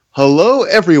Hello,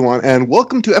 everyone, and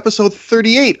welcome to episode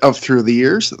 38 of Through the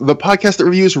Years, the podcast that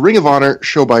reviews Ring of Honor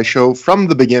show by show from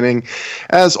the beginning.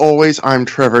 As always, I'm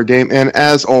Trevor Dame, and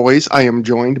as always, I am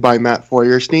joined by Matt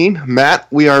Feuerstein. Matt,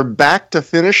 we are back to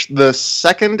finish the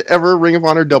second ever Ring of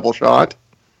Honor double shot.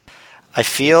 I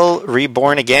feel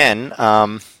reborn again.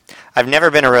 I've never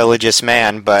been a religious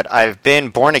man, but I've been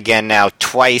born again now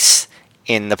twice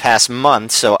in the past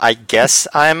month, so I guess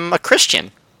I'm a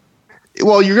Christian.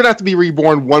 Well, you're going to have to be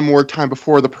reborn one more time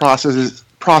before the process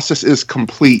is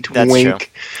complete. That's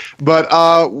Wink. True.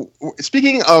 But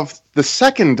speaking of the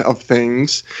second of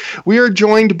things, we are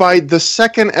joined by the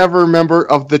second ever member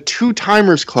of the Two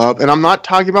Timers Club, and I'm not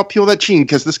talking about people that cheat,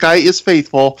 because this guy is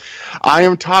faithful. I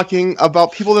am talking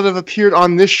about people that have appeared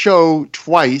on this show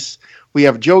twice. We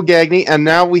have Joe Gagney, and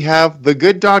now we have the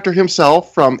good doctor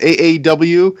himself from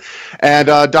AAW, and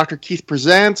Dr. Keith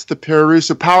Presents, the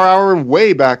Pararusa Power Hour,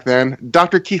 way back then,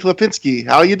 Dr. Keith Lipinski.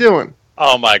 How you doing?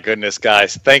 Oh, my goodness,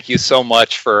 guys. Thank you so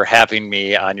much for having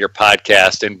me on your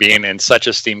podcast and being in such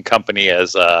esteemed company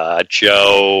as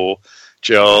Joe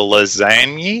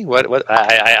Lasagne? What?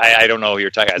 I don't know who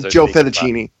you're talking about. Joe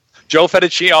Fettuccini. Joe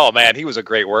Fettuccini, oh man, he was a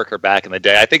great worker back in the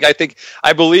day.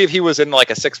 I believe he was in like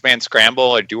a 6-man scramble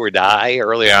or do or die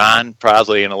early on,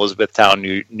 probably in Elizabethtown,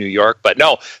 New York. But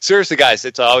no, seriously, guys,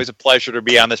 it's always a pleasure to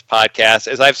be on this podcast.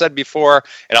 As I've said before,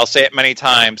 and I'll say it many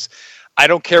times, I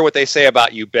don't care what they say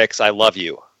about you, Bix. I love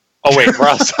you. Oh wait,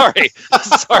 sorry,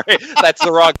 that's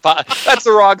the wrong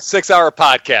 6-hour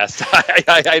podcast.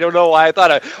 I don't know why I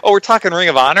thought. We're talking Ring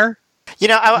of Honor. You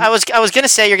know, I was going to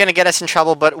say you're going to get us in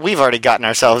trouble, but we've already gotten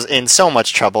ourselves in so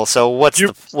much trouble. So what's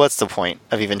the point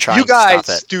of even trying to stop it? You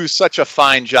guys do such a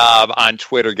fine job on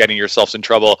Twitter getting yourselves in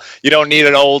trouble. You don't need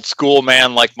an old school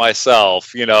man like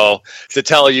myself, to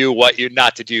tell you what you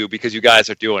not to do, because you guys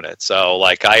are doing it. So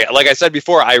like I said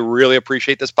before, I really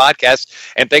appreciate this podcast,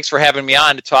 and thanks for having me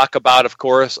on to talk about, of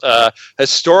course,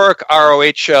 historic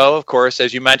ROH show. Of course,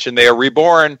 as you mentioned, they are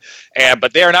reborn,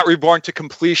 but they are not reborn to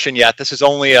completion yet. This is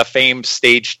only a famed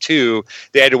stage 2.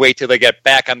 They had to wait till they get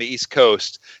back on the East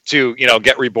Coast to,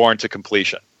 get reborn to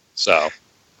completion. So,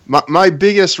 my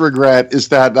biggest regret is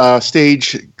that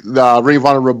Ring of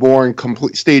Honor Reborn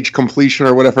stage completion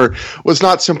or whatever was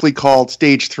not simply called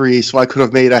Stage 3. So I could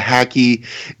have made a hacky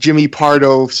Jimmy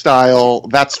Pardo style.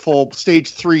 That's full Stage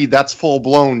 3. That's full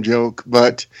blown joke,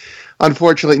 but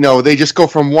unfortunately, no. They just go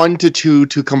from 1 to 2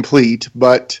 to complete.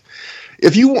 But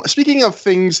speaking of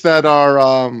things that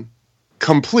are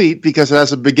complete because it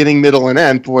has a beginning, middle, and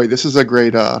end. Boy, this is a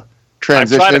great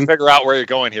transition. I'm trying to figure out where you're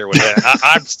going here with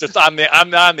it.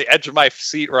 I'm on the edge of my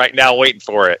seat right now, waiting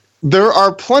for it. There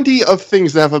are plenty of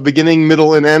things that have a beginning,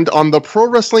 middle, and end on the Pro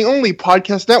Wrestling Only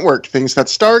podcast network. Things that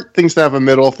start, things that have a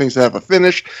middle, things that have a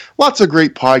finish. Lots of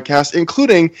great podcasts,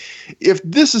 including if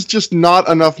this is just not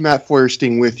enough Matt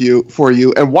Feuerstein for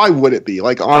you, and why would it be?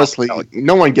 Like, honestly,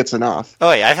 no one gets enough.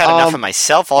 Oh, yeah, I've had enough of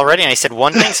myself already, and I said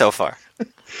one thing so far.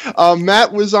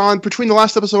 Matt was on, between the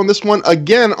last episode and this one,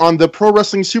 again on the Pro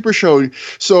Wrestling Super Show.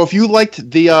 So if you liked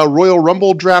the Royal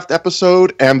Rumble draft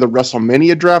episode and the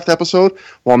WrestleMania draft episode,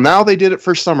 well, now they did it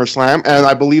for SummerSlam, and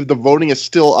I believe the voting is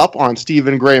still up on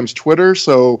Stephen Graham's Twitter.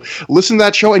 So listen to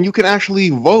that show, and you can actually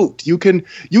vote. You can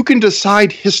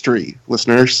decide history,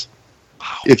 listeners,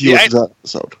 if you listen to that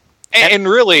episode. And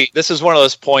really, this is one of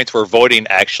those points where voting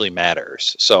actually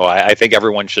matters. So I think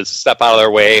everyone should step out of their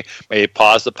way, maybe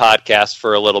pause the podcast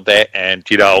for a little bit, and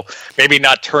maybe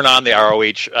not turn on the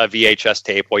ROH VHS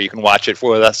tape where you can watch it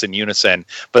with us in unison.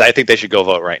 But I think they should go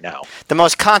vote right now. The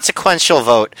most consequential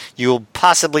vote you'll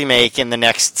possibly make in the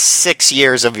next 6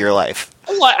 years of your life.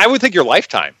 I would think your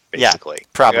lifetime, basically. Yeah,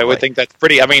 probably. I would think that's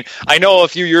pretty. I mean, I know a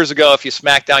few years ago, if you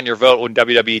smacked down your vote when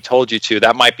WWE told you to,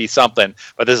 that might be something.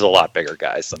 But this is a lot bigger,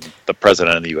 guys, than the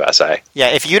president of the USA. Yeah,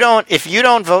 if you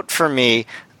don't vote for me,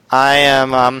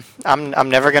 I'm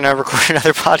never going to record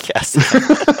another podcast.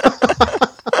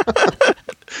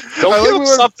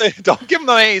 Don't give them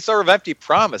any sort of empty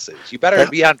promises. You better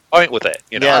be on point with it.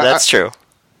 Yeah, that's true.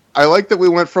 I like that we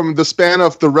went from the span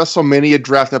of the WrestleMania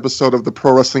draft episode of the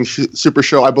Pro Wrestling Super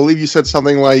Show. I believe you said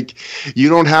something like,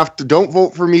 don't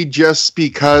vote for me just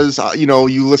because,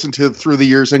 you listen to Through the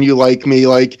Years and you like me,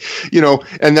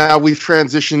 and now we've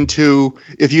transitioned to,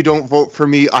 if you don't vote for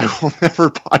me, I will never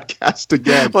podcast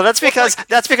again. Well, that's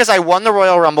because I won the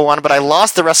Royal Rumble one, but I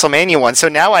lost the WrestleMania one, so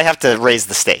now I have to raise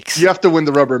the stakes. You have to win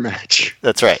the rubber match.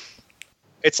 That's right.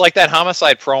 It's like that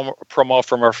Homicide promo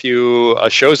from a few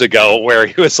shows ago where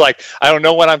he was like, I don't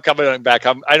know when I'm coming back.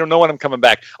 I don't know when I'm coming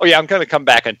back. Oh, yeah, I'm going to come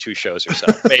back on 2 shows or so.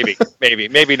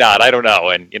 Maybe not. I don't know.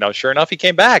 And, sure enough, he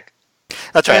came back.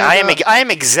 That's right. I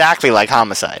am exactly like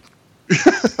Homicide.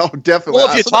 Oh, definitely. Well,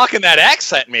 if you talk in that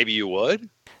accent, maybe you would.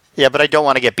 Yeah, but I don't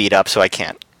want to get beat up, so I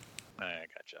can't. I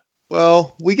gotcha.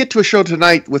 Well, we get to a show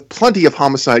tonight with plenty of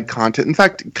Homicide content. In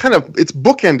fact, it's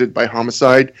bookended by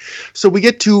Homicide. So we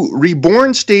get to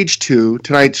Reborn Stage 2,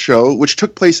 tonight's show, which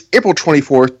took place April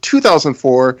 24th,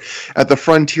 2004, at the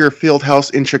Frontier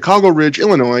Fieldhouse in Chicago Ridge,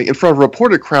 Illinois, in front of a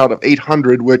reported crowd of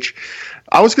 800, which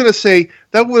I was going to say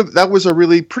that was a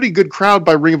really pretty good crowd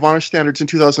by Ring of Honor standards in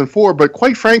 2004, but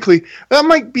quite frankly, that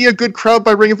might be a good crowd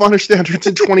by Ring of Honor standards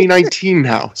in 2019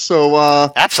 now.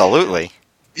 So Absolutely.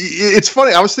 It's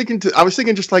funny. I was thinking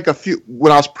just like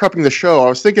when I was prepping the show, I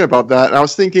was thinking about that, and I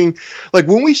was thinking, like,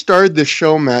 when we started this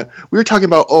show, Matt, we were talking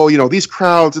about, these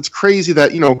crowds. It's crazy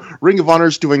that Ring of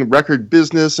Honor's doing record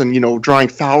business and drawing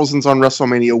thousands on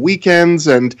WrestleMania weekends,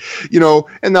 and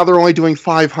and now they're only doing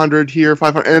 500 here,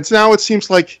 500, and it seems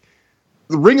like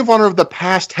the Ring of Honor of the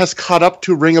past has caught up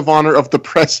to Ring of Honor of the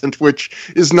present,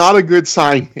 which is not a good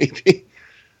sign, maybe.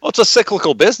 Well, it's a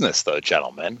cyclical business, though,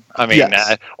 gentlemen. I mean,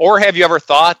 yes. Or have you ever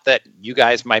thought that you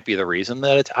guys might be the reason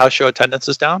that house show attendance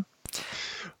is down?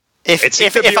 If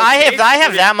I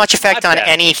have that much effect on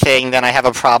anything, then I have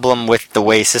a problem with the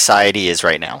way society is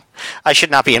right now. I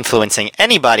should not be influencing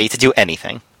anybody to do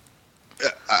anything.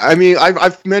 I mean,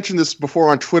 I've mentioned this before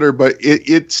on Twitter, but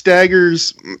it just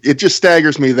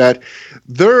staggers me that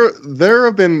there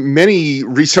have been many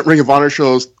recent Ring of Honor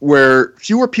shows where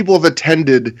fewer people have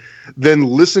attended than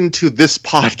listened to this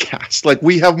podcast. Like,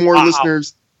 we have more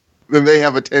listeners than they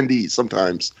have attendees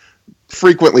sometimes,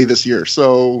 frequently this year.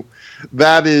 So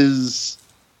that is,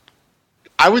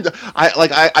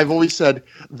 I've always said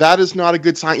that is not a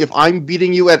good sign. If I'm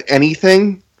beating you at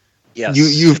anything, yes,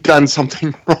 you've done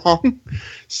something wrong.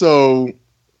 So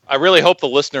I really hope the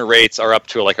listener rates are up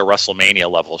to like a WrestleMania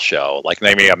level show, like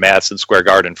maybe a Madison Square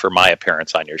Garden for my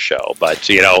appearance on your show. But,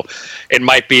 it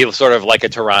might be sort of like a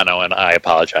Toronto, and I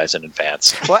apologize in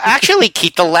advance. Well, actually,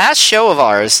 Keith, the last show of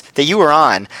ours that you were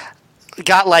on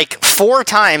got like 4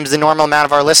 times the normal amount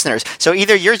of our listeners. So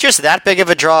either you're just that big of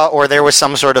a draw or there was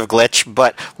some sort of glitch.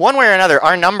 But one way or another,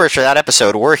 our numbers for that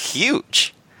episode were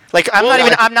huge. Like,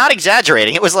 I'm not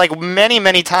exaggerating. It was like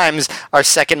many times our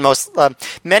second most, by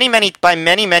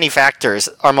many factors,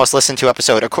 our most listened to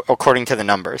episode according to the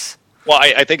numbers. Well,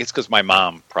 I think it's because my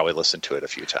mom probably listened to it a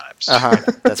few times.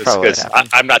 That's probably what happened.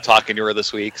 I'm not talking to her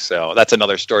this week, so that's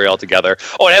another story altogether.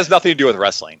 Oh, it has nothing to do with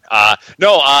wrestling.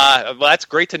 Well, that's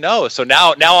great to know. So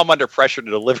now I'm under pressure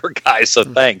to deliver, guys, so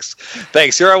thanks.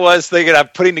 Here I was thinking I'm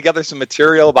putting together some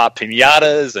material about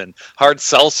piñatas and hard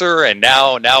seltzer, and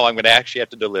now I'm going to actually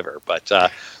have to deliver. But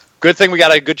good thing we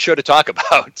got a good show to talk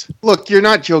about. Look, you're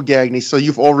not Joe Gagney, so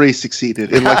you've already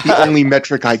succeeded in like the only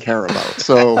metric I care about.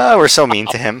 So we're so mean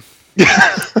to him.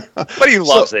 But he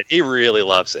loves it. He really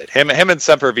loves it. Him and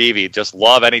Sempervive just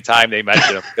love anytime they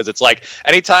mention him, because it's like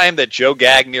anytime that Joe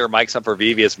Gagney or Mike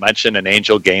Sempervive is mentioned, an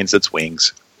angel gains its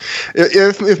wings.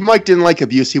 If Mike didn't like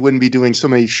abuse, he wouldn't be doing so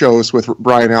many shows with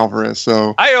Brian Alvarez.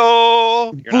 So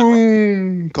hi-oh!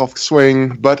 Boom! Golf swing.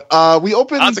 But we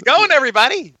opened... How's it going,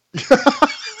 everybody?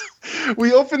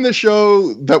 We opened the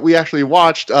show that we actually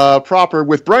watched proper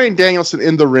with Bryan Danielson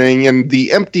in the ring in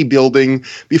the empty building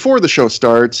before the show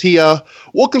starts. He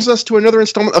welcomes us to another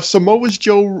installment of Samoa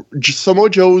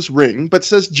Joe's Ring, but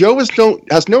says Joe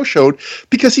has no showed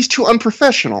because he's too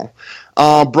unprofessional.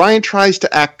 Bryan tries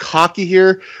to act cocky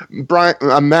here.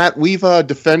 Matt, we've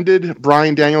defended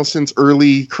Bryan Danielson's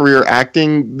early career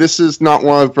acting. This is not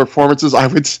one of the performances I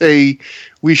would say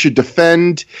we should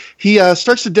defend. He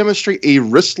starts to demonstrate a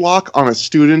wrist lock on a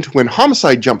student when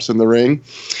Homicide jumps in the ring.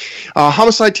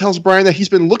 Homicide tells Bryan that he's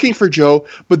been looking for Joe,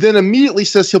 but then immediately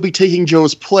says he'll be taking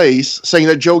Joe's place, saying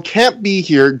that Joe can't be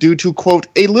here due to, quote,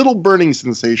 a little burning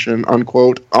sensation,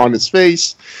 unquote, on his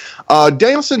face.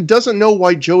 Danielson doesn't know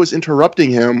why Joe is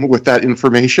interrupting him with that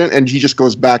information, and he just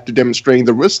goes back to demonstrating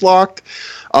the wrist lock.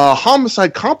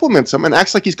 Homicide compliments him and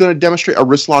acts like he's going to demonstrate a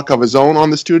wrist lock of his own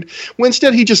on this dude, when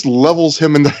instead he just levels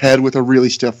him in the head with a really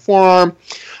stiff forearm.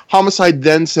 Homicide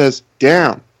then says,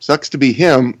 "Damn, sucks to be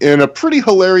him," in a pretty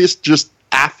hilarious, just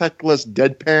affectless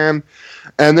deadpan.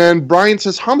 And then Bryan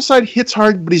says Homicide hits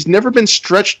hard, but he's never been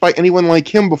stretched by anyone like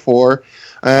him before.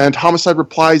 And Homicide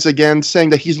replies again, saying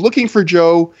that he's looking for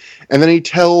Joe, and then he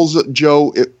tells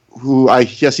Joe, who I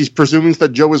guess he's presuming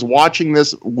that Joe is watching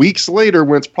this weeks later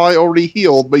when it's probably already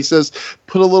healed, but he says,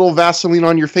 "Put a little Vaseline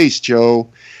on your face, Joe."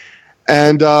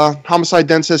 And Homicide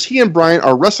then says he and Bryan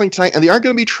are wrestling tonight, and they aren't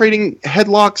going to be trading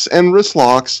headlocks and wrist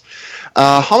locks.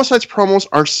 Homicide's promos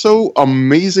are so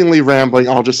amazingly rambling,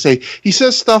 I'll just say. He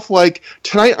says stuff like,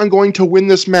 "Tonight I'm going to win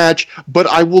this match, but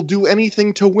I will do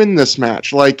anything to win this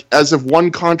match," like as if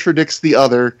one contradicts the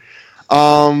other.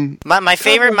 My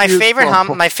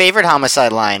favorite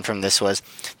homicide line from this was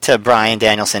to Bryan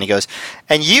Danielson. He goes,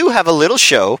 "And you have a little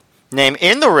show named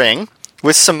In the Ring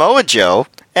with Samoa Joe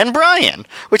and Bryan,"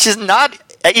 which is not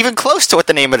even close to what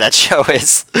the name of that show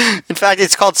is. In fact,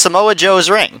 it's called Samoa Joe's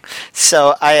Ring.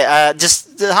 So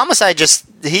the Homicide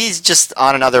he's just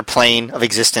on another plane of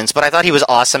existence. But I thought he was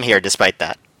awesome here, despite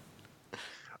that.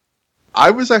 I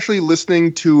was actually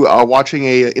listening to watching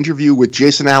a interview with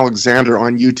Jason Alexander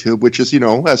on YouTube, which is,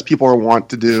 as people are wont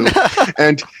to do.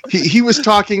 And he was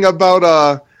talking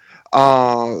about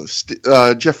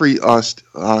Jeffrey,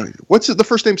 what's the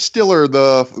first name? Stiller,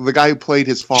 the guy who played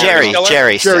his father. Jerry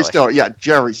Stiller. Yeah,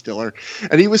 Jerry Stiller.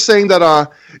 And he was saying that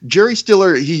Jerry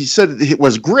Stiller, he said it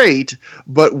was great,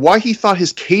 but why he thought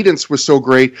his cadence was so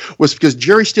great was because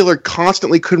Jerry Stiller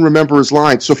constantly couldn't remember his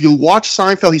lines. So if you watch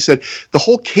Seinfeld, he said the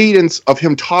whole cadence of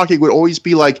him talking would always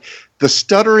be like the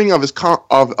stuttering of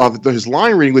his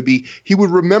line reading would be he would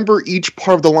remember each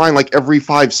part of the line like every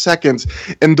 5 seconds.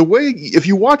 And the way, if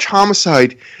you watch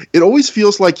Homicide, it always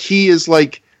feels like he is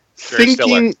like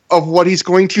thinking of what he's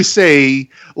going to say.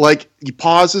 Like he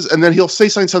pauses and then he'll say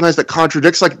something sometimes that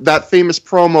contradicts, like that famous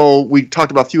promo we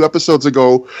talked about a few episodes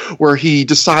ago where he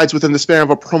decides within the span of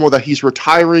a promo that he's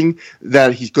retiring,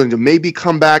 that he's going to maybe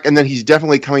come back, and then he's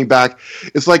definitely coming back.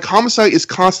 It's like Homicide is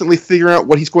constantly figuring out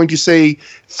what he's going to say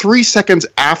 3 seconds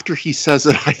after he says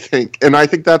it, I think. And I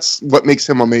think that's what makes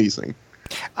him amazing.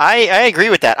 I agree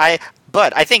with that.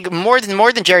 But I think more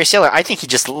than Jerry Stiller, I think he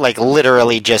just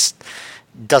literally just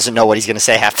doesn't know what he's going to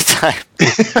say half the time.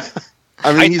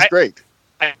 I mean, he's great.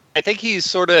 I think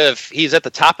he's at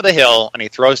the top of the hill, and he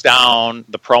throws down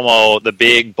the promo, the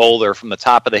big boulder from the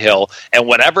top of the hill, and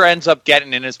whatever ends up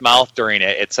getting in his mouth during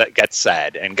it, it gets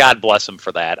said, and God bless him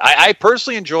for that. I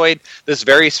personally enjoyed this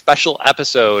very special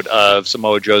episode of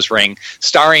Samoa Joe's Ring,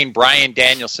 starring Bryan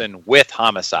Danielson with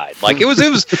Homicide. Like it was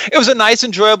a nice,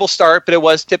 enjoyable start, but it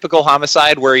was typical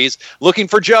Homicide where he's looking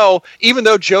for Joe, even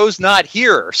though Joe's not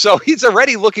here, so he's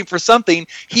already looking for something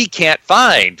he can't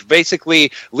find,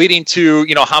 basically leading to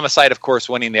Homicide, of course,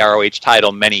 winning the ROH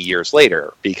title many years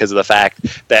later because of the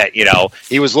fact that,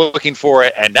 he was looking for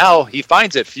it and now he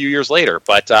finds it a few years later.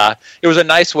 But it was a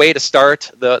nice way to start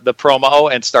the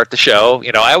promo and start the show.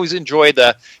 I always enjoyed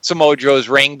the Samoa Joe's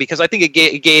Ring because I think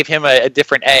it gave him a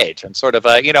different edge and sort of,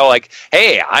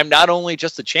 hey, I'm not only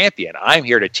just a champion, I'm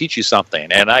here to teach you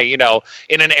something. And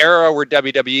in an era where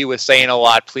WWE was saying a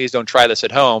lot, please don't try this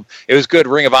at home, it was good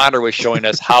Ring of Honor was showing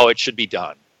us how it should be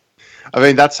done. I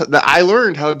mean, I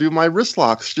learned how to do my wrist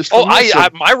locks.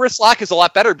 My wrist lock is a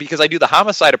lot better because I do the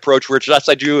Homicide approach, where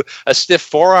I do a stiff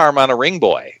forearm on a ring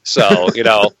boy. So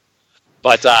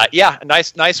but a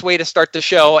nice way to start the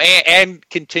show, and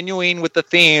continuing with the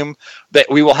theme that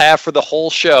we will have for the whole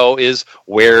show is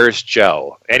where's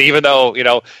Joe? And even though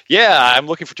I'm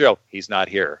looking for Joe, he's not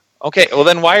here. Okay, well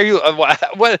then why are you?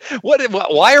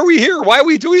 Why are we here? Why are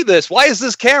we doing this? Why is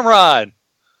this camera on?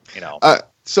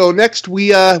 So next we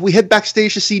head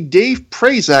backstage to see Dave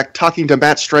Prazak talking to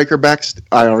Matt Striker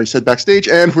I already said backstage,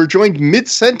 and we're joined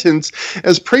mid-sentence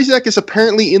as Prazak is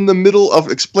apparently in the middle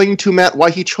of explaining to Matt why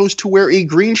he chose to wear a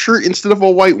green shirt instead of a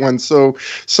white one. So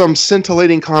some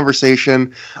scintillating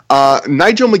conversation.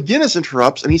 Nigel McGuinness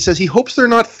interrupts and he says he hopes they're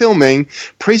not filming.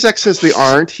 Prazak says they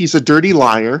aren't. He's a dirty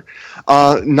liar.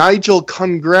 Nigel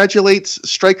congratulates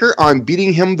Striker on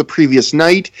beating him the previous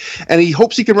night, and he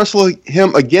hopes he can wrestle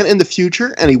him again in the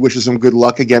future, and he wishes him good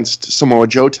luck against Samoa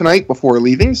Joe tonight before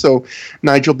leaving. So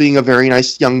Nigel being a very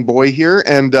nice young boy here.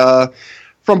 And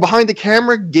from behind the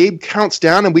camera, Gabe counts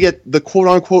down, and we get the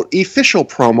quote-unquote official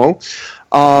promo.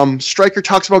 Striker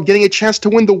talks about getting a chance to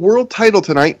win the world title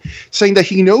tonight, saying that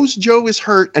he knows Joe is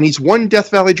hurt and he's one Death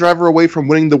Valley driver away from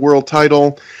winning the world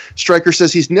title. Striker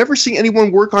says he's never seen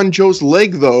anyone work on Joe's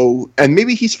leg, though, and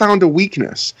maybe he's found a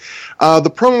weakness.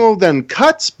 The promo then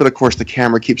cuts, but of course the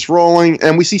camera keeps rolling,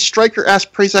 and we see Striker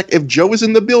ask Prazak if Joe is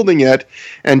in the building yet,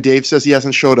 and Dave says he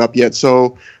hasn't showed up yet.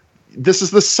 So this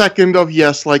is the second of,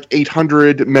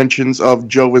 800 mentions of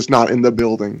Joe is not in the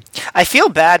building. I feel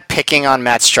bad picking on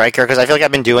Matt Striker because I feel like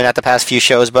I've been doing that the past few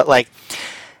shows, but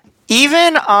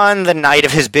even on the night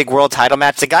of his big world title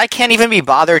match, the guy can't even be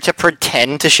bothered to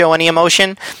pretend to show any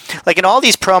emotion. In all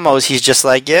these promos, he's just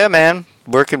like, yeah, man,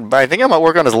 I think I might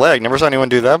work on his leg. Never saw anyone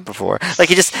do that before.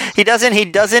 He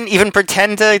doesn't even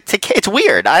pretend to it's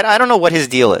weird. I don't know what his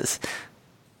deal is.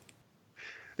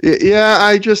 Yeah,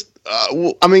 I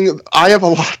have a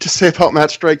lot to say about Matt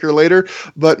Striker later,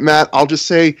 but Matt, I'll just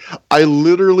say I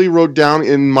literally wrote down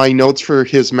in my notes for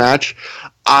his match,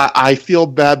 I feel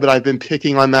bad, but I've been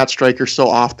picking on Matt Striker so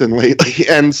often lately,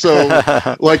 and so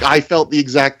I felt the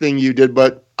exact thing you did,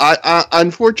 but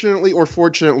Unfortunately or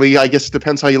fortunately, I guess it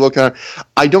depends how you look at it,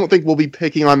 I don't think we'll be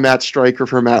picking on Matt Stryker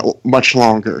for much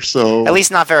longer. So At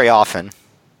least not very often.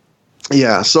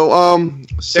 Yeah, so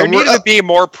there need to be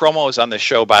more promos on the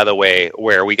show, by the way,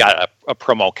 where we got a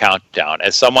promo countdown.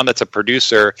 As someone that's a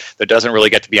producer that doesn't really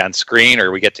get to be on screen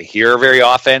or we get to hear very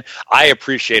often, I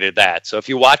appreciated that. So if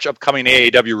you watch upcoming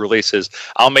AAW releases,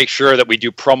 I'll make sure that we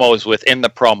do promos within the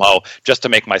promo just to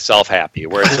make myself happy,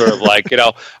 where it's sort of like,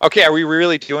 okay, are we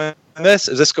really doing this?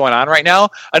 Is this going on right now?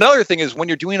 Another thing is when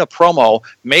you're doing a promo,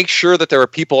 make sure that there are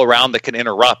people around that can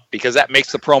interrupt, because that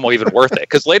makes the promo even worth it.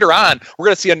 Because later on, we're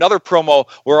going to see another promo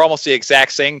where almost the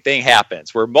exact same thing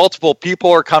happens, where multiple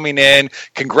people are coming in,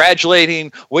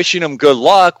 congratulating, wishing them good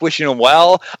luck, wishing them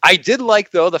well. I did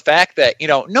like, though, the fact that,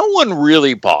 no one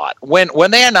really bought.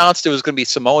 When they announced it was going to be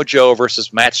Samoa Joe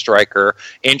versus Matt Stryker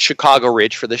in Chicago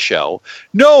Ridge for the show,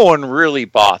 no one really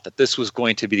bought that this was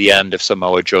going to be the end of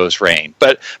Samoa Joe's reign.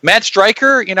 But Matt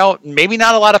Stryker, maybe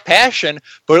not a lot of passion,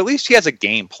 but at least he has a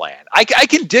game plan. I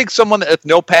can dig someone with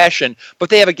no passion, but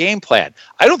they have a game plan.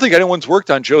 I don't think anyone's worked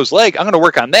on Joe's leg. I'm going to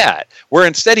work on that. Where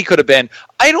instead he could have been,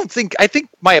 I think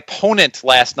my opponent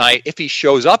last night, if he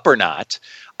shows up or not,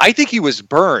 I think he was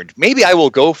burned. Maybe I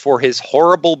will go for his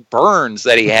horrible burns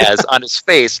that he has on his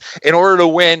face in order to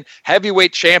win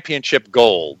heavyweight championship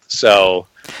gold. So,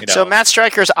 So Matt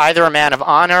Stryker's either a man of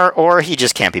honor or he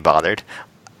just can't be bothered.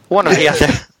 One or the other.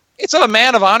 It's a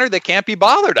man of honor that can't be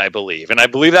bothered, I believe. And I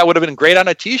believe that would have been great on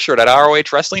a T-shirt at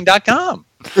ROHWrestling.com.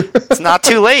 It's not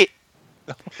too late.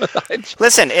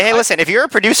 Listen, if you're a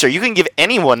producer, you can give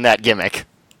anyone that gimmick.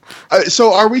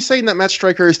 So are we saying that Matt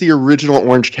Stryker is the original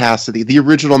Orange Cassidy, the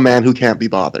original man who can't be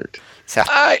bothered?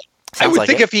 I would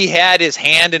think if he had his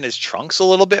hand in his trunks a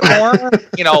little bit more,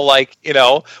 with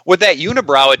that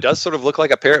unibrow, it does sort of look like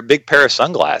a big pair of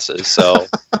sunglasses. So...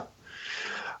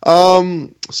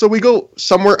 So we go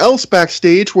somewhere else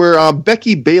backstage where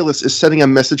Becky Bayless is sending a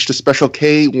message to Special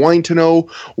K, wanting to know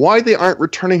why they aren't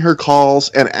returning her calls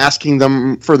and asking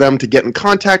them for them to get in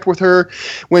contact with her.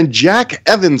 When Jack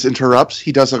Evans interrupts,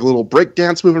 he does a little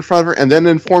breakdance move in front of her and then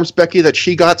informs Becky that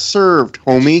she got served,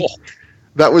 homie. Oh.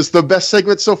 That was the best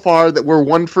segment so far. That we're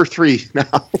 1 for 3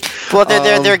 now. Well,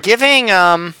 they're giving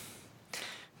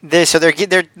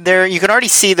they're you can already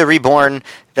see the Reborn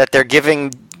that they're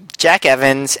giving Jack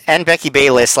Evans and Becky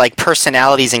Bayless like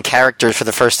personalities and characters for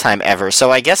the first time ever. So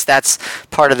I guess that's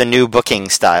part of the new booking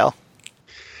style.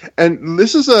 And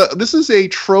this is a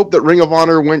trope that Ring of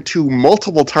Honor went to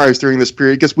multiple times during this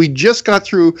period, because we just got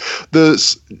through the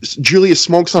Julia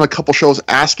Smokes on a couple shows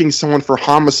asking someone for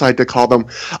Homicide to call them.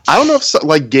 I don't know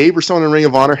if Gabe or someone in Ring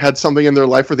of Honor had something in their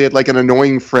life where they had an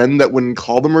annoying friend that wouldn't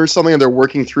call them or something, and they're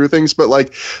working through things. But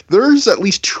there's at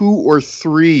least 2 or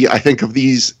 3 I think of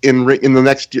these in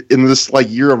this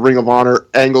year of Ring of Honor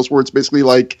angles where it's basically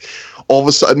all of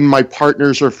a sudden my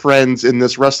partners or friends in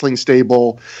this wrestling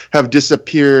stable have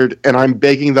disappeared and I'm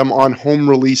begging them on home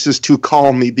releases to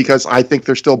call me because I think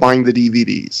they're still buying the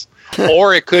DVDs.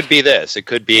 Or it could be this. It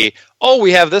could be,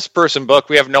 we have this person booked.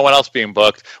 We have no one else being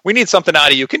booked. We need something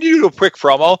out of you. Can you do a quick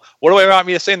promo? What do I want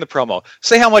me to say in the promo?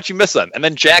 Say how much you miss them. And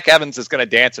then Jack Evans is going to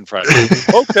dance in front of you.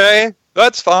 Okay,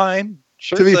 that's fine.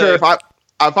 Sure. To be fair,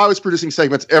 if I was producing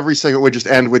segments, every segment would just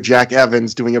end with Jack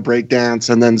Evans doing a break dance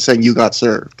and then saying you got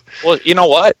served. Well, you know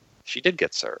what? She did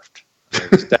get served.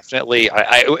 It was definitely.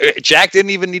 Jack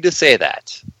didn't even need to say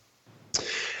that.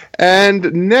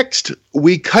 And next,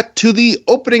 we cut to the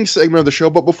opening segment of the show.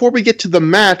 But before we get to the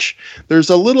match, there's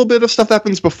a little bit of stuff that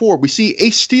happens before. We see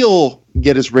Ace Steel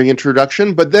get his ring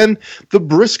introduction, but then the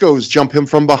Briscoes jump him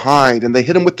from behind, and they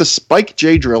hit him with the Spike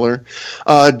J Driller.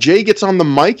 Jay gets on the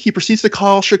mic. He proceeds to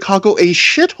call Chicago a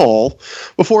shithole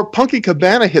before Punk and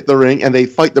Cabana hit the ring, and they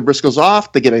fight the Briscoes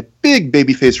off. They get a big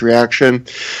babyface reaction.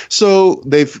 So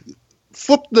they've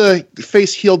flipped the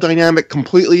face-heel dynamic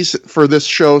completely for this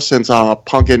show since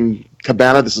Punk and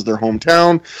Cabana, this is their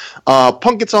hometown.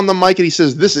 Punk gets on the mic and he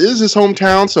says this is his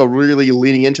hometown, so really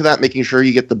leaning into that, making sure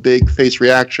you get the big face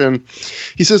reaction.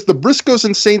 He says the Briscoes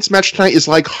and Saints match tonight is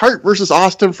like Hart versus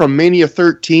Austin from Mania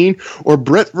 13 or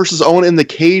Brett versus Owen in the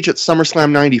cage at SummerSlam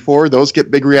 94. Those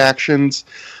get big reactions.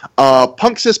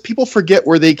 Punk says people forget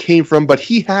where they came from, but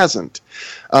he hasn't.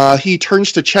 He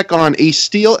turns to check on Ace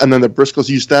Steel, and then the Briscoes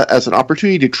use that as an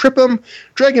opportunity to trip him,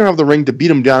 drag him out of the ring to beat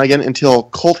him down again until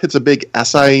Colt hits a big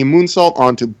SIA moonsault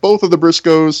onto both of the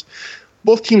Briscoes.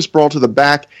 Both teams brawl to the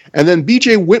back, and then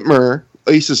BJ Whitmer,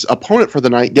 Ace's opponent for the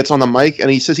night, gets on the mic, and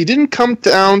he says he didn't come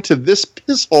down to this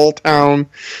pisshole town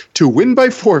to win by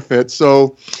forfeit,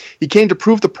 so he came to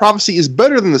prove the prophecy is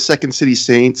better than the Second City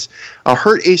Saints.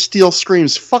 Hurt Ace Steel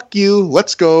screams, "Fuck you,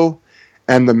 let's go,"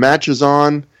 and the match is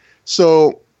on.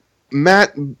 So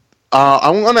Matt, I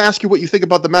want to ask you what you think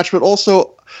about the match, but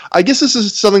also, I guess this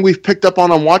is something we've picked up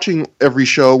on watching every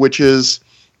show, which is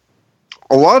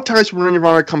a lot of times when Ring of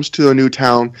Honor comes to a new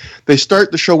town, they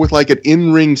start the show with like an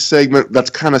in-ring segment that's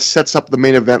kind of sets up the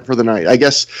main event for the night. I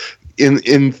guess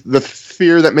in the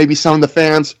fear that maybe some of the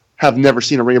fans have never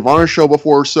seen a Ring of Honor show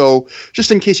before, so just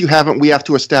in case you haven't, we have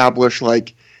to establish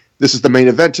like this is the main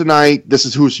event tonight. This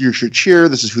is who you should cheer.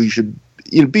 This is who you should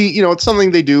be. It's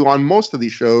something they do on most of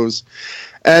these shows.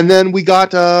 And then we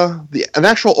got an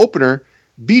actual opener.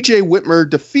 BJ Whitmer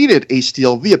defeated Ace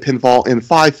Steel via pinfall in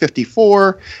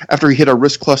 5:54 after he hit a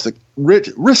wrist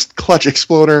clutch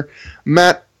exploder.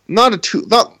 Matt, not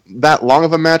that long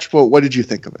of a match, but what did you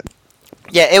think of it?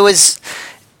 Yeah, it was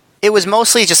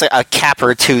mostly just a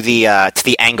capper to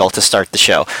the angle to start the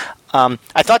show.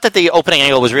 I thought that the opening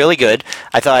angle was really good.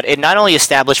 I thought it not only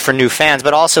established for new fans,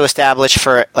 but also established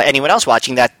for anyone else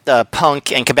watching that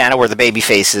Punk and Cabana were the baby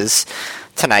faces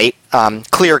tonight,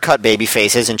 clear-cut baby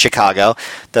faces in Chicago.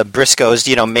 The Briscoes,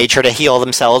 made sure to heal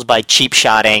themselves by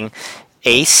cheap-shotting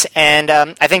Ace, and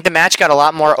I think the match got a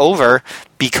lot more over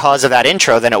because of that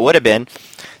intro than it would have been.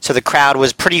 So the crowd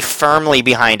was pretty firmly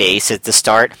behind Ace at the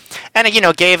start, and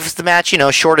it gave the match,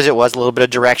 short as it was, a little bit of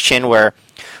direction where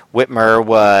Whitmer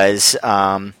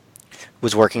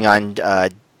was working on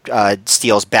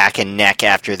Steele's back and neck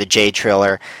after the J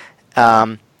Triller.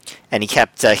 And he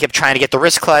kept trying to get the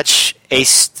wrist clutch.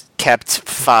 Ace kept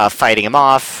fighting him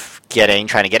off, trying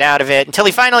to get out of it, until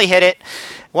he finally hit it,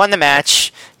 won the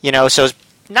match. So it's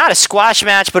not a squash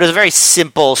match, but it was a very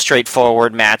simple,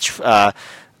 straightforward match.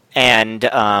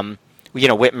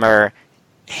 Whitmer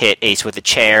hit Ace with a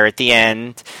chair at the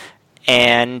end,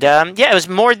 and it was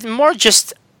more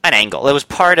just an angle. It was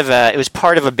part of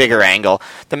a bigger angle.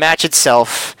 The match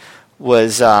itself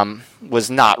was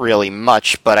not really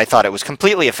much, but I thought it was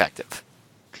completely effective.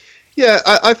 Yeah,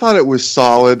 I thought it was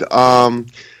solid.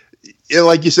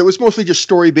 Like you said, it was mostly just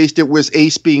story-based. It was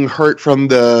Ace being hurt from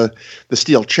the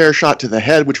steel chair shot to the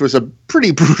head, which was a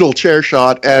pretty brutal chair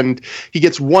shot, and he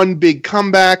gets one big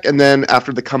comeback, and then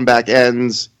after the comeback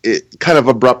ends, it kind of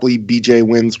abruptly BJ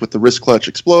wins with the wrist clutch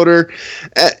exploder.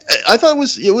 I thought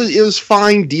it was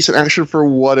fine, decent action for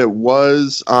what it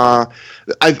was. I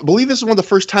believe this is one of the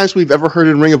first times we've ever heard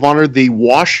in Ring of Honor the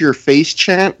 "Wash Your Face"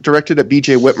 chant directed at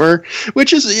BJ Whitmer,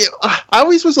 which is I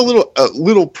always was a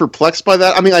little perplexed by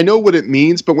that. I mean, I know what it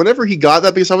means, but whenever he got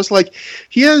that, because I was like,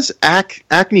 he has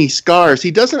acne scars.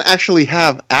 He doesn't actually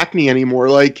have acne anymore.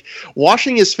 Like,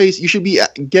 washing his face, you should be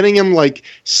getting him like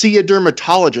see a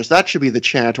dermatologist. That should be the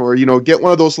chant. Or get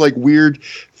one of those like weird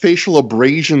facial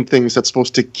abrasion things that's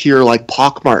supposed to cure like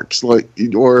pockmarks,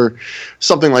 or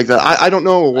something like that. I don't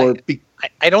know.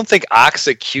 I don't think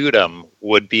oxycutum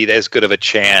would be as good of a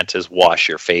chant as "wash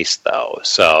your face," though.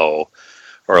 So,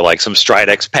 or like some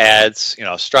Stridex pads.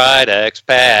 Stridex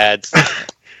pads.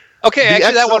 Okay,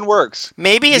 actually, that one works.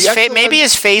 Maybe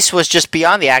his face was just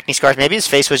beyond the acne scars. Maybe his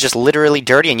face was just literally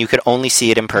dirty, and you could only see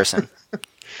it in person.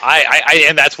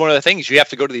 And that's one of the things, you have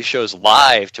to go to these shows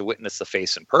live to witness the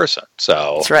face in person.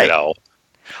 So that's right.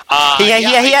 He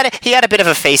had a bit of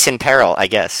a face in peril, I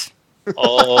guess.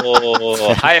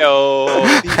 Oh,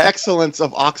 hi-oh. The excellence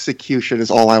of oxycution is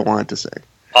all I wanted to say.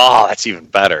 Oh, that's even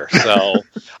better. So,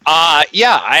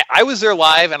 I was there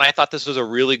live, and I thought this was a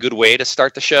really good way to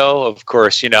start the show. Of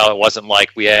course, it wasn't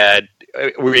like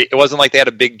it wasn't like they had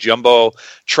a big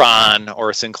Jumbotron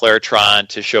or Sinclairtron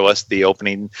to show us the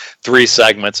opening 3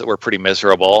 segments that were pretty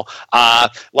miserable. I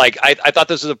thought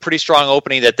this was a pretty strong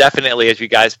opening that definitely, as you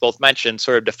guys both mentioned,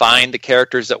 sort of defined the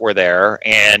characters that were there,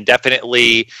 and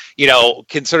definitely,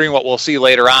 considering what we'll see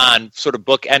later on, sort of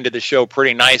bookended the show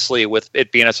pretty nicely with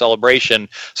it being a celebration,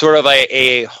 sort of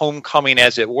a homecoming,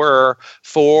 as it were,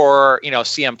 for,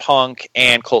 CM Punk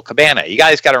and Colt Cabana. You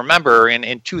guys got to remember,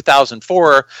 in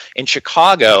 2004 in Chicago,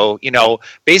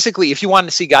 basically, if you wanted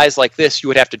to see guys like this, you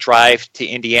would have to drive to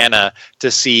Indiana to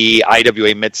see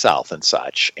IWA Mid-South and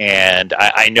such. And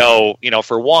I know,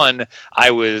 for one,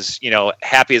 I was,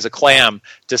 happy as a clam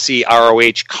to see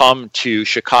ROH come to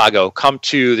Chicago, come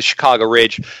to the Chicago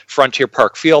Ridge Frontier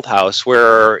Park Fieldhouse,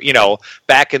 where,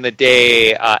 back in the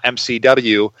day,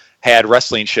 MCW had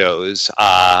wrestling shows,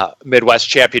 Midwest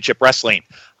Championship Wrestling,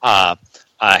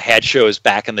 had shows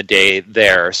back in the day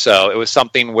there. So it was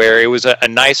something where it was a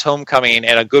nice homecoming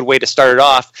and a good way to start it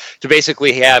off, to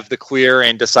basically have the clear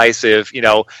and decisive,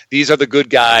 these are the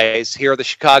good guys, here are the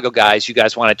Chicago guys, you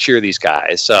guys want to cheer these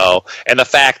guys. So, and the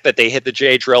fact that they hit the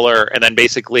J Driller, and then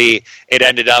basically it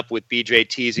ended up with BJ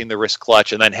teasing the wrist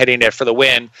clutch and then hitting it for the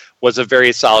win was a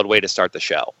very solid way to start the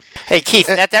show. Hey Keith,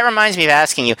 that reminds me of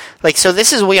asking you. Like, so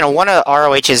this is one of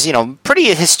ROH's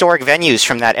pretty historic venues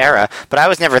from that era, but I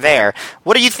was never there.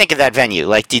 What do you think of that venue?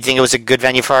 Like, do you think it was a good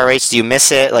venue for ROH? Do you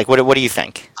miss it? Like, what do you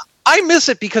think? I miss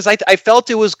it because I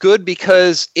felt it was good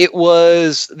because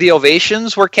the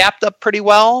ovations were capped up pretty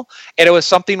well, and it was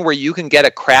something where you can get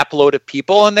a crap load of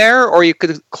people in there, or you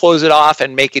could close it off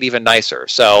and make it even nicer.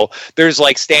 So there's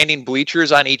like standing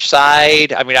bleachers on each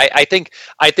side. I mean, I think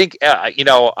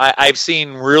I've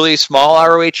seen really small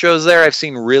ROH shows there. I've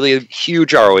seen really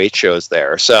huge ROH shows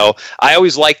there. So I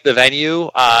always liked the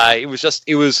venue.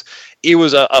 It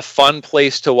was a fun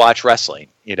place to watch wrestling.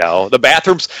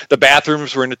 The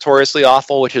bathrooms were notoriously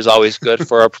awful, which is always good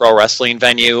for a pro wrestling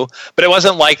venue. But it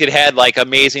wasn't like it had like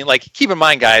amazing. Like, keep in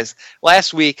mind, guys,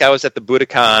 last week I was at the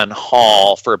Budokan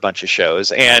Hall for a bunch of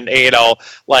shows, and that's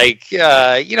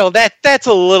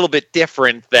a little bit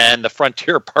different than the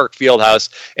Frontier Park Fieldhouse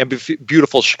in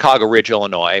beautiful Chicago Ridge,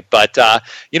 Illinois. But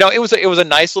it was a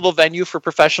nice little venue for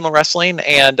professional wrestling,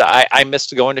 and I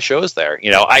missed going to shows there.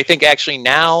 I think actually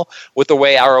now, with the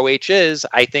way ROH is,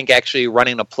 I think actually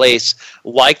running a place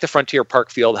like the Frontier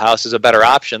Park Fieldhouse is a better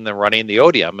option than running the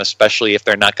Odeum, especially if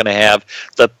they're not going to have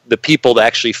the people to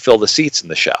actually fill the seats in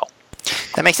the show.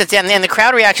 That makes sense. And the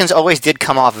crowd reactions always did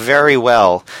come off very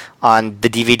well on the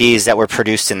DVDs that were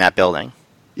produced in that building.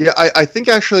 Yeah, I think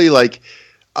actually,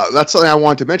 that's something I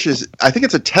wanted to mention is I think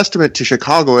it's a testament to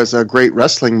Chicago as a great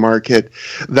wrestling market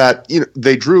that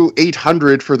they drew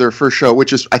 800 for their first show,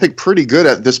 which is I think pretty good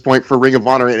at this point for Ring of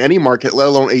Honor in any market, let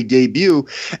alone a debut.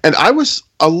 And I was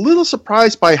a little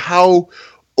surprised by how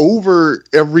over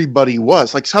everybody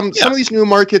was. Like some of these new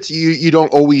markets you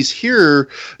don't always hear.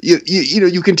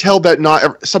 You can tell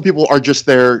that some people are just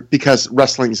there because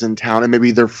wrestling's in town and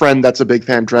maybe their friend that's a big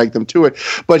fan dragged them to it.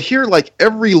 But here, like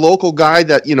every local guy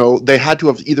that they had to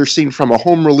have either seen from a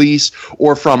home release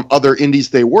or from other indies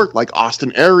they worked, like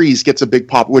Austin Aries gets a big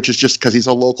pop, which is just because he's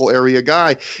a local area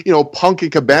guy. Punk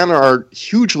and Cabana are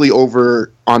hugely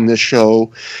over on this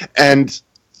show, and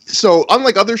so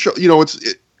unlike other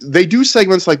shows, they do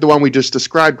segments like the one we just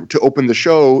described to open the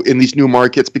show in these new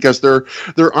markets because they're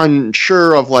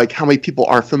unsure of like how many people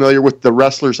are familiar with the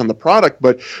wrestlers and the product.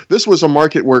 But this was a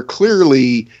market where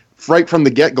clearly right from the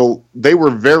get-go, they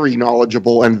were very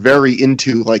knowledgeable and very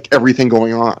into like everything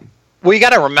going on. Well, you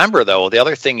got to remember, though, the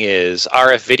other thing is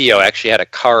RF Video actually had a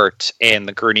cart in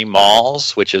the Gurney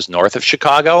Malls, which is north of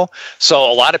Chicago.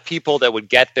 So a lot of people that would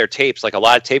get their tapes, like a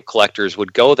lot of tape collectors,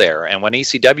 would go there. And when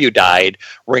ECW died,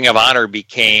 Ring of Honor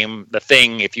became the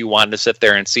thing if you wanted to sit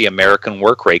there and see American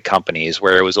work rate companies,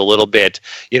 where it was a little bit,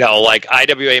 like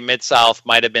IWA Mid-South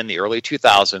might have been the early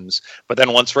 2000s. But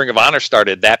then once Ring of Honor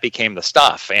started, that became the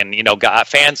stuff. And,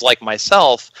 fans like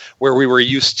myself, where we were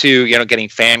used to, getting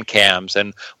fan cams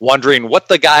and wondering what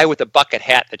the guy with the bucket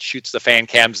hat that shoots the fan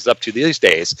cams is up to these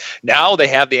days. Now they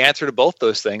have the answer to both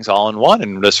those things all in one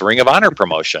in this Ring of Honor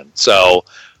promotion. So,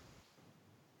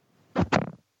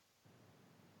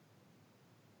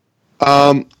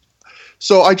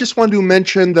 so I just wanted to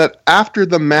mention that after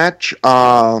the match,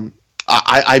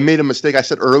 I made a mistake. I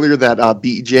said earlier that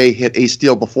BJ hit Ace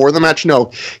Steel before the match. No,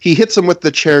 he hits him with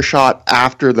the chair shot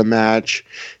after the match.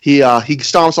 He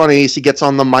stomps on Ace. He gets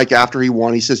on the mic after he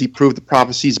won. He says he proved the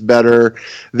prophecies better.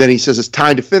 Then he says it's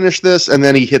time to finish this, and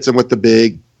then he hits him with the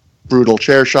big, brutal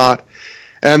chair shot.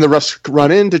 And the refs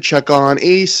run in to check on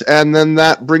Ace, and then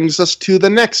that brings us to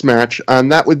the next match,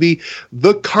 and that would be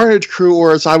the Carnage Crew,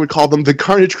 or as I would call them, the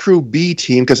Carnage Crew B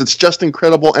team, because it's Just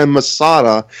Incredible and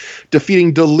Masada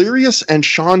defeating Delirious and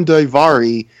Sean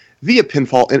Daivari via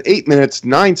pinfall in 8 minutes,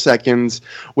 9 seconds,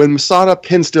 when Masada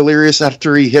pins Delirious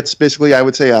after he hits, basically, I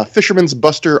would say, a fisherman's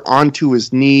buster onto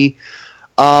his knee.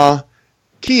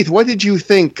 Keith, what did you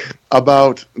think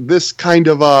about this kind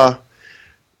of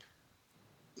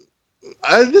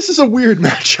this is a weird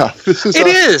matchup.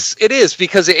 It is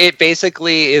because it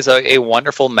basically is a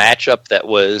wonderful matchup that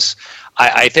was,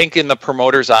 I think in the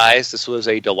promoter's eyes, this was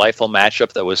a delightful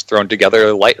matchup that was thrown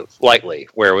together lightly,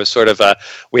 where it was sort of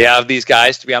we have these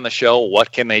guys to be on the show.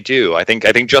 What can they do? I think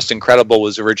Just Incredible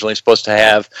was originally supposed to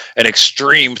have an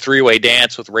extreme three-way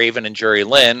dance with Raven and Jerry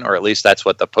Lynn, or at least that's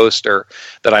what the poster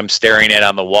that I'm staring at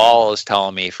on the wall is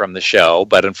telling me from the show.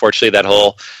 But unfortunately, that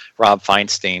whole Rob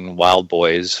Feinstein Wild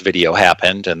Boys video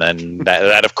happened, and then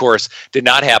that of course did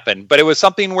not happen. But it was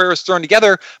something where it was thrown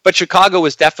together. But Chicago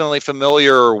was definitely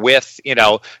familiar with,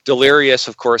 Delirious,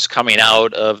 of course, coming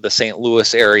out of the St.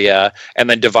 Louis area, and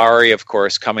then Daivari, of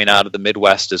course, coming out of the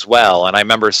Midwest as well. And I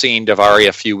remember seeing Daivari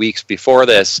a few weeks before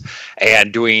this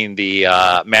and doing the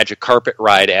magic carpet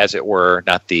ride, as it were,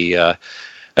 not the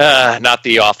Not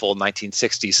the awful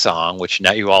 1960s song, which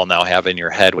now you all now have in your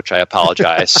head, which I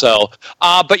apologize.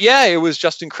 But yeah, it was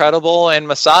just incredible, and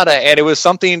Masada, and it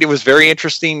was very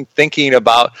interesting thinking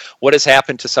about what has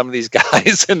happened to some of these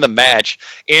guys in the match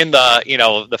in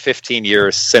the 15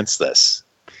 years since this.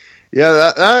 Yeah,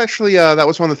 that actually, that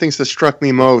was one of the things that struck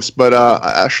me most. But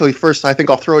actually, first, I think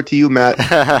I'll throw it to you, Matt.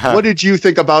 What did you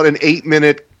think about an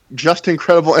 8-minute Just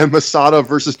Incredible and Masada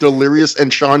versus Delirious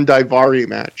and Sean Daivari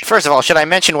match? First of all, should I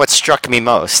mention what struck me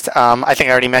most? I think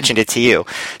I already mentioned it to you.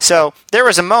 So there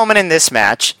was a moment in this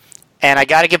match, and I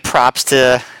got to give props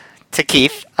to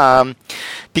Keith,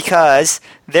 because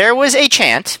there was a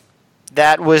chant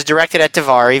that was directed at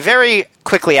Daivari very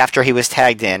quickly after he was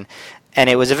tagged in, and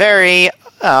it was a very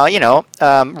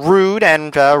rude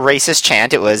and racist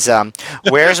chant. It was,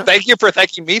 "Where's?" Thank you for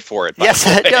thanking me for it. Yes,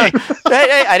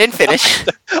 I didn't finish.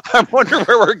 I'm wondering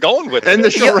where we're going with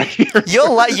the show right here.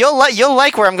 You'll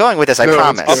like where I'm going with this. I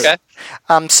promise. Okay.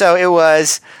 So it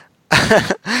was,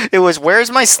 it was "Where's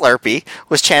my Slurpee?"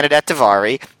 was chanted at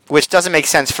Daivari, which doesn't make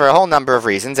sense for a whole number of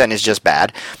reasons and is just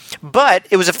bad. But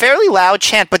it was a fairly loud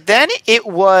chant. But then it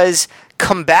was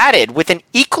combated with an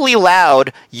equally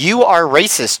loud "You are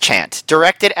racist" chant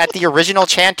directed at the original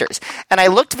chanters. And I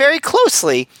looked very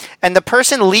closely, and the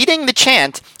person leading the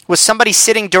chant was somebody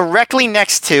sitting directly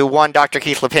next to one Dr.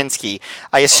 Keith Lipinski.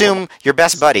 I assume your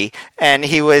best buddy, and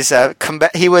he was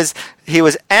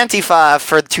Antifa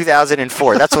for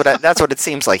 2004. That's what it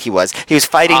seems like he was. He was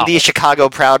fighting the Chicago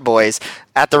Proud Boys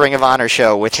at the Ring of Honor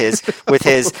show with his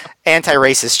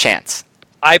anti-racist chants.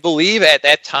 I believe at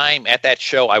that time, at that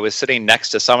show, I was sitting next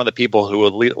to some of the people who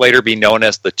would later be known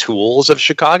as the Tools of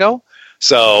Chicago.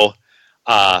 So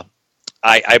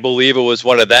I believe it was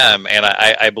one of them, and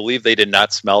I believe they did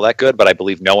not smell that good, but I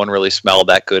believe no one really smelled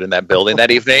that good in that building that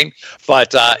evening.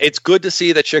 But it's good to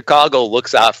see that Chicago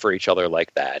looks out for each other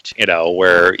like that,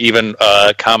 where even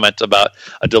a comment about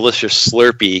a delicious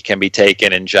Slurpee can be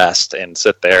taken in jest and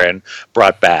sit there and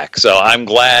brought back. So I'm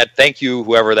glad. Thank you,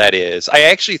 whoever that is. I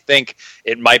actually think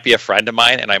it might be a friend of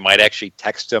mine, and I might actually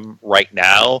text him right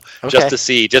now just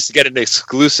to get an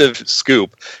exclusive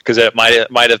scoop, because it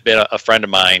might have been a friend of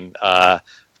mine.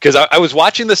 Because I was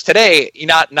watching this today,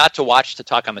 not to watch to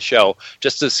talk on the show,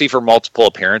 just to see for multiple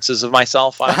appearances of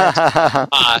myself on it.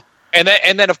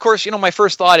 And then, of course, my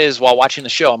first thought is, while watching the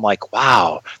show, I'm like,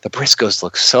 wow, the Briscoes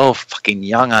look so fucking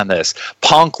young on this.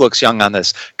 Punk looks young on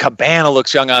this. Cabana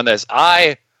looks young on this.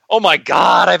 Oh my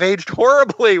God, I've aged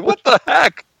horribly. What the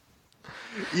heck?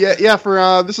 Yeah.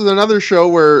 For this is another show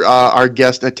where our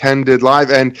guest attended live,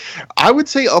 and I would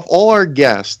say of all our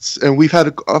guests, and we've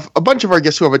had a bunch of our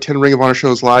guests who have attended Ring of Honor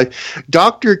shows live,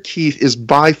 Dr. Keith is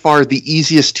by far the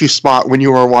easiest to spot when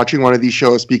you are watching one of these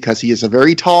shows, because he is a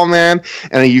very tall man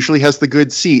and he usually has the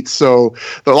good seats. So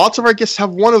lots of our guests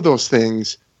have one of those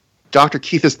things. Dr.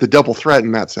 Keith is the double threat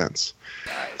in that sense.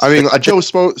 I mean, Joe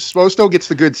Sposto gets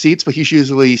the good seats, but he's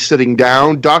usually sitting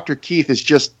down. Dr. Keith is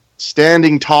just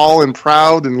standing tall and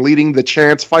proud and leading the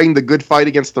chants, fighting the good fight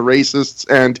against the racists,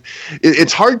 and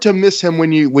it's hard to miss him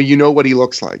when you know what he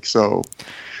looks like. So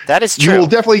that is true. You will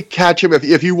definitely catch him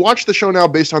if you watch the show now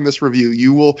based on this review.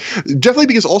 You will definitely,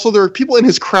 because also there are people in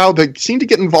his crowd that seem to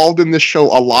get involved in this show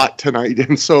a lot tonight,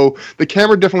 and so the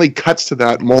camera definitely cuts to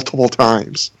that multiple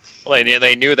times. Well,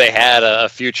 they knew they had a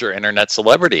future internet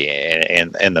celebrity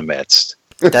in the midst.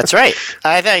 That's right.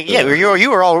 I think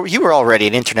you were already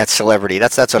an internet celebrity.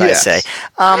 That's what I say.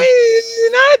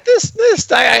 Not this.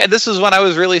 This is when I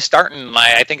was really starting.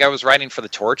 I think I was writing for the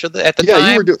Torch at the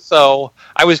time. You were so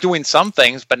I was doing some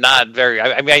things, but not very.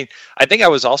 I think I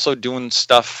was also doing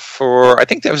stuff for. I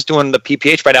think I was doing the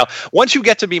PPH by now. Once you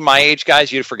get to be my age,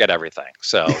 guys, you forget everything.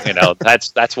 So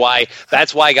that's why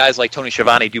guys like Tony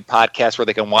Schiavone do podcasts where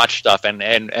they can watch stuff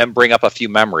and bring up a few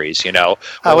memories.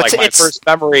 My first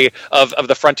memory of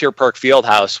the Frontier Park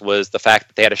Fieldhouse was the fact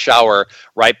that they had a shower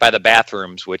right by the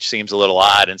bathrooms, which seems a little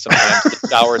odd, and sometimes the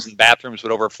showers and bathrooms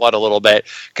would overflood a little bit,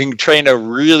 can train a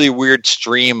really weird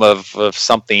stream of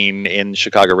something in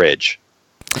Chicago Ridge.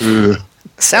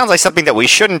 Sounds like something that we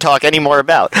shouldn't talk any more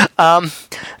about.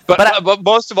 But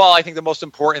most of all, I think the most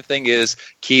important thing is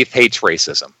Keith hates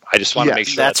racism. I just want to make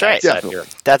sure that's right. Here.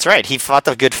 That's right. He fought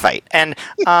the good fight. And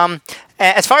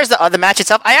as far as the match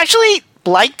itself, I actually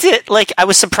liked it. Like, I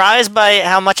was surprised by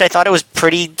how much I thought it was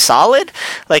pretty solid.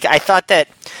 Like, I thought that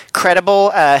Credible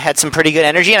had some pretty good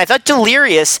energy, and I thought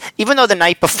Delirious, even though the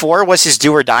night before was his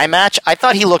do or die match, I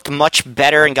thought he looked much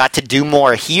better and got to do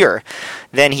more here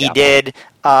than he did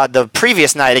the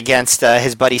previous night against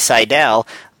his buddy Seidel.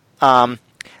 I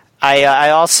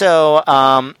also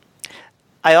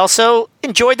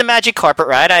enjoyed the Magic Carpet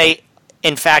Ride.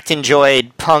 in fact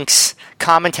enjoyed Punk's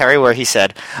commentary where he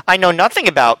said, "I know nothing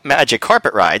about magic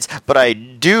carpet rides, but I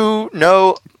do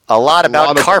know a lot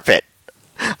about carpet."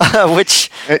 Which,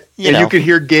 you can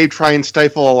hear Gabe try and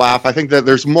stifle a laugh. I think that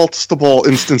there's multiple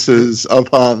instances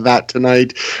of that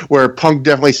tonight where Punk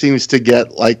definitely seems to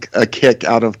get like a kick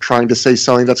out of trying to say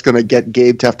something that's going to get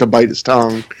Gabe to have to bite his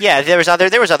tongue. Yeah, there was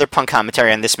other Punk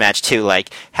commentary on this match too,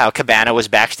 like how Cabana was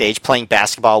backstage playing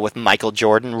basketball with Michael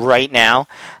Jordan right now.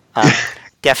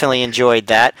 Definitely enjoyed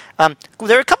that. There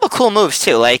were a couple cool moves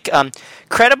too, like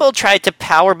Credible tried to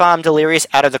powerbomb Delirious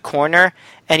out of the corner,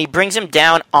 and he brings him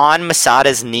down on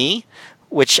Masada's knee,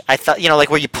 which I thought, like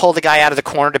where you pull the guy out of the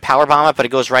corner to powerbomb it, but it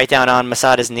goes right down on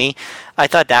Masada's knee. I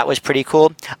thought that was pretty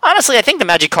cool. Honestly, I think the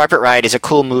Magic Carpet Ride is a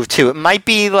cool move too. It might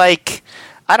be like,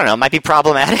 I don't know, it might be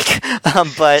problematic,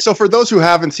 but... So for those who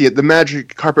haven't seen it, the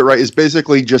Magic Carpet Ride is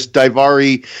basically just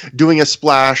Daivari doing a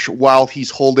splash while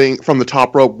he's holding, from the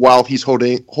top rope, while he's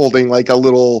holding like a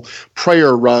little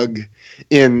prayer rug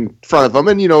in front of him.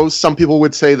 And, some people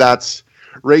would say that's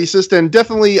racist, and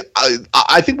definitely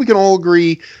I think we can all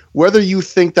agree, whether you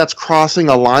think that's crossing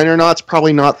a line or not, it's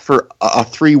probably not for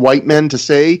three white men to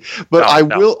say, but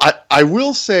I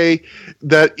will say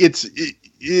that it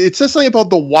says something about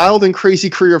the wild and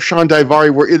crazy career of Sean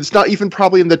Daivari, where it's not even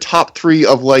probably in the top three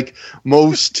of like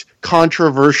most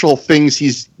controversial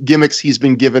gimmicks he's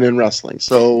been given in wrestling.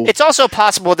 So it's also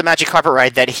possible with the Magic Carpet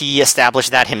Ride that he established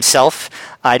that himself.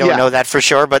 I don't know that for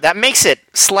sure, but that makes it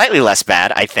slightly less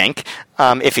bad, I think,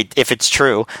 if it's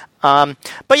true. But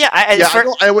yeah, I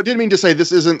didn't mean to say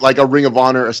this isn't like a Ring of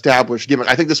Honor established gimmick.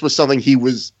 I think this was something he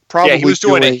was probably he was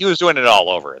doing it. He was doing it all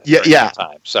over.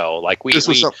 Time. So like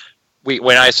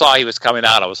when I saw he was coming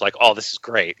out, I was like, oh, this is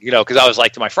great. Because I was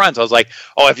like to my friends, I was like,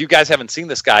 oh, if you guys haven't seen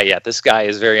this guy yet, this guy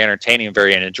is very entertaining and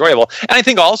very enjoyable. And I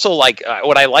think also like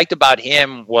what I liked about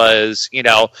him was,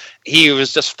 he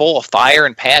was just full of fire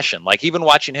and passion. Like even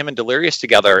watching him and Delirious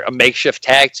together, a makeshift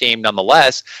tag team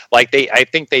nonetheless, like I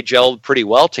think they gelled pretty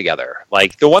well together.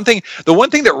 Like the one thing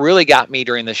that really got me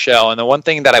during the show, and the one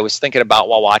thing that I was thinking about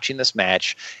while watching this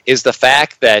match, is the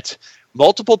fact that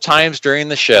multiple times during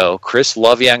the show, Chris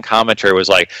Lovey on commentary was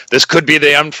like, this could be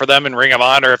the end for them in Ring of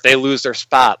Honor if they lose their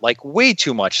spot. Like way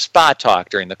too much spot talk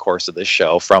during the course of this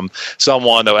show from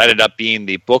someone who ended up being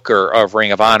the booker of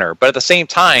Ring of Honor. But at the same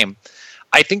time,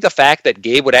 I think the fact that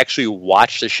Gabe would actually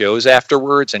watch the shows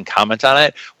afterwards and comment on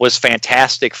it was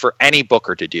fantastic for any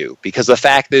booker to do, because the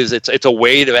fact is it's a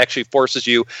way to actually forces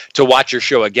you to watch your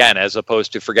show again as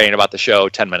opposed to forgetting about the show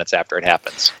 10 minutes after it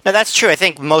happens. No, that's true. I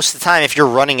think most of the time if you're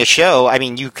running a show, I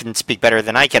mean, you can speak better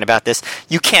than I can about this,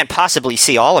 you can't possibly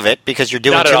see all of it because you're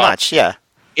doing too much. Yeah.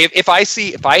 If I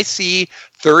see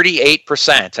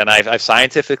 38%, and I've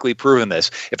scientifically proven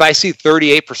this, if I see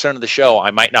 38% of the show,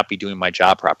 I might not be doing my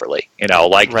job properly.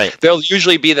 Right. There'll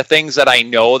usually be the things that I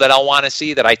know that I'll want to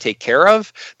see that I take care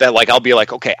of, that like I'll be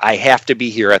like, okay, I have to be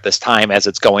here at this time as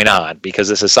it's going on because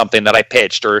this is something that I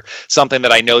pitched or something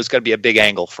that I know is going to be a big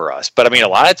angle for us. But I mean, a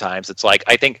lot of times it's like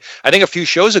I think a few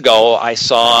shows ago I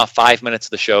saw 5 minutes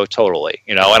of the show totally,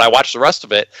 and I watched the rest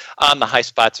of it on the High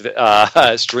Spots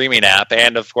streaming app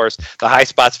and of course the High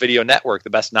Spots Video Network.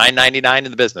 The best $9.99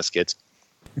 in the business, kids.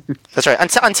 That's right.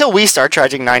 Until we start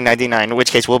charging $9.99, in which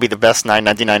case we'll be the best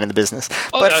 $9.99 in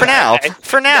the for now,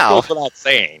 that goes without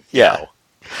saying. Yeah.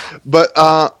 But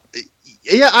I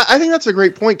think that's a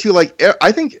great point too. Like,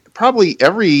 I think probably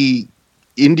every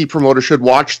indie promoter should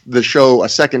watch the show a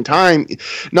second time,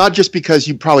 not just because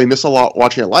you probably miss a lot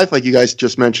watching it live, like you guys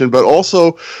just mentioned, but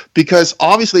also because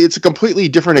obviously it's a completely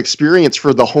different experience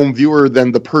for the home viewer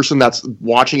than the person that's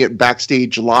watching it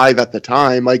backstage live at the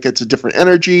time. Like, it's a different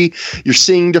energy, you're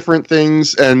seeing different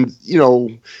things, and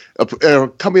a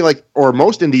company like, or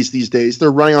most indies these days,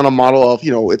 they're running on a model of,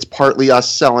 it's partly us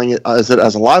selling it as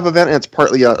a live event, and it's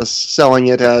partly us selling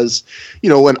it as, an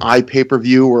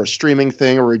iPay-per-view or a streaming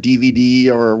thing or a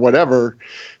DVD or whatever.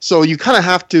 So you kind of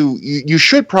have to, you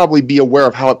should probably be aware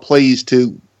of how it plays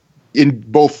in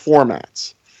both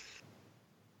formats.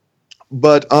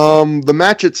 But the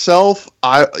match itself,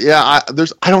 I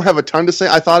don't have a ton to say.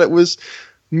 I thought it was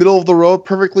middle of the road,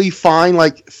 perfectly fine,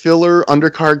 like filler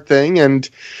undercard thing, and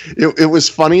it was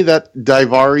funny that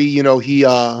Daivari,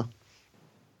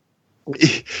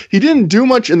 he didn't do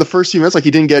much in the first few minutes, like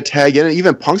he didn't get a tag in, and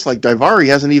even Punk's like, Daivari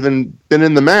hasn't even been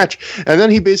in the match, and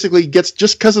then he basically gets,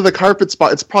 just because of the carpet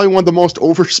spot, it's probably one of the most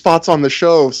over spots on the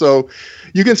show, so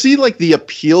you can see like the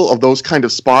appeal of those kind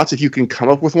of spots if you can come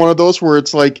up with one of those where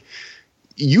it's like,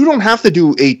 you don't have to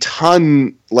do a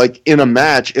ton like in a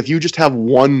match. If you just have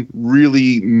one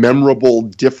really memorable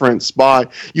different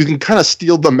spot, you can kind of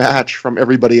steal the match from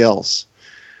everybody else.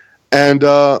 And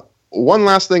one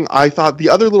last thing, I thought the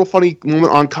other little funny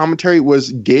moment on commentary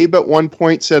was Gabe at one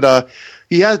point said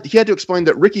he had to explain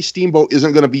that Ricky Steamboat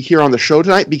isn't going to be here on the show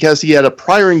tonight because he had a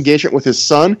prior engagement with his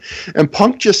son, and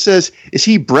Punk just says, "Is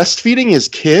he breastfeeding his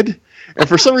kid?" And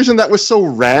for some reason that was so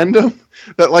random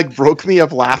that like broke me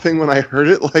up laughing when I heard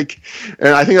it. Like, and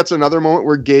I think that's another moment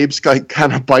where Gabe's like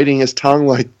kind of biting his tongue,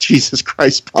 like, Jesus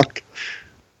Christ, Punk.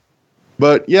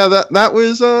 But yeah, that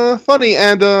was funny,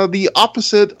 and the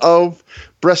opposite of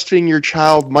breastfeeding your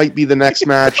child might be the next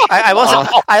match.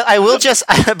 I will just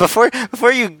before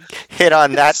you hit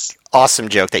on that awesome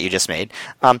joke that you just made.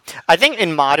 I think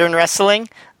in modern wrestling,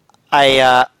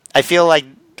 I feel like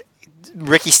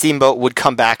Ricky Steamboat would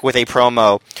come back with a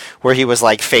promo where he was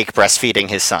like fake breastfeeding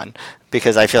his son,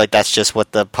 because I feel like that's just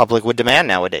what the public would demand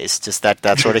nowadays, just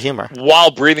that sort of humor. While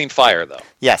breathing fire, though.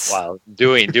 Yes. While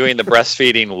doing the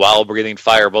breastfeeding while breathing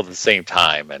fire both at the same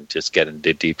time, and just get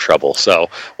into deep trouble.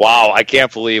 So, wow, I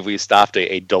can't believe we stopped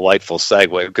a delightful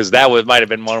segue, because that might have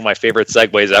been one of my favorite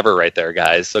segues ever right there,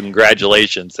 guys. So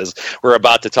congratulations, as we're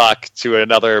about to talk to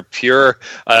another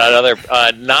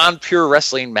non-pure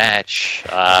wrestling match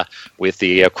with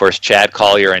of course, Chad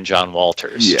Collier and John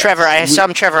Walters. Yeah. Trevor,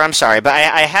 I'm sorry, but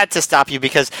I had to stop you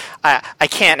because I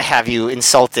can't have you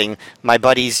insulting my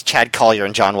buddies Chad Collier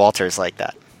and John Walters like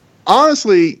that.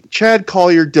 Honestly, Chad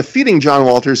Collier defeating John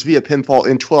Walters via pinfall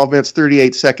in 12 minutes,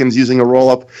 38 seconds using a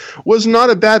roll-up was not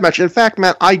a bad match. In fact,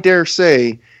 Matt, I dare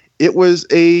say it was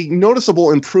a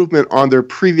noticeable improvement on their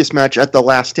previous match at The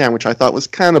Last Stand, which I thought was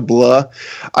kind of blah.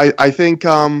 I think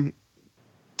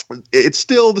it's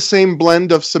still the same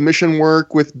blend of submission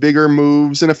work with bigger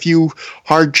moves and a few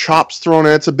hard chops thrown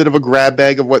in. It's a bit of a grab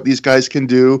bag of what these guys can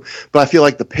do, but I feel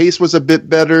like the pace was a bit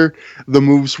better. The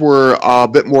moves were a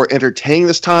bit more entertaining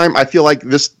this time. I feel like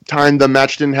this time the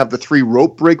match didn't have the 3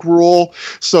 rope break rule,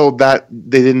 so that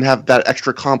they didn't have that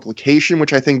extra complication,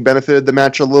 which I think benefited the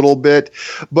match a little bit.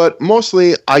 But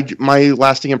mostly, my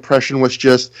lasting impression was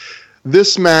just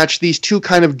this match, these two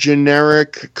kind of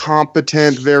generic,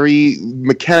 competent, very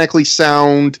mechanically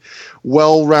sound,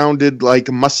 well-rounded, like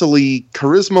muscly,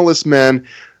 charismaless men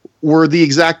were the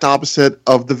exact opposite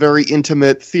of the very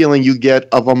intimate feeling you get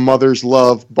of a mother's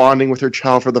love bonding with her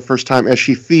child for the first time as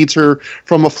she feeds her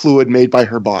from a fluid made by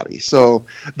her body. So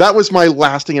that was my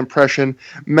lasting impression.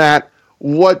 Matt,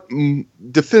 what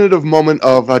definitive moment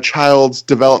of a child's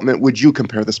development would you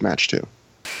compare this match to?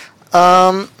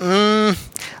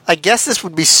 I guess this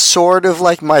would be sort of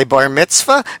like my bar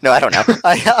mitzvah. No, I don't know.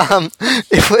 I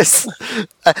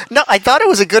thought it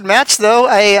was a good match though.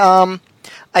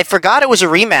 I forgot it was a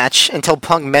rematch until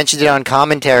Punk mentioned it on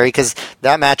commentary, because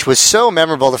that match was so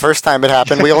memorable the first time it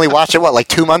happened. We only watched it, like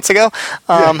 2 months ago?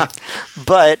 Yeah.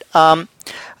 But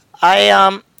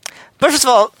first of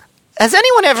all, has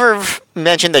anyone ever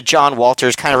mentioned that John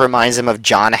Walters kind of reminds him of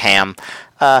John Hamm?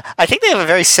 I think they have a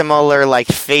very similar, like,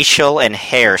 facial and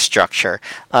hair structure.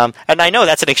 And I know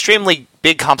that's an extremely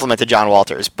big compliment to John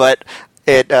Walters, but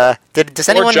does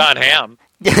anyone... Or John Hamm.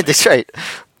 Yeah, that's right.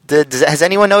 Has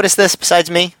anyone noticed this besides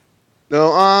me?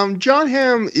 No, John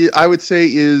Hamm, I would say,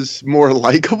 is more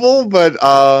likable, but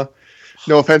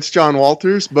no offense, John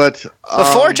Walters, but...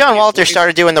 Before John Walters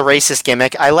started doing the racist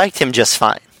gimmick, I liked him just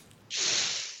fine.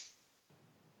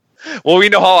 Well, we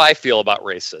know how I feel about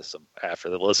racism after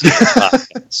the listening to the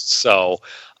podcast. So,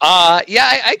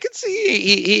 yeah, I could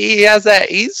see he has that.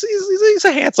 He's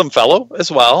a handsome fellow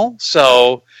as well.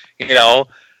 So,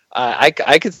 I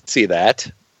could see that.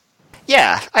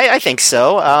 Yeah, I think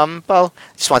so. Well,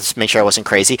 just wanted to make sure I wasn't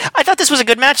crazy. I thought this was a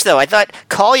good match, though. I thought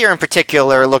Collier in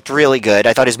particular looked really good.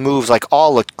 I thought his moves,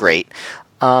 all looked great.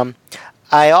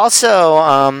 I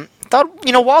also...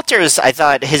 Walters, I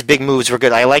thought his big moves were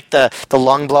good. I liked the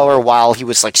lung blower while he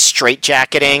was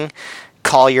straight-jacketing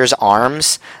Collier's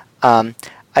arms. I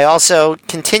also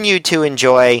continued to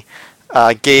enjoy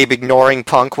Gabe ignoring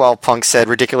Punk while Punk said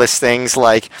ridiculous things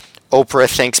like,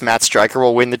 Oprah thinks Matt Striker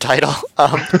will win the title.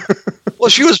 Well,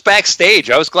 she was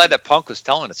backstage. I was glad that Punk was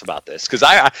telling us about this, because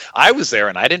I was there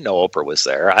and I didn't know Oprah was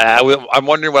there. I'm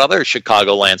wondering what other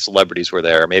Chicagoland celebrities were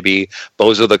there. Maybe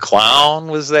Bozo the Clown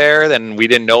was there, then we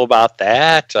didn't know about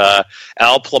that.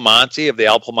 Al Piemonte of the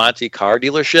Al Piemonte car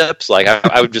dealerships.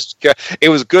 I would just, it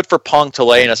was good for Punk to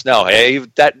letting us know, hey,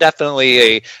 that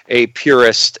definitely a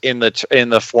purist in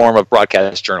the form of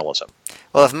broadcast journalism.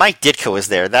 Well, if Mike Ditka was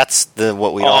there, that's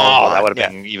what we all want. That would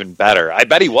have been even better. I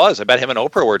bet he was. I bet him and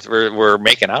Oprah were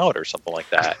making out or something like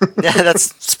that. Yeah,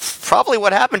 that's probably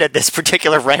what happened at this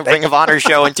particular Ring of Honor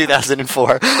show in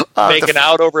 2004. Making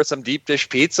out over some deep dish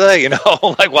pizza,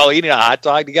 while eating a hot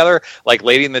dog together, like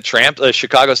Lady and the Tramp, a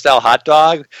Chicago-style hot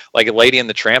dog, like a Lady and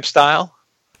the Tramp style.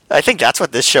 I think that's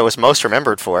what this show is most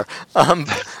remembered for.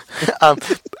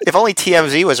 If only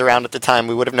TMZ was around at the time,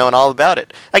 we would have known all about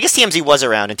it. I guess TMZ was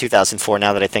around in 2004,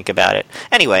 now that I think about it.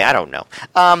 Anyway, I don't know.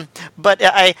 But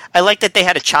I like that they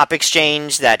had a chop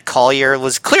exchange that Collier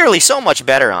was clearly so much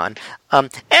better on.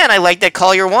 And I like that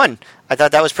Collier won. I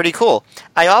thought that was pretty cool.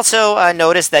 I also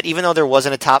noticed that even though there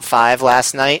wasn't a top 5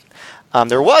 last night,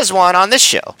 there was one on this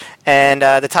show. And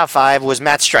the top 5 was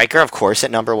Matt Stryker, of course,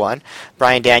 at number 1.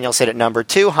 Brian Danielson at number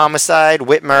 2, Homicide,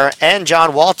 Whitmer, and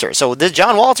John Walters. So this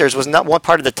John Walters was not one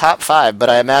part of the top 5, but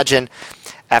I imagine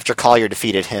after Collier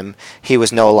defeated him, he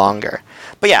was no longer.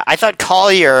 But yeah, I thought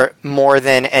Collier, more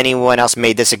than anyone else,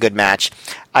 made this a good match.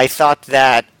 I thought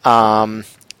that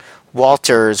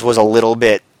Walters was a little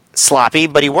bit sloppy,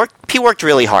 but he worked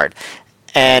really hard.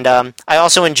 And I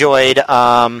also enjoyed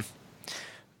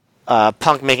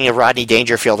Punk making a Rodney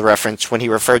Dangerfield reference when he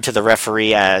referred to the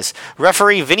referee as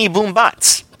Referee Vinny Boom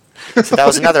Bots. So that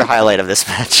was another highlight of this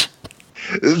match.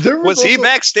 Was he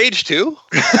backstage too?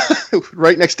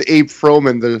 Right next to Abe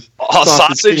Froman, the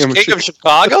Sausage King of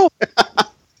Chicago?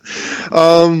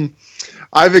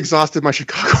 I've exhausted my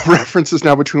Chicago references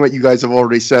now between what you guys have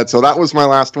already said, so that was my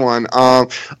last one.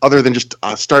 Other than just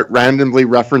start randomly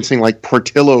referencing like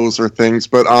Portillo's or things,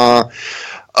 but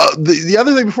the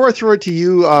other thing before I throw it to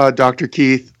you, Dr.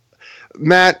 Keith,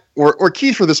 Matt, or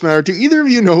Keith for this matter, do either of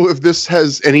you know if this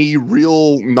has any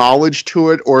real knowledge to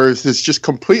it, or is this just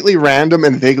completely random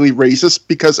and vaguely racist?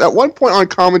 Because at one point on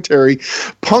commentary,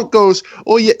 Punk goes,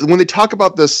 oh yeah, when they talk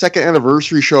about the second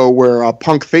anniversary show where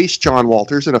Punk faced John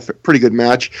Walters in a pretty good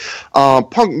match,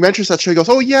 Punk mentions that show. He goes,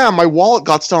 oh yeah, my wallet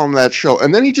got stolen on that show.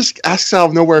 And then he just asks out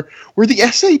of nowhere, were the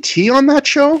SAT on that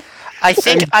show? I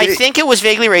think it was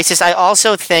vaguely racist. I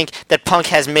also think that Punk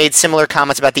has made similar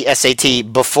comments about the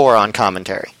SAT before on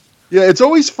commentary. Yeah, it's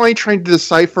always funny trying to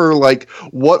decipher like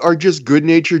what are just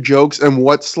good-natured jokes and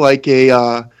what's like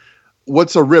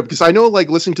what's a rip. Because I know, like,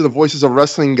 listening to the Voices of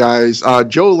Wrestling guys,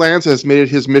 Joe Lanza has made it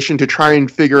his mission to try and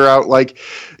figure out, like,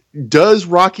 does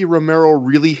Rocky Romero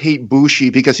really hate Bushi?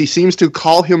 Because he seems to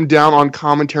call him down on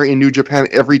commentary in New Japan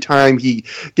every time he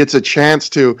gets a chance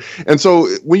to. And so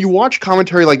when you watch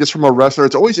commentary like this from a wrestler,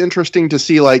 it's always interesting to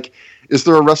see, like, is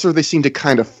there a wrestler they seem to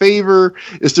kind of favor?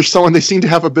 Is there someone they seem to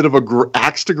have a bit of a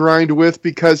axe to grind with?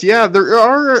 Because, yeah, there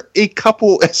are a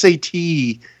couple SAT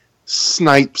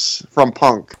snipes from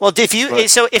Punk. Well, if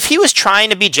he was trying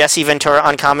to be Jesse Ventura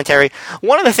on commentary,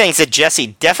 one of the things that Jesse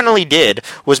definitely did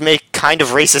was make kind of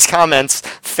racist comments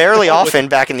fairly often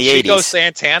back in the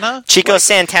 80s. Chico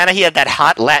Santana, he had that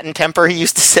hot Latin temper he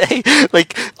used to say,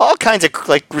 like all kinds of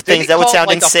like things that would sound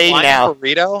insane now.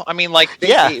 Burrito? I mean, like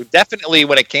definitely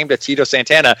when it came to Chico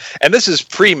Santana, and this is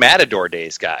pre-Matador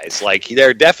days, guys. Like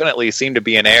there definitely seemed to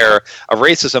be an air of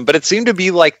racism, but it seemed to be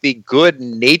like the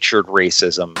good-natured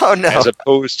racism. Oh, no. As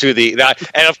opposed to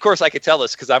and of course I could tell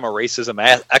this because I'm a racism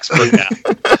expert now.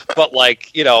 But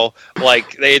like, you know,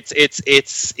 like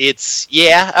it's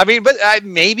yeah. I mean, but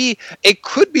maybe it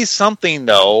could be something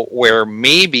though where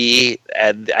maybe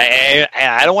I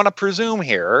don't want to presume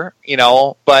here, you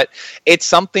know, but it's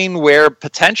something where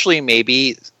potentially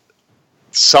maybe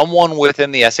someone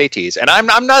within the SATs, and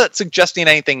I'm not suggesting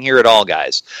anything here at all,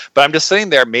 guys, but I'm just saying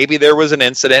maybe there was an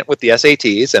incident with the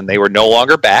SATs and they were no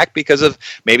longer back because of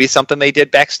maybe something they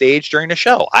did backstage during the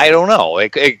show. I don't know.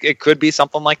 It could be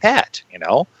something like that, you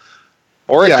know?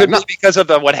 Or it could be because of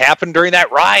what happened during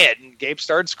that riot and Gabe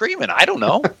started screaming. I don't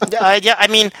know. I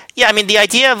mean, the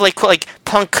idea of like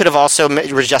Punk could have also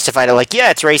justified it, like,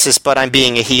 yeah, it's racist, but I'm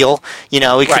being a heel. You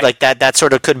know, he could, like that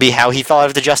sort of could be how he thought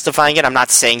of the justifying it. I'm not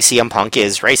saying CM Punk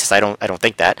is racist. I don't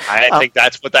think that. I think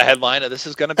that's what the headline of this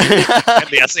is going to be. And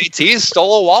the SATs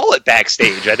stole a wallet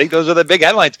backstage. I think those are the big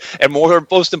headlines. And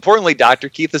most importantly, Dr.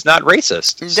 Keith is not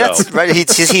racist. That's right.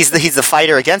 He's the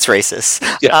fighter against racists.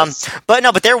 Yes.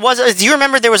 But there was. Do you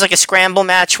remember there was like a scramble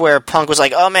match where Punk was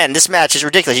like, "Oh man, this match is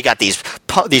ridiculous. You got these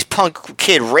punk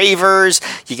kid ravers.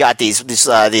 You got these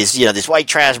white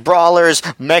trash brawlers,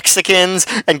 Mexicans."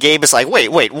 And Gabe is like,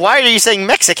 "Wait, why are you saying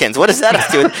Mexicans? What does that have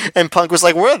to do with?" And Punk was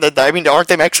like, aren't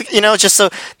they Mexican? You know, just so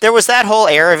there was that whole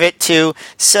air of it too.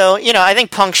 So, you know, I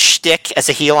think Punk's shtick as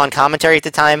a heel on commentary at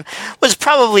the time was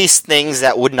probably things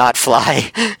that would not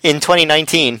fly in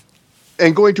 2019.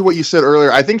 And going to what you said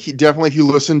earlier, I think definitely if you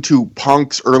listen to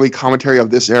Punk's early commentary of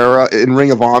this era, in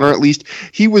Ring of Honor at least,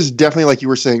 he was definitely, like you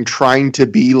were saying, trying to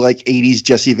be like 80s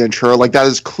Jesse Ventura. Like that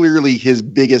is clearly his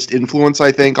biggest influence,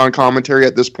 I think, on commentary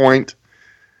at this point.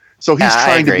 So he's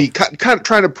trying to be kind of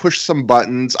trying to push some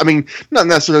buttons. I mean, not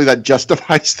necessarily that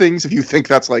justifies things if you think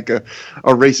that's like a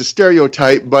racist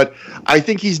stereotype, but I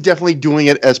think he's definitely doing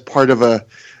it as part of a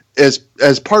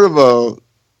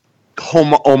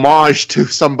homage to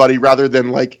somebody rather than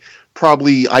like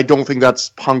probably. I don't think that's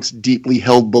Punk's deeply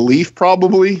held belief.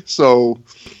 Probably so.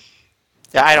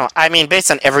 Yeah, I mean, based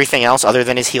on everything else other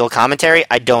than his heel commentary,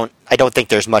 I don't think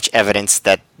there's much evidence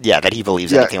that he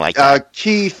believes anything like that.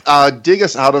 Keith, dig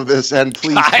us out of this, and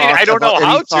please. I don't know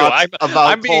how to.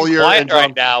 I'm being Collier quiet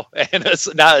right now, and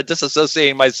it's not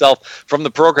disassociating myself from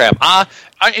the program.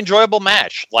 Enjoyable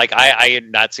match. Like I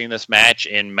had not seen this match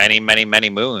in many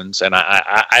moons, and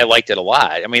I liked it a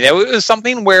lot. I mean, it was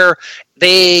something where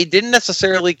they didn't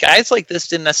necessarily, guys like this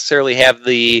didn't necessarily have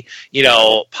the,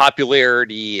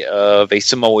 popularity of a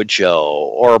Samoa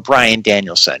Joe or a Bryan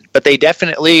Danielson, but they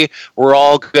definitely were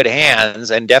all good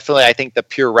hands, and definitely I think the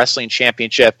Pure Wrestling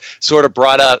Championship sort of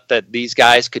brought up that these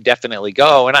guys could definitely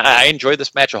go, and I enjoyed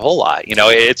this match a whole lot.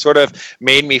 It sort of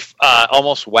made me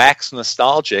almost wax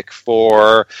nostalgic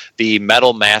for the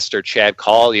Metal Master Chad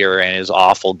Collier and his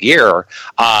awful gear.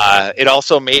 It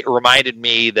also reminded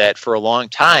me that for a long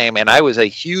time, and I was a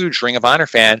huge Ring of Honor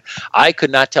fan, I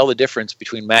could not tell the difference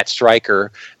between Matt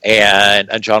Stryker and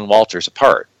John Walters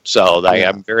apart. So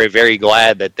I'm very, very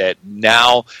glad that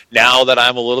now that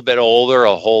I'm a little bit older,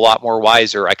 a whole lot more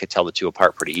wiser, I could tell the two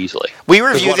apart pretty easily. We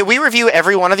review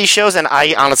every one of these shows, and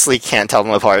I honestly can't tell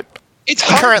them apart. It's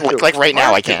hard currently, to. like right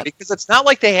now, I can't, because it's not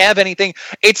like they have anything.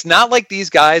 It's not like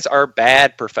these guys are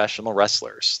bad professional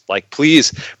wrestlers. Like,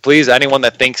 please, anyone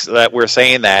that thinks that we're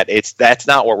saying that's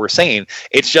not what we're saying.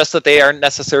 It's just that they aren't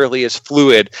necessarily as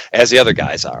fluid as the other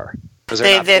guys are.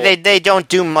 They don't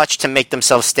do much to make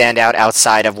themselves stand out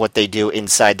outside of what they do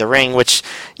inside the ring, which,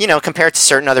 compared to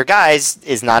certain other guys,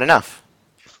 is not enough.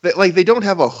 They don't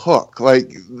have a hook.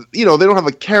 They don't have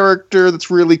a character that's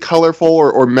really colorful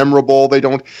or memorable. They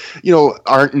don't,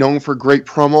 aren't known for great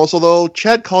promos. Although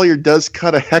Chad Collier does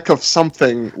cut a heck of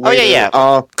something. Later.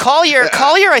 Collier,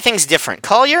 I think is different.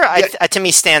 Collier, to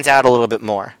me, stands out a little bit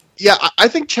more. Yeah, I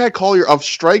think Chad Collier, of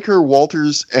Stryker,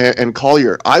 Walters, and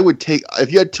Collier, I would take,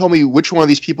 if you had to tell me which one of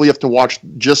these people you have to watch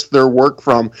just their work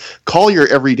from, Collier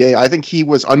every day. I think he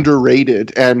was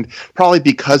underrated, and probably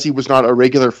because he was not a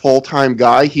regular full-time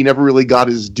guy, he never really got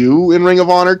his due in Ring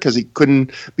of Honor because he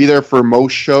couldn't be there for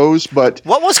most shows. But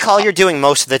what was Collier doing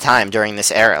most of the time during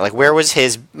this era? Like, where was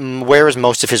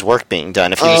most of his work being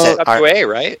done? If you said WA,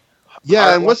 right?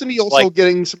 Yeah, and wasn't he also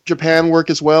getting some Japan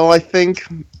work as well, I think?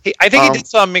 I think he did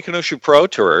some Mikanushi Pro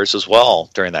Tours as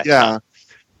well during that time.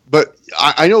 But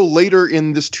I know later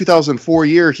in this 2004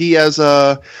 year, he has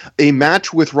a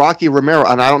match with Rocky Romero,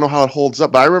 and I don't know how it holds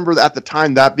up, but I remember at the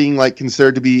time that being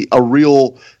considered to be a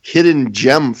real hidden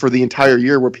gem for the entire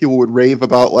year, where people would rave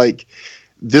about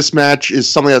this match is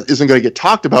something that isn't going to get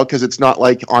talked about because it's not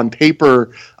on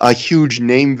paper a huge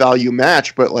name value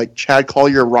match, but Chad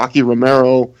Collier, Rocky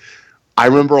Romero. I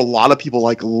remember a lot of people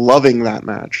loving that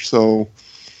match. So,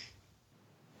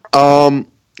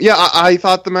 I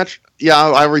thought the match. Yeah,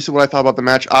 I already said what I thought about the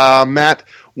match. Matt,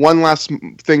 one last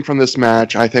thing from this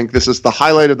match. I think this is the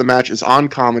highlight of the match is on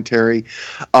commentary.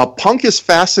 Punk is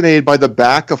fascinated by the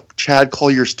back of Chad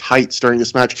Collier's tights during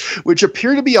this match, which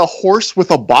appear to be a horse with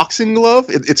a boxing glove.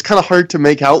 It's kind of hard to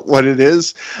make out what it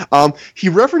is. He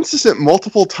references it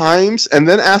multiple times and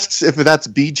then asks if that's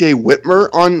BJ Whitmer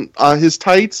on his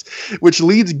tights, which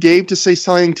leads Gabe to say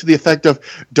something to the effect of,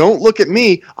 "Don't look at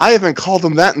me. I haven't called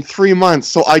him that in 3 months."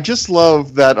 So I just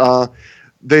love that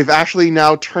they've actually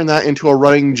now turned that into a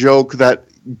running joke that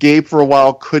Gabe for a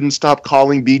while couldn't stop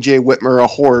calling BJ Whitmer a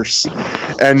horse,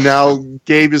 and now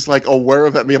Gabe is aware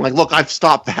of it, being look, I've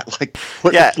stopped that.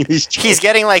 He's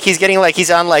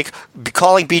on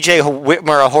calling BJ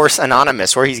Whitmer a horse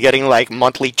anonymous, where he's getting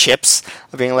monthly chips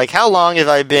of being how long have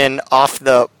I been off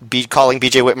the calling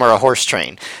BJ Whitmer a horse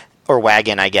train or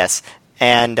wagon, I guess,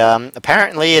 and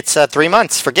apparently it's 3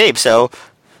 months for Gabe, so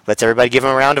let's everybody give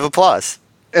him a round of applause.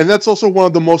 And that's also one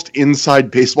of the most inside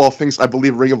baseball things I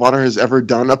believe Ring of Honor has ever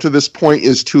done up to this point,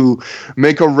 is to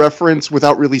make a reference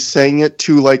without really saying it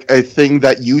to a thing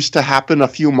that used to happen a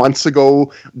few months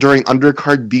ago during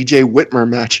undercard BJ Whitmer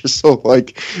matches. So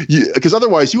because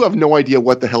otherwise you have no idea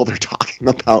what the hell they're talking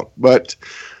about. But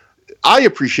I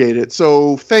appreciate it.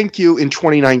 So thank you in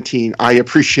 2019. I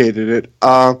appreciated it.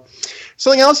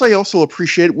 Something else I also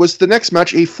appreciated was the next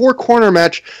match, a 4-corner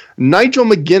match. Nigel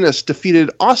McGuinness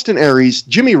defeated Austin Aries,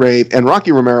 Jimmy Rave, and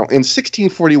Rocky Romero in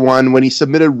 1641 when he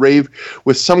submitted Rave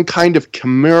with some kind of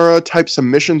Chimera-type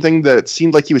submission thing that it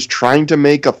seemed like he was trying to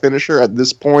make a finisher at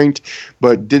this point,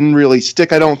 but didn't really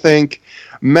stick, I don't think.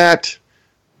 Matt,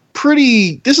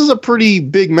 this is a pretty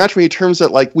big match for me in terms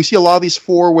that we see a lot of these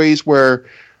 4-ways where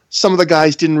some of the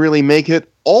guys didn't really make it.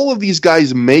 All of these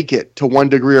guys make it to one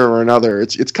degree or another.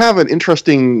 It's kind of an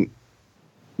interesting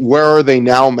where are they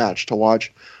now match to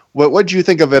watch. What do you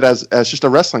think of it as just a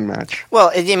wrestling match?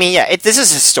 Well, I mean, yeah, this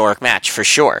is a historic match for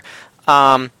sure.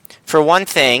 For one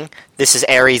thing, this is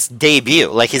Aries' debut,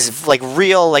 like his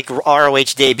real ROH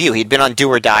debut. He'd been on Do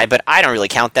or Die, but I don't really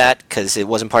count that because it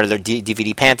wasn't part of their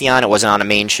DVD pantheon. It wasn't on a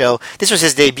main show. This was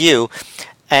his debut,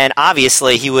 and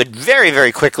obviously he would very,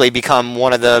 very quickly become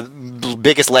one of the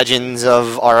biggest legends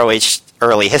of ROH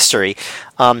early history.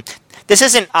 This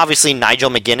isn't obviously Nigel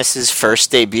McGuinness's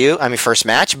first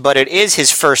match, but it is his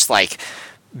first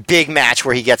big match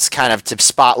where he gets kind of to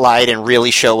spotlight and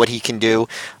really show what he can do.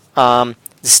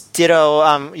 Ditto,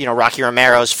 Rocky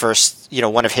Romero's first,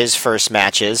 one of his first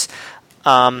matches.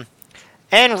 And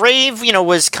Rave,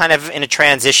 was kind of in a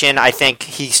transition. I think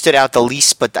he stood out the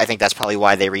least, but I think that's probably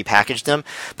why they repackaged him.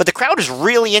 But the crowd was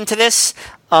really into this.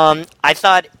 I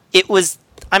thought it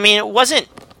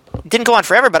didn't go on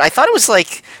forever, but I thought it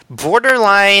was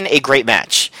borderline a great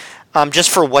match.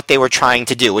 Just for what they were trying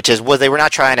to do, they were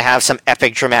not trying to have some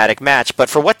epic dramatic match,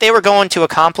 but for what they were going to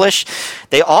accomplish,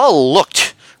 they all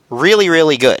looked really,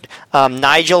 really good.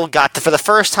 Nigel got for the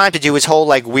first time to do his whole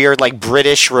weird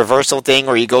British reversal thing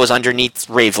where he goes underneath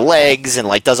Rave's legs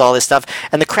and does all this stuff,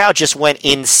 and the crowd just went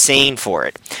insane for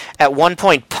it. At one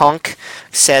point, Punk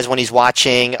says when he's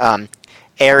watching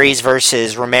Aries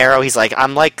versus Romero, he's like,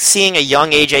 I'm seeing a young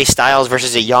AJ Styles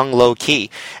versus a young Low Ki.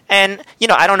 And,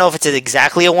 I don't know if it's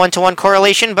exactly a one-to-one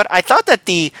correlation, but I thought that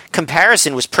the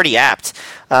comparison was pretty apt.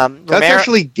 That's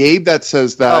actually Gabe that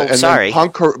says that. Oh, sorry.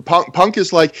 Then Punk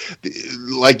is like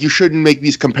you shouldn't make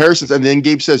these comparisons. And then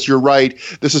Gabe says, you're right.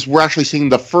 We're actually seeing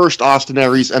the first Austin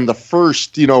Aries and the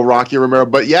first, Rocky Romero.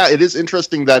 But yeah, it is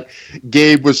interesting that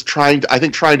Gabe was trying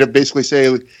to basically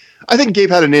say, I think Gabe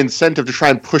had an incentive to try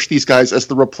and push these guys as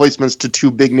the replacements to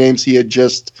two big names he had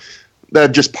just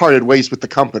parted ways with the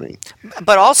company.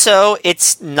 But also,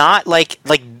 it's not like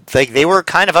they were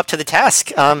kind of up to the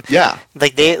task. Yeah,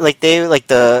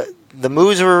 the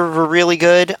moves were really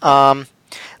good.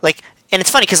 And it's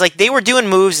funny because they were doing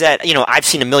moves that I've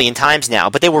seen a million times now,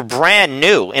 but they were brand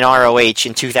new in ROH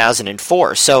in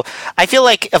 2004. So I feel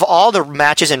like of all the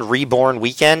matches in Reborn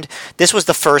Weekend, this was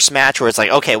the first match where it's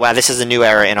okay, wow, this is a new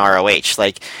era in ROH.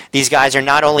 These guys are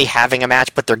not only having a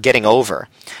match, but they're getting over.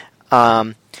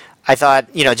 I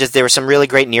thought, there were some really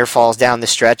great near falls down the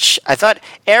stretch. I thought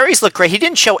Aries looked great. He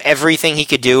didn't show everything he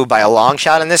could do by a long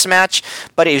shot in this match,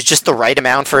 but it was just the right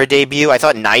amount for a debut. I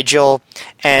thought Nigel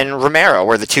and Romero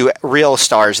were the two real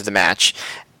stars of the match.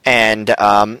 And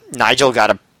Nigel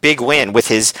got a big win with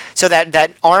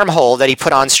that arm hold that he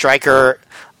put on Stryker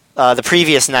the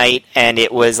previous night, and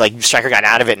it was Stryker got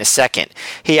out of it in a second.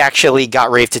 He actually got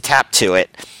Rave to tap to it.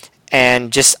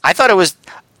 And I thought it was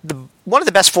one of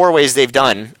the best four-ways they've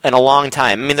done in a long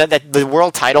time. I mean, the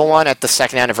world title one at the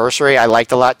second anniversary I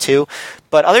liked a lot too.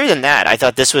 But other than that, I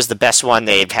thought this was the best one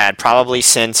they've had probably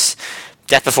since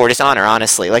Death Before Dishonor,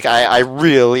 honestly. I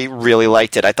really, really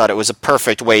liked it. I thought it was a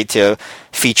perfect way to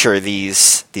feature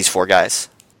these four guys.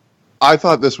 I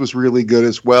thought this was really good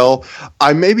as well.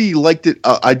 I maybe liked it.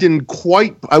 I wouldn't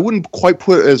quite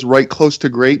put it as right close to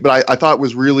great, but I thought it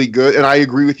was really good. And I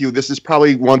agree with you. This is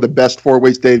probably one of the best four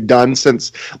ways they've done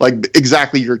since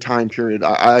exactly your time period.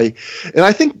 I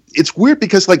think it's weird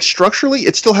because structurally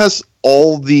it still has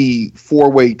all the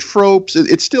four-way tropes.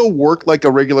 It still worked like a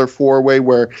regular four-way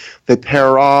where they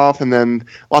pair off and then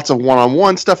lots of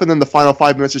one-on-one stuff, and then the final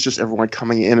 5 minutes is just everyone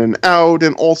coming in and out.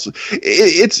 And also,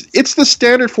 it's the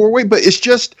standard four-way, but it's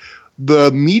just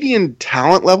the median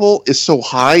talent level is so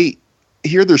high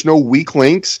here. There's no weak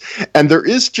links, and there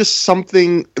is just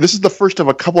something. This is the first of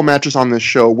a couple matches on this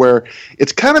show where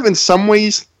it's kind of in some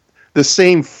ways the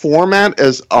same format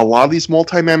as a lot of these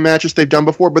multi-man matches they've done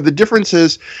before, but the difference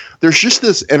is there's just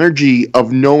this energy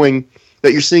of knowing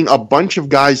that you're seeing a bunch of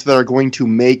guys that are going to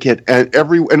make it, and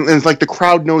it's the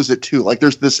crowd knows it too.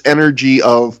 There's this energy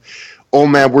of, oh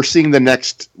man, we're seeing the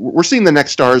next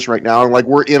stars right now, and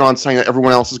we're in on something that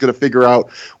everyone else is going to figure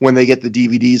out when they get the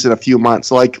DVDs in a few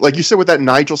months. Like you said with that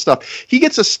Nigel stuff, he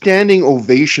gets a standing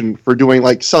ovation for doing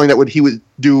something that he would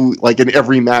do in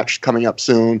every match coming up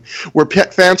soon, where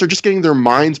fans are just getting their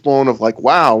minds blown of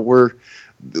wow, we're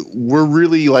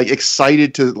really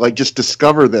excited to just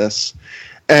discover this.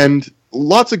 And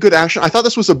lots of good action. I thought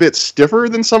this was a bit stiffer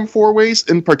than some four-ways,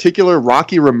 in particular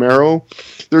Rocky Romero.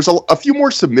 There's a few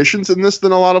more submissions in this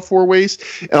than a lot of four-ways,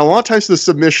 and a lot of times the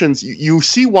submissions, you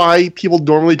see why people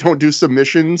normally don't do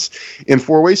submissions in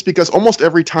four-ways, because almost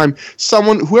every time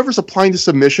whoever's applying the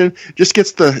submission just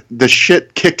gets the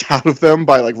shit kicked out of them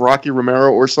by Rocky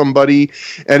Romero or somebody.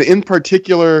 And in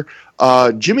particular,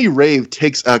 Jimmy Rave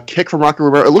takes a kick from Rocky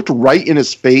Romero. It looked right in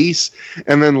his face,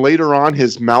 and then later on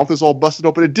his mouth is all busted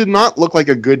open. It did not look like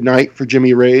a good night for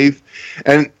Jimmy Rave.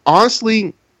 And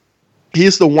honestly,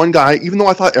 he's the one guy, even though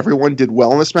I thought everyone did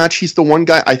well in this match, he's the one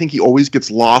guy I think he always gets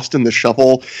lost in the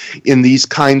shuffle in these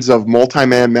kinds of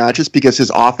multi-man matches because his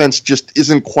offense just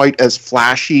isn't quite as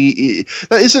flashy.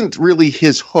 That isn't really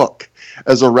his hook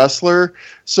as a wrestler.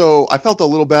 So I felt a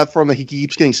little bad for him that he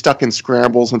keeps getting stuck in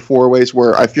scrambles and four-ways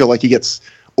where I feel like he gets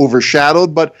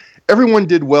overshadowed. But everyone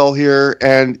did well here.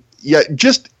 And yeah,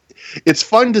 just it's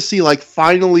fun to see like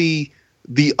finally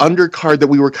the undercard that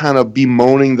we were kind of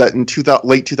bemoaning that in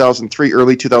late 2003,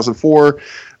 early 2004,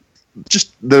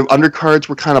 just the undercards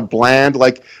were kind of bland.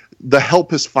 Like the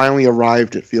help has finally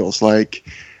arrived, it feels like.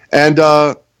 And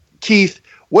Keith,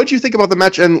 what did you think about the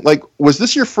match? And like, was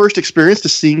this your first experience to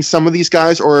seeing some of these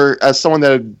guys, or as someone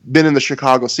that had been in the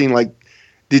Chicago scene, like,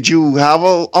 did you have a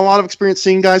lot of experience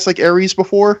seeing guys like Aries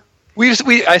before?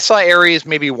 I saw Aries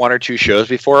maybe one or two shows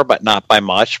before, but not by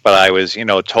much. But I was,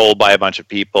 told by a bunch of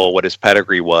people what his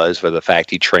pedigree was, for the fact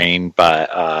he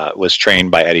was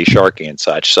trained by Eddie Sharkey and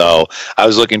such. So I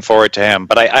was looking forward to him.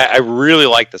 But I really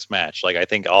liked this match. Like, I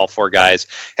think all four guys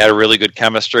had a really good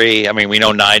chemistry. I mean, we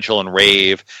know Nigel and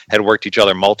Rave had worked each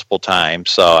other multiple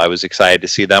times, so I was excited to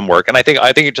see them work. And I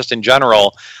think just in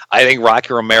general, I think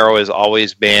Rocky Romero has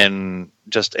always been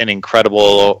just an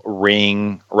incredible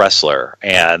ring wrestler,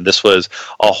 and this was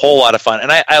a whole lot of fun. And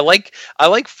I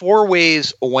like four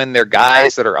ways when they're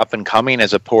guys that are up and coming,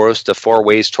 as opposed to four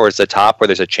ways towards the top where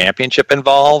there's a championship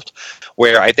involved,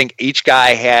 where I think each guy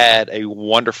had a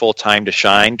wonderful time to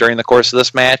shine during the course of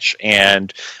this match.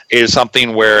 And it is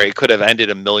something where it could have ended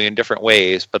a million different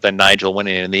ways, but then Nigel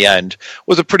winning in the end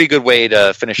was a pretty good way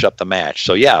to finish up the match.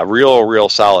 So yeah, real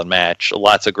solid match.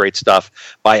 Lots of great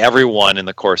stuff by everyone in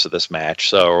the course of this match.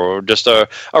 So just a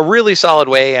really solid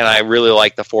way, and I really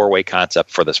like the four-way concept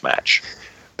for this match.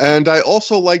 And I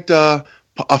also liked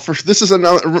this is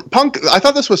another Punk. I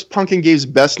thought this was Punk and Gabe's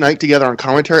best night together on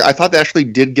commentary. I thought they actually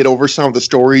did get over some of the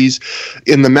stories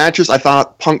in the matches. I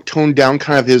thought Punk toned down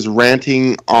kind of his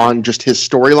ranting on just his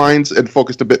storylines and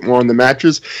focused a bit more on the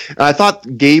matches. And I thought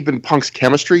Gabe and Punk's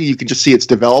chemistry, you could just see it's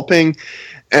developing.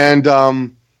 And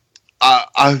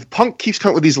Punk keeps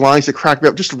coming with these lines that crack me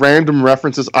up, just random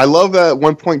references. I love at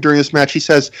one point during this match, he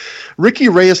says, Ricky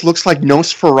Reyes looks like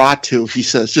Nosferatu, he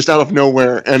says, just out of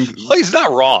nowhere. And well, he's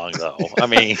not wrong, though. I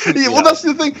mean, well, that's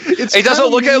the thing. He doesn't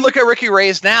look at Ricky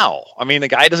Reyes now. I mean, the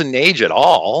guy doesn't age at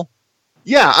all.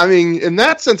 Yeah, I mean, in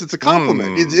that sense, it's a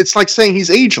compliment. It's like saying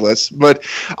he's ageless, but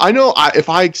I know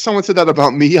if someone said that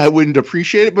about me, I wouldn't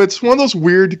appreciate it, but it's one of those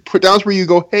weird put-downs where you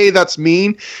go, hey, that's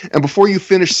mean, and before you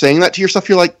finish saying that to yourself,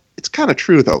 you're like, it's kind of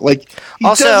true, though. Like, he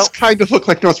does kind of look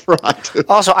like Nosferatu.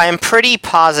 Also, I am pretty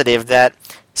positive that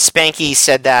Spanky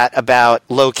said that about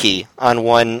Loki on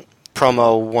one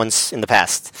promo once in the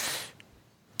past.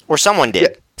 Or someone did.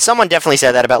 Yeah. Someone definitely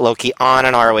said that about Loki on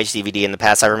an ROH DVD in the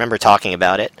past. I remember talking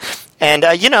about it. And,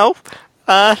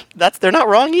 they're not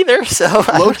wrong either. So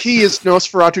Loki is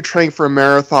Nosferatu training for a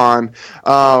marathon.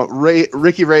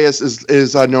 Ricky Reyes is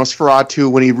Nosferatu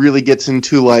when he really gets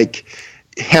into, like,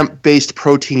 hemp-based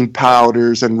protein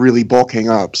powders and really bulking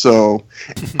up. So,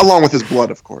 along with his blood,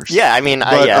 of course. Yeah, I mean,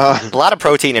 a lot of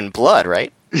protein in blood,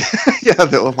 right? Yeah,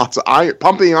 lots of iron.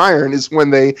 Pumping iron is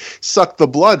when they suck the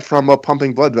blood from a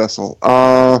pumping blood vessel.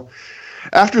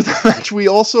 After the match, we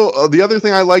also the other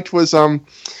thing I liked was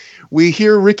we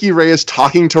hear Ricky Reyes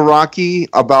talking to Rocky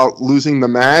about losing the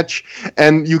match,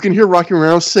 and you can hear Rocky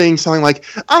Romero saying something like,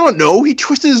 I don't know, he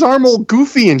twisted his arm all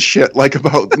goofy and shit, like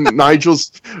about Nigel's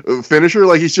finisher.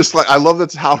 Like, he's just like, I love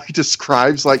that's how he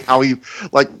describes, like, how he,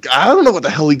 like, I don't know what the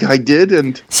hell he guy did.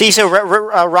 And see, so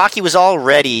Rocky was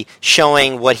already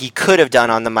showing what he could have done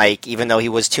on the mic, even though he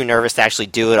was too nervous to actually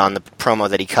do it on the promo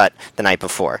that he cut the night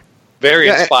before. Very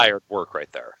inspired work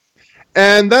right there.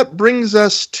 And that brings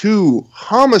us to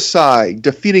Homicide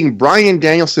defeating Bryan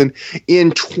Danielson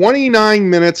in 29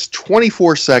 minutes,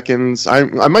 24 seconds. I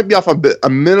might be off a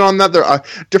minute on that. There are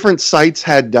different sites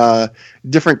had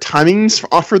different timings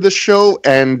for this show,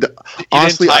 and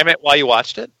honestly, didn't time it while you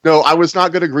watched it? No, I was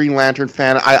not good at Green Lantern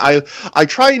fan. I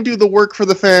try and do the work for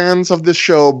the fans of this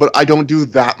show, but I don't do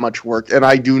that much work, and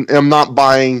I'm not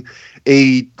buying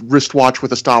a wristwatch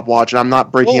with a stopwatch, and I'm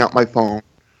not breaking out my phone.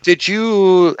 Did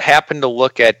you happen to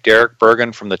look at Derek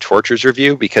Bergen from the Tortures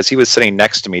Review? Because he was sitting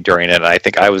next to me during it, and I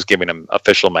think I was giving him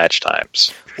official match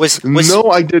times.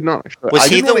 No, I did not. Was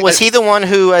he the one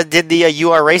who did the "You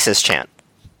are racist" chant?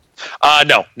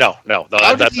 No.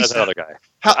 That's another guy.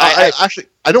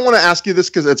 I don't want to ask you this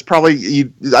because it's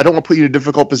probably I don't want to put you in a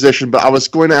difficult position, but I was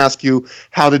going to ask you,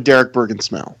 how did Derek Bergen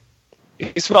smell?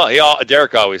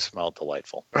 Derek always smelled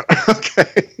delightful.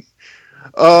 Okay.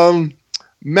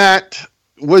 Matt,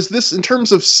 was this, in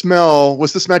terms of smell,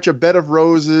 was this match a bed of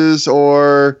roses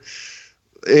or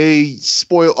a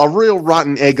real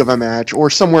rotten egg of a match, or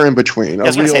somewhere in between? I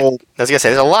was gonna say,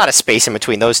 there's a lot of space in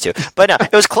between those two. But no,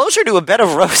 it was closer to a bed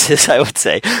of roses, I would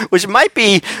say, which might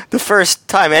be the first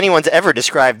time anyone's ever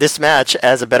described this match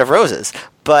as a bed of roses.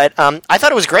 But I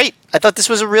thought it was great. I thought this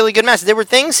was a really good match. There were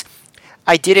things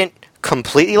I didn't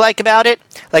completely like about it.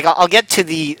 Like, I'll get to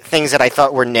the things that I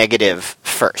thought were negative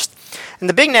first. And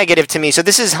the big negative to me, so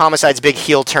this is Homicide's big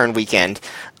heel turn weekend,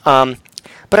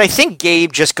 but I think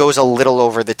Gabe just goes a little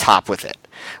over the top with it.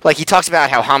 Like, he talks about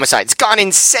how Homicide's gone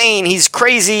insane, he's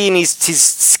crazy, and he's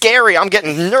scary, I'm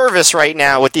getting nervous right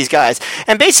now with these guys.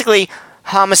 And basically,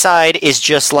 Homicide is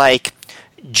just like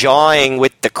jawing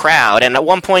with the crowd, and at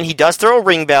one point he does throw a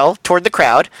ring bell toward the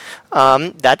crowd.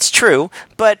 That's true,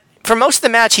 but for most of the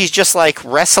match he's just like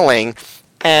wrestling,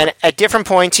 and at different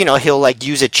points, he'll like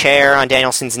use a chair on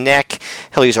Danielson's neck,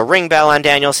 he'll use a ring bell on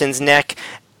Danielson's neck,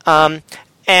 but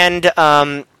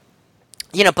the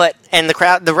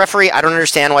crowd, the referee, I don't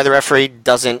understand why the referee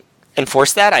doesn't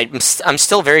enforce that. I'm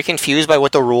still very confused by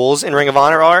what the rules in Ring of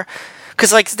Honor are.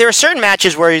 Because, like, there are certain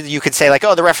matches where you could say, like,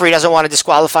 oh, the referee doesn't want to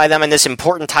disqualify them in this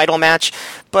important title match.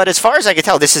 But as far as I can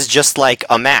tell, this is just like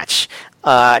a match,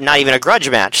 not even a grudge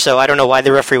match. So I don't know why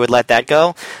the referee would let that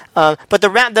go. But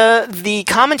the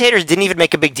commentators didn't even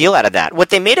make a big deal out of that.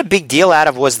 What they made a big deal out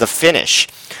of was the finish,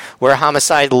 where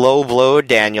Homicide low-blowed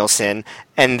Danielson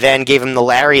and then gave him the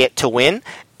lariat to win.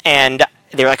 And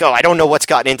they were like, oh, I don't know what's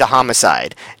gotten into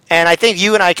Homicide. And I think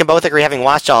you and I can both agree, having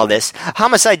watched all this,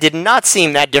 Homicide did not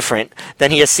seem that different than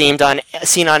he has seemed on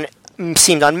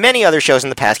many other shows in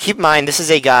the past. Keep in mind, this is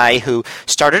a guy who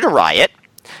started a riot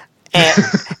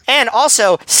and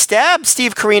also stabbed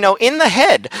Steve Corino in the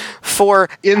head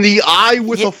in the eye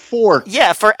with a fork.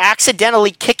 Yeah, for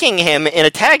accidentally kicking him in a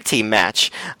tag team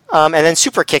match, and then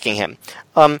super kicking him.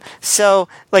 So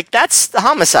like that's the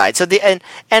Homicide. So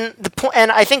and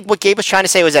I think what Gabe was trying to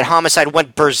say was that Homicide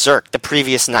went berserk the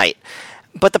previous night.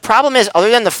 But the problem is,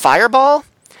 other than the fireball,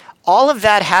 all of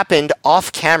that happened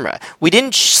off camera. We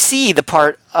didn't see the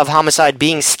part of Homicide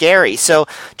being scary. So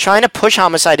trying to push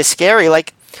Homicide as scary,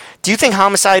 like, do you think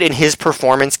Homicide in his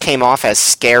performance came off as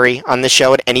scary on the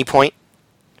show at any point?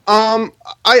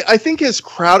 I think his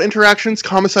crowd interactions,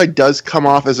 Homicide does come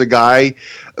off as a guy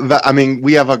that, I mean,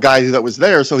 we have a guy that was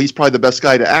there, so he's probably the best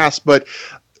guy to ask, but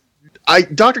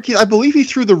Dr. Keith, I believe he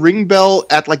threw the ring bell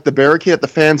at like the barricade at the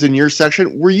fans in your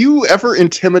section. Were you ever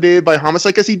intimidated by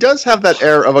Homicide? Because he does have that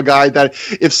air of a guy that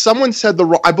if someone said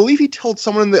I believe he told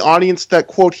someone in the audience that,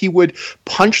 quote, he would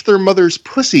punch their mother's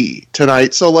pussy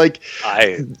tonight. So like,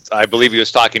 I believe he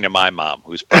was talking to my mom,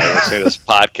 who's probably listening to this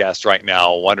podcast right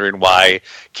now, wondering why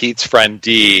Keith's friend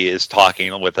D is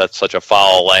talking with such a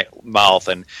foul mouth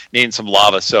and needing some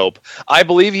lava soap. I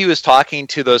believe he was talking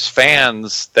to those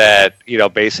fans that,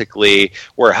 basically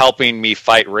were helping me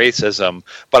fight racism,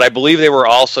 but I believe they were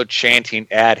also chanting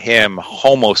at him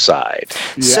homicide.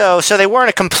 Yeah. So they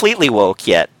weren't completely woke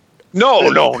yet. No.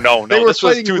 This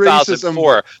was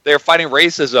 2004. They were fighting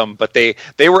racism, but they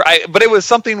were. But it was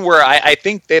something where I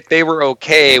think that they were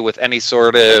okay with any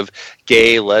sort of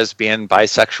gay, lesbian,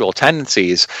 bisexual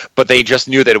tendencies, but they just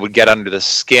knew that it would get under the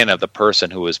skin of the person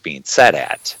who was being said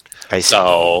at.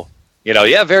 So.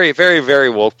 Very, very, very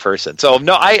woke person. So,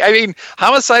 no, I mean,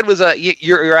 Homicide was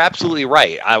you're absolutely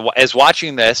right. As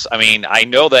watching this, I mean, I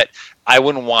know that I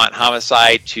wouldn't want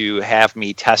Homicide to have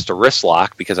me test a wrist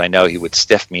lock because I know he would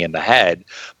stiff me in the head.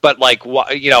 But, like,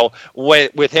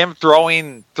 with him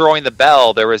throwing the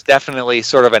bell, there was definitely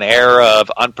sort of an air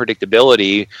of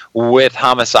unpredictability with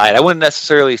Homicide. I wouldn't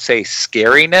necessarily say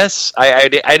scariness. I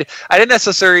didn't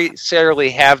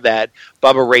necessarily have that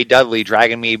Bubba Ray Dudley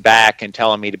dragging me back and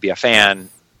telling me to be a fan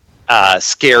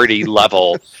scaredy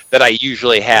level that I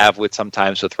usually have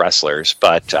sometimes with wrestlers.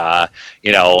 But here's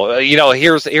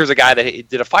a guy that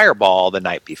did a fireball the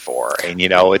night before, and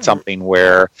it's something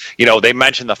where they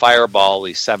mentioned the fireball at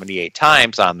least 78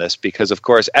 times on this because, of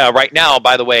course, right now,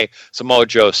 by the way, Samoa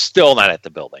Joe's still not at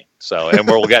the building. So, and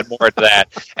we'll get more into that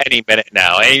any minute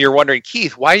now. And you're wondering,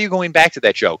 Keith, why are you going back to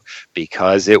that joke?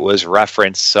 Because it was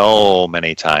referenced so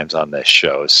many times on this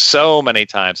show.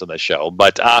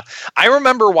 But I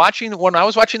remember when I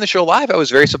was watching the show live, I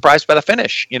was very surprised by the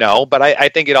finish, but I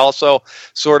think it also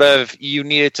you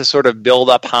needed to sort of build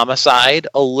up Homicide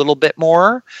a little bit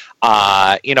more.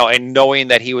 And knowing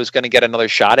that he was going to get another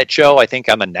shot at Joe, I think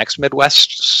on the next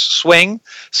Midwest swing.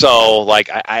 So, like,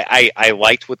 I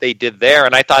liked what they did there,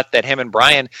 and I thought that him and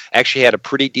Bryan actually had a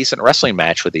pretty decent wrestling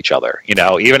match with each other. You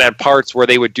know, even at parts where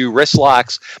they would do wrist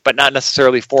locks, but not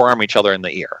necessarily forearm each other in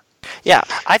the ear. Yeah,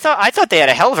 I thought they had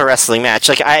a hell of a wrestling match.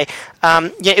 Like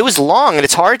it was long, and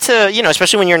it's hard to,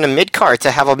 especially when you're in the mid card,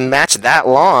 to have a match that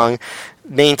long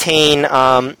maintain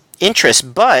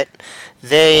interest. But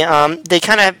they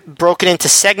kind of broke it into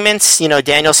segments.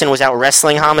 Danielson was out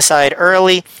wrestling Homicide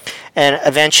early, and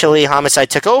eventually Homicide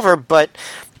took over. But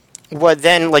what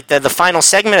then, like the final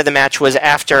segment of the match was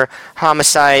after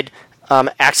Homicide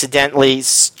accidentally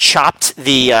chopped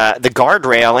the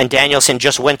guardrail, and Danielson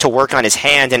just went to work on his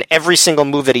hand, and every single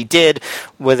move that he did,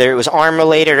 whether it was arm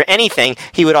related or anything,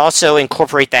 he would also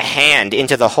incorporate the hand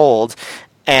into the hold.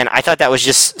 And I thought that was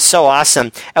just so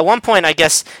awesome. At one point, I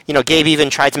guess, Gabe even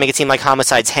tried to make it seem like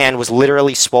Homicide's hand was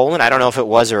literally swollen. I don't know if it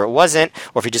was or it wasn't,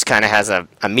 or if he just kind of has a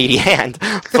meaty hand.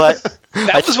 But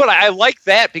that was what I like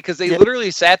that, because they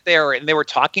literally sat there and they were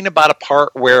talking about a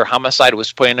part where Homicide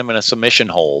was putting him in a submission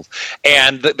hold.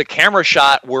 And the camera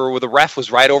shot where the ref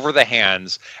was right over the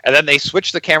hands. And then they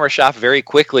switched the camera shot very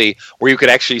quickly where you could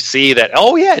actually see that,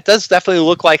 oh, yeah, it does definitely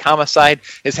look like Homicide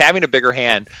is having a bigger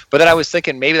hand. But then I was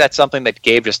thinking maybe that's something that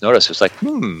Gabe just noticed. It was like,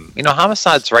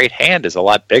 Homicide's right hand is a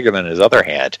lot bigger than his other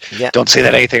hand. Yeah. Don't say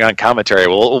that anything on commentary.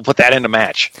 We'll put that in the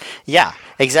match. Yeah,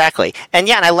 exactly. And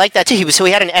and I like that too.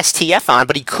 He had an STF on,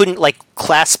 but he couldn't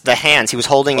clasp the hands. He was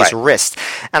holding his wrist,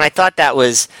 and I thought that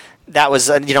was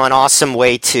an awesome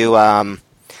way to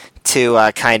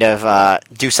kind of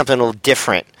do something a little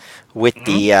different with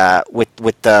the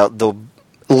with the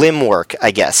limb work, I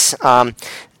guess.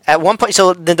 At one point,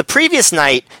 so the previous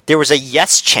night, there was a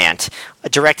yes chant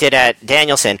directed at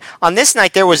Danielson. On this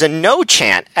night, there was a no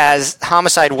chant as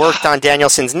Homicide worked on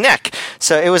Danielson's neck.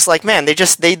 So it was like, man, they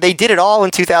did it all in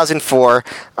 2004.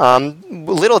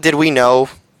 Little did we know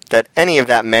that any of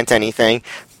that meant anything,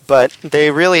 but they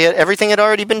really everything had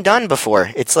already been done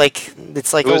before. It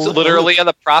was literally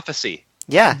a prophecy.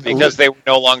 Yeah, because they were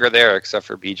no longer there except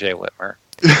for BJ Whitmer.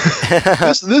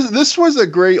 This was a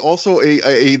great, also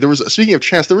there was, speaking of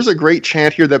chants, there was a great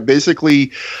chant here that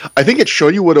basically, I think it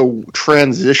showed you what a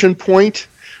transition point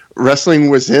wrestling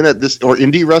was in at this, or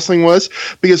indie wrestling was,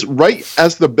 because right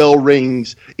as the bell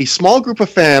rings, a small group of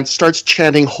fans starts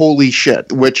chanting "Holy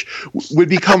shit," which would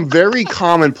become very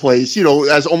commonplace,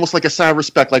 as almost like a sign of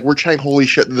respect, like we're chanting "Holy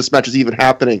shit" and this match is even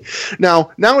happening.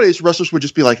 Now, nowadays, wrestlers would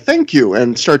just be like, "Thank you,"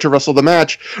 and start to wrestle the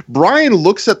match. Bryan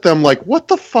looks at them like, "What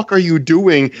the fuck are you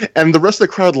doing?" And the rest of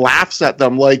the crowd laughs at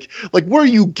them like, what are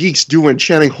you geeks doing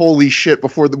chanting "Holy shit"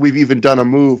 before we've even done a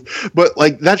move? But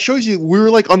that shows you we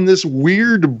were on this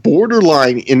weird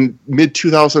borderline in mid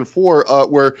 2004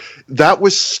 where that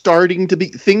was starting to be,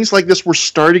 things like this were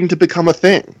starting to become a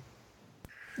thing.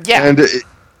 Yeah, and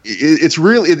it's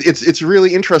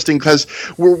really interesting because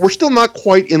we're still not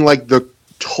quite in the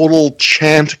total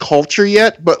chant culture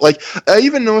yet, but I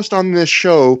even noticed on this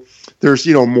show there's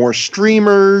more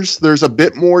streamers, there's a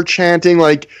bit more chanting,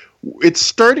 it's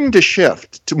starting to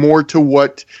shift to more to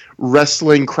what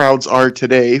wrestling crowds are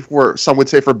today, where some would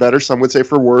say for better, some would say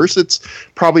for worse. It's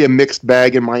probably a mixed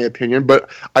bag in my opinion, but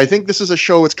I think this is a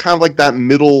show, it's kind of like that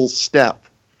middle step.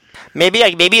 Maybe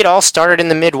it all started in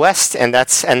the Midwest, and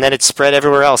then it spread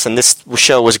everywhere else, and this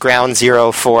show was ground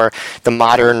zero for the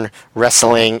modern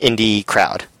wrestling indie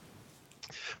crowd.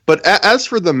 But as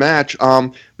for the match,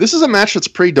 this is a match that's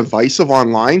pretty divisive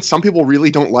online. Some people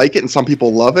really don't like it, and some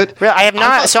people love it. Well, I have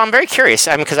not, so I'm very curious,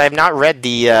 because I have not read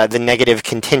the negative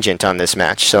contingent on this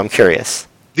match, so I'm curious.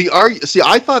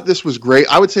 I thought this was great.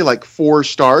 I would say 4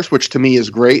 stars, which to me is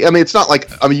great. I mean, it's not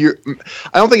I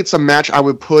don't think it's a match I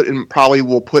would put in, probably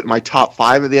will put in my top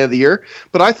 5 at the end of the year.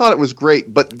 But I thought it was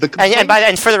great. But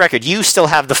and for the record, you still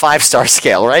have the 5-star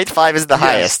scale, right? 5 is the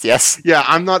highest. Yes. Yeah,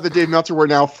 I'm not the Dave Meltzer where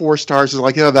now 4 stars is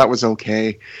that was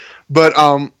okay. But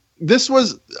this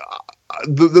was.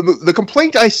 The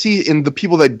complaint I see in the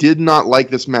people that did not like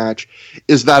this match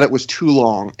is that it was too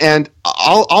long. And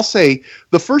I'll say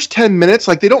the first 10 minutes,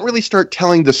 they don't really start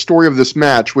telling the story of this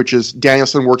match, which is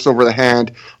Danielson works over the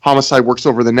hand, Homicide works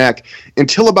over the neck,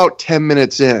 until about 10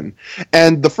 minutes in.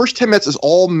 And the first 10 minutes is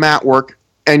all mat work,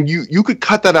 and you could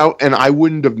cut that out and I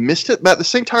wouldn't have missed it. But at the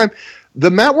same time, the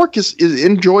mat work is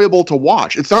enjoyable to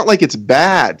watch. It's not like it's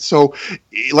bad. So,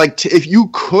 if you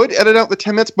could edit out the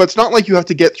 10 minutes, but it's not like you have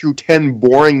to get through 10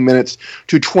 boring minutes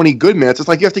to 20 good minutes. It's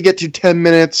like you have to get to 10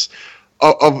 minutes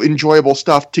of enjoyable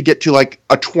stuff to get to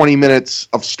a 20 minutes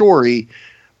of story.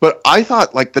 But I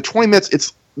thought the 20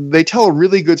 minutes, they tell a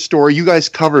really good story. You guys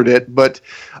covered it, but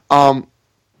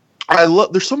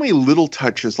There's so many little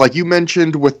touches, like you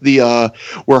mentioned with the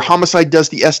where Homicide does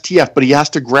the STF, but he has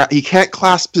to he can't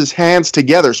clasp his hands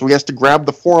together, so he has to grab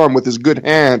the forearm with his good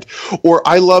hand. Or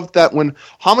I love that when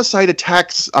Homicide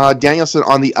attacks Danielson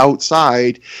on the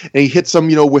outside, and he hits him,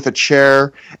 with a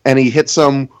chair, and he hits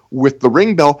him with the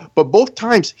ring bell, but both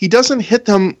times he doesn't hit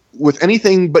them with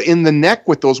anything but in the neck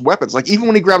with those weapons. Like, even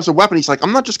when he grabs a weapon, he's like,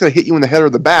 I'm not just going to hit you in the head or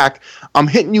the back. I'm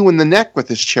hitting you in the neck with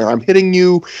this chair. I'm hitting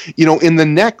you, in the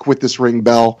neck with this ring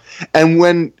bell. And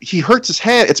when he hurts his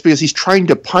hand, it's because he's trying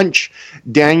to punch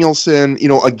Danielson,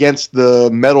 against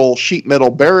the sheet metal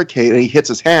barricade, and he hits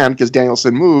his hand because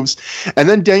Danielson moves. And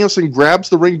then Danielson grabs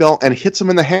the ring bell and hits him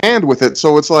in the hand with it.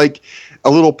 So it's like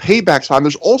a little payback time.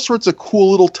 There's all sorts of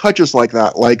cool little touches like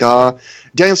that. Like,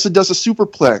 Danielson does a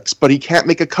superplex, but he can't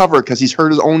make a cover because he's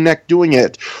hurt his own neck doing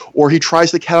it. Or he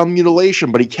tries the cattle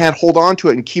mutilation, but he can't hold on to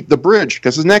it and keep the bridge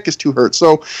because his neck is too hurt.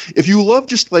 So if you love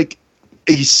just like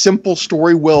a simple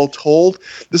story well told,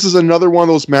 this is another one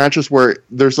of those matches where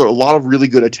there's a lot of really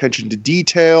good attention to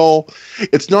detail.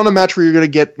 It's not a match where you're going to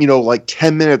get, like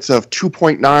 10 minutes of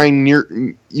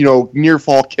 2.9 near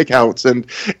fall kickouts and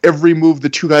every move the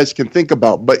two guys can think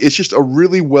about, but it's just a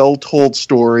really well told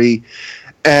story.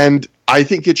 And I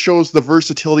think it shows the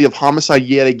versatility of Homicide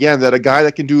yet again, that a guy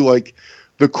that can do like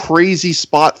the crazy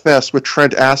spot fest with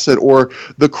Trent Acid or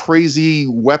the crazy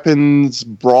weapons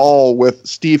brawl with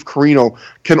Steve Corino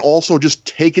can also just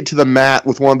take it to the mat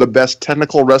with one of the best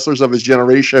technical wrestlers of his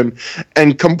generation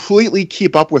and completely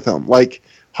keep up with him. Like,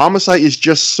 Homicide is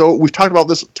just so, we've talked about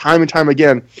this time and time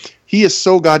again, he is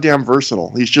so goddamn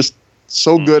versatile. He's just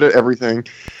so good at everything.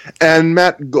 And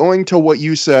Matt, going to what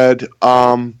you said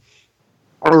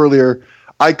earlier,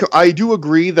 I do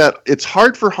agree that it's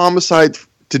hard for Homicide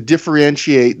to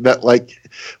differentiate that, like,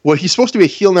 well, he's supposed to be a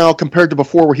heel now compared to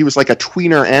before where he was like a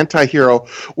tweener anti-hero,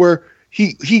 where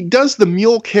he does the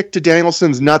mule kick to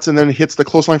Danielson's nuts and then hits the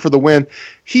clothesline for the win.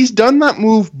 He's done that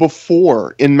move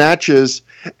before in matches,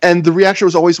 and the reaction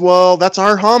was always, well, that's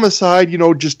our Homicide,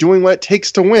 just doing what it takes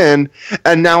to win,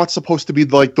 and now it's supposed to be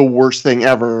like the worst thing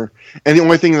ever. And the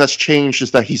only thing that's changed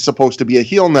is that he's supposed to be a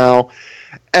heel now.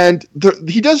 And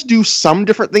he does do some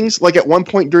different things. Like, at one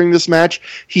point during this match,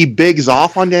 he bigs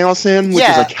off on Danielson, which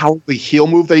is a cowardly heel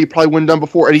move that he probably wouldn't have done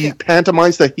before. And he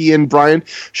pantomimes that he and Brian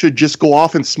should just go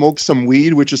off and smoke some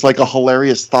weed, which is like a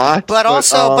hilarious thought. But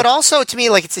also to me,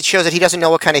 like, it shows that he doesn't know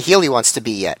what kind of heel he wants to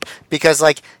be yet. Because,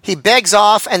 like, he begs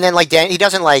off, and then, like, he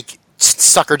doesn't, like,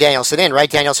 sucker Danielson in, right?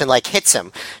 Danielson, like, hits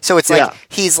him. So it's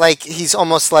he's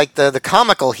almost like the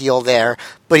comical heel there,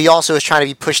 but he also is trying to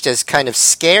be pushed as kind of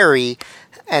scary.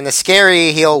 And the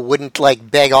scary heel wouldn't, like,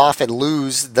 beg off and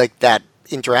lose that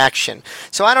interaction.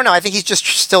 So I don't know. I think he's just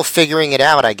still figuring it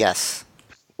out, I guess.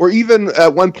 Or even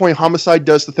at one point, Homicide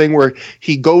does the thing where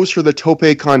he goes for the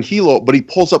tope con hilo, but he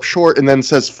pulls up short and then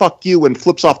says, fuck you, and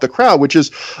flips off the crowd, which is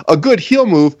a good heel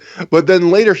move. But then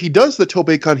later he does the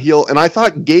tope con heel, and I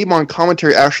thought Gabe on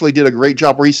commentary actually did a great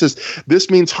job where he says,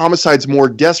 this means Homicide's more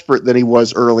desperate than he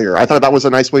was earlier. I thought that was a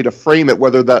nice way to frame it,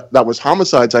 whether that was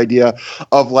Homicide's idea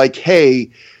of like, hey,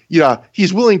 yeah,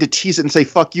 he's willing to tease it and say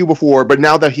fuck you before, but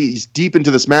now that he's deep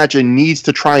into this match and needs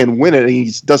to try and win it and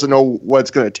he doesn't know what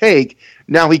it's going to take,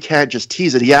 now he can't just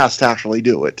tease it. He has to actually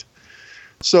do it.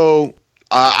 So,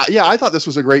 I thought this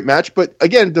was a great match, but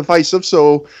again, divisive,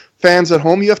 so fans at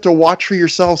home, you have to watch for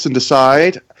yourselves and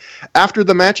decide. After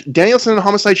the match, Danielson and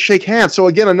Homicide shake hands. So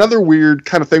again, another weird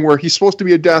kind of thing where he's supposed to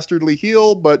be a dastardly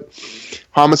heel, but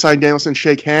Homicide and Danielson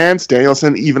shake hands.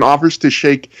 Danielson even offers to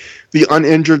shake the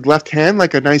uninjured left hand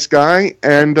like a nice guy.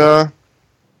 And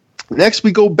next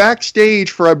we go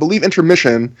backstage for, I believe,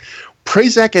 intermission.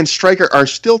 Prazak and Stryker are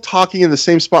still talking in the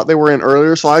same spot they were in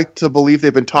earlier, so I like to believe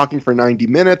they've been talking for 90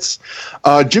 minutes.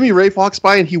 Jimmy Rave walks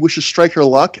by and he wishes Stryker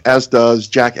luck, as does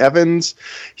Jack Evans.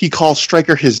 He calls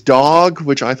Stryker his dog,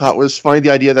 which I thought was funny, the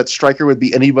idea that Stryker would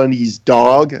be anybody's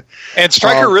dog. And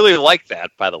Stryker really liked that,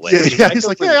 by the way. Yeah, he's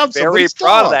like, yeah, I'm very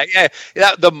proud of that.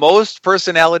 Yeah, the most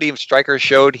personality Stryker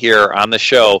showed here on the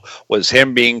show was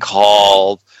him being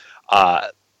called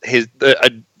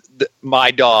my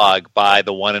dog by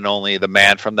the one and only, the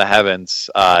man from the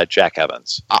heavens, Jack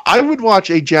Evans. I would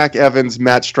watch a Jack Evans,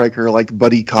 Matt Stryker, like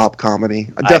buddy cop comedy.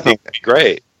 Definitely. I think it'd be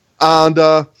great. And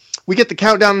we get the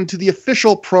countdown to the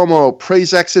official promo.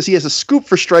 Prazak says he has a scoop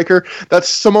for Stryker that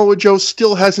Samoa Joe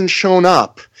still hasn't shown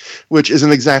up, which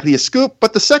isn't exactly a scoop,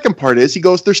 but the second part is, he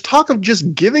goes, there's talk of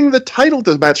just giving the title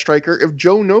to Matt Stryker if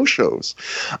Joe no-shows.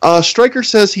 Stryker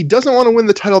says he doesn't want to win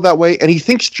the title that way, and he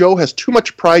thinks Joe has too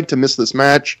much pride to miss this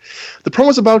match. The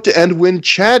promo's about to end when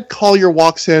Chad Collyer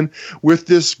walks in with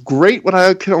this great, what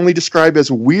I can only describe as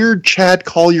weird Chad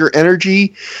Collyer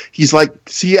energy.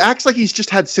 He acts like he's just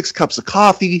had 6 cups of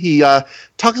coffee. He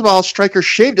talks about how Stryker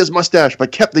shaved his mustache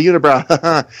but kept the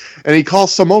unibrow. And he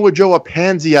calls Samoa Joe a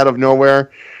pansy out of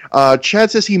nowhere.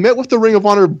 Chad says he met with the Ring of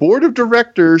Honor board of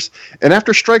directors, and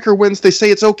after Stryker wins, they say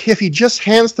it's okay if he just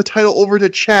hands the title over to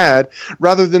Chad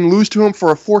rather than lose to him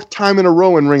for a 4th time in a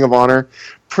row in Ring of Honor.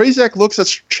 Prazak looks at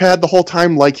Chad the whole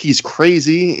time like he's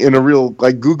crazy in a real,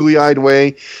 googly-eyed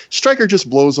way. Stryker just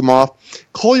blows him off.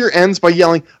 Collyer ends by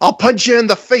yelling, "I'll punch you in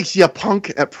the face, you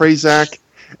punk," at Prazak.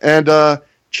 And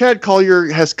Chad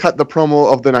Collyer has cut the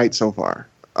promo of the night so far.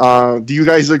 Do you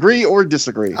guys agree or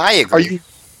disagree? I agree.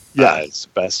 It's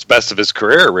best of his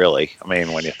career, really. I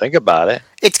mean, when you think about it,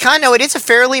 it is a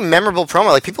fairly memorable promo.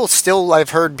 Like, people still,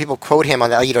 I've heard people quote him on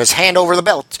that. Just hand over the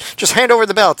belt,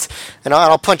 and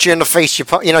I'll punch you in the face. This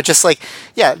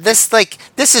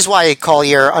is why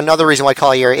Collyer. Another reason why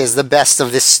Collyer is the best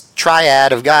of this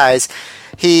triad of guys.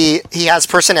 He has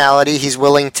personality. He's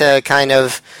willing to kind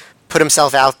of put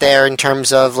himself out there in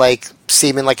terms of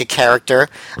seeming like a character.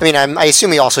 I mean, I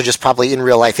assume he also just probably in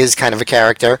real life is kind of a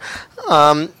character.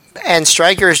 And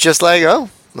Stryker is just oh,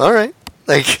 all right.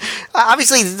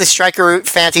 Obviously, the Stryker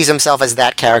fancies himself as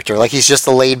that character. He's just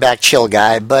a laid-back, chill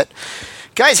guy. But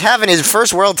guy's having his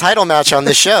first world title match on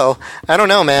this show. I don't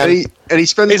know, man. And he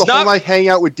spends the whole night hanging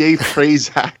out with Dave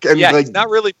Prazak. And he's not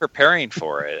really preparing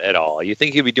for it at all. You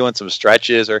think he'd be doing some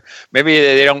stretches, or maybe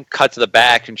they don't cut to the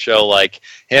back and show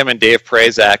him and Dave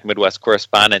Prazak, Midwest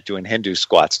correspondent, doing Hindu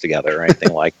squats together or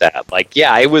anything like that.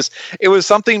 It was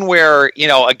something where,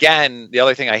 again, the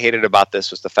other thing I hated about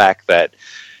this was the fact that,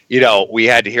 we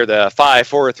had to hear the 5,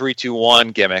 4, 3, 2,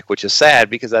 1 gimmick, which is sad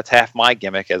because that's half my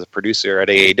gimmick as a producer at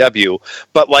AAW.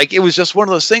 But it was just one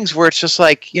of those things where it's just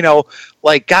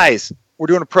guys, we're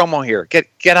doing a promo here.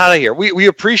 Get out of here. We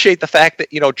appreciate the fact that,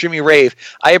 Jimmy Rave,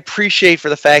 I appreciate for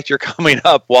the fact you're coming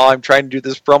up while I'm trying to do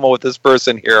this promo with this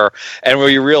person here, and where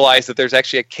you realize that there's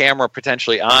actually a camera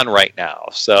potentially on right now.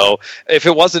 So if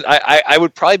it wasn't, I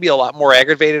would probably be a lot more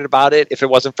aggravated about it if it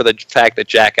wasn't for the fact that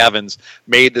Jack Evans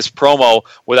made this promo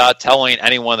without telling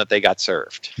anyone that they got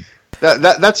served.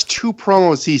 That's 2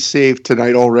 promos he saved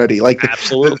tonight already.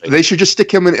 Absolutely. They should just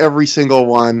stick him in every single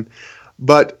one.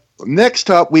 But next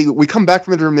up, we come back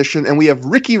from intermission, and we have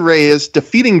Ricky Reyes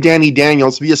defeating Danny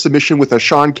Daniels via submission with a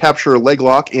Sean Capture leg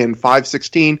lock in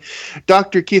 5:16.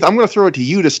 Dr. Keith, I'm going to throw it to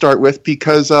you to start with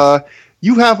because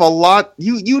you have a lot.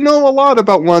 You know a lot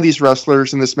about one of these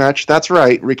wrestlers in this match. That's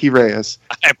right, Ricky Reyes.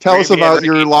 Tell us about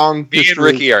your long history. Me and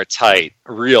Ricky are tight,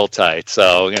 real tight.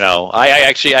 So I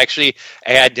actually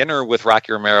had dinner with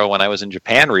Rocky Romero when I was in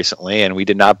Japan recently, and we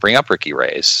did not bring up Ricky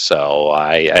Reyes. So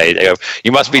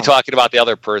you must be talking about the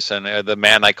other person, the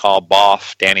man I call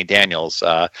Boff, Danny Daniels,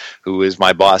 who is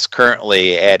my boss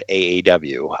currently at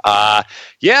AAW.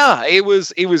 It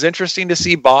was interesting to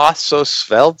see Boss so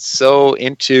svelte, so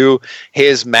into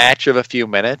his match of a few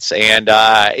minutes, and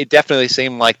it definitely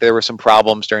seemed like there were some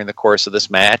problems during the course of this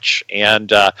match,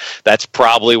 and that's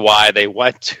probably why they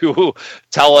went to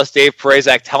tell us, Dave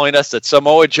Prazak telling us that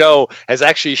Samoa Joe has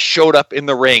actually showed up in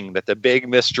the ring, that the big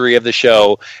mystery of the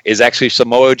show is actually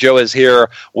Samoa Joe is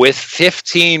here with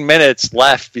 15 minutes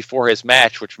left before his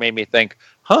match, which made me think,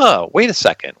 wait a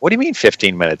second. What do you mean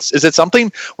 15 minutes? Is it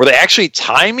something where they actually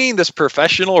timing this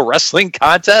professional wrestling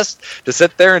contest to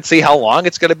sit there and see how long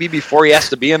it's going to be before he has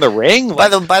to be in the ring? By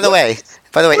the way,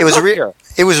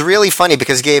 it was really funny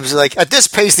because Gabe's at this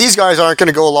pace, these guys aren't going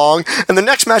to go long, and the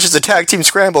next match is a tag team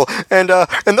scramble, and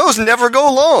those never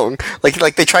go long. They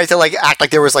tried to act like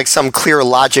there was some clear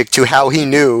logic to how he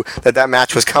knew that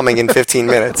match was coming in 15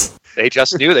 minutes. They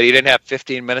just knew that he didn't have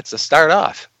 15 minutes to start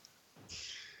off.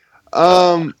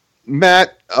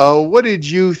 Matt, what did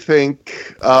you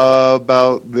think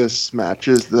about this match?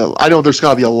 I know there's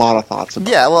got to be a lot of thoughts about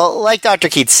it. Yeah, well, like Dr.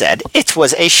 Keith said, it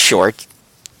was a short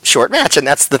match, and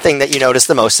that's the thing that you noticed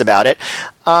the most about it.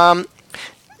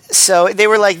 So they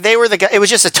were the guy. It was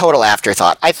just a total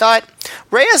afterthought. I thought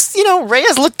Reyes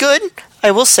looked good.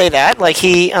 I will say that.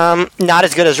 He not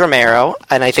as good as Romero,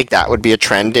 and I think that would be a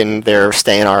trend in their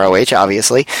stay in ROH,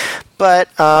 obviously. But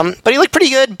he looked pretty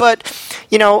good. But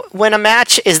when a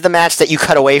match is the match that you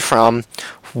cut away from,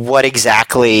 what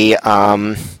exactly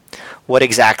what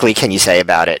exactly can you say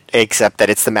about it, except that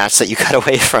it's the match that you got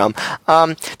away from?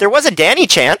 There was a Danny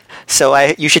chant, so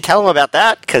you should tell him about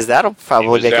that, because that'll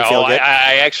probably make him feel good.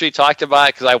 I actually talked about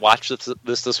it because I watched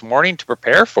this morning to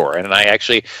prepare for it, and I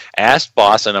actually asked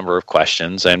Boss a number of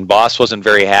questions, and Boss wasn't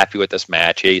very happy with this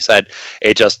match. He said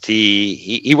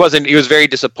he was very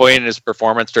disappointed in his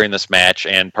performance during this match,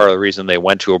 and part of the reason they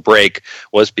went to a break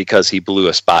was because he blew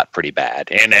a spot pretty bad.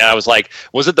 And I was like,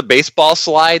 was it the baseball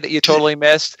slide that you totally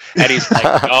missed? And he's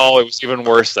like, no, it was even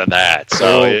worse than that.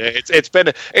 So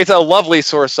it's a lovely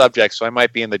sore subject, so I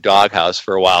might be in the doghouse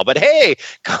for a while. But hey,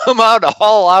 come out a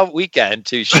all-out weekend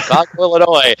to Chicago,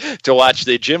 Illinois to watch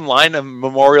the Jim Lynam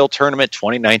Memorial Tournament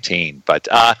 2019. But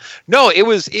no,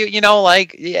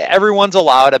 everyone's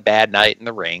allowed a bad night in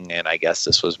the ring, and I guess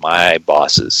this was my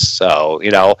boss's. So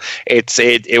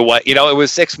it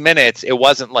was 6 minutes. It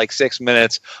wasn't like 6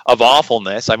 minutes of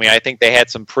awfulness. I mean, I think they had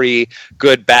some pretty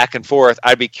good back and forth.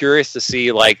 I'd be curious to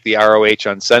see like the ROH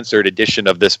Uncensored edition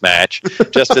of this match,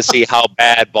 just to see how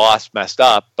bad Boss messed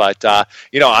up. But I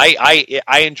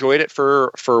enjoyed it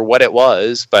for what it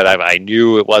was, but I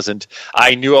knew it wasn't.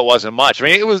 I knew it wasn't much. I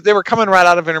mean, they were coming right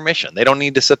out of intermission. They don't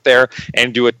need to sit there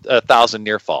and do 1,000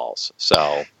 near falls.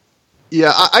 So.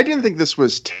 Yeah, I didn't think this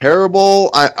was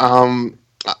terrible. But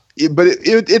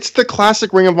it's the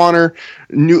classic Ring of Honor.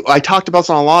 I talked about this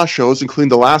on a lot of shows, including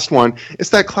the last one. It's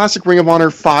that classic Ring of Honor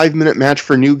 5-minute match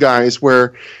for new guys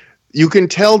where you can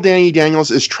tell Danny Daniels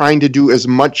is trying to do as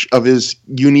much of his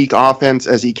unique offense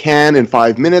as he can in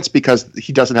 5 minutes because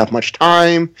he doesn't have much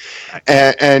time.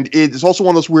 And it's also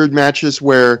one of those weird matches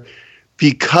where,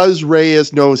 because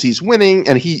Reyes knows he's winning,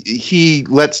 and he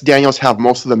lets Daniels have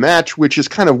most of the match, which is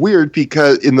kind of weird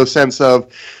because in the sense of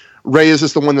Reyes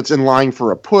is the one that's in line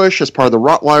for a push as part of the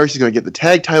Rottweilers. He's going to get the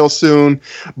tag title soon,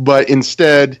 but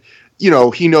instead,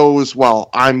 he knows,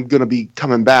 well, I'm going to be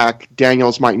coming back.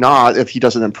 Daniels might not if he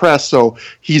doesn't impress, so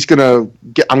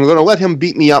I'm going to let him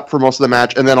beat me up for most of the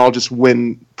match, and then I'll just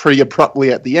win pretty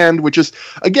abruptly at the end, which is,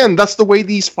 again, that's the way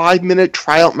these 5-minute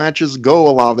tryout matches go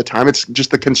a lot of the time. It's just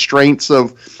the constraints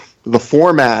of the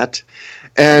format.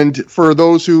 And for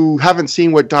those who haven't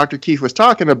seen what Dr. Keith was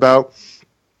talking about,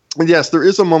 yes, there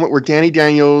is a moment where Danny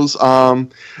Daniels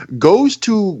goes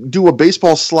to do a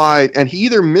baseball slide, and he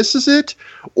either misses it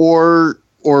or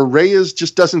Reyes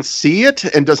just doesn't see it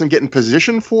and doesn't get in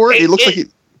position for it. It looks like he...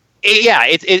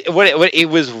 It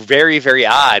was very, very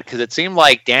odd because it seemed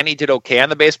like Danny did okay on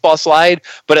the baseball slide,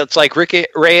 but it's like Ricky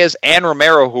Reyes and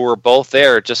Romero, who were both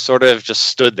there, just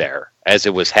stood there as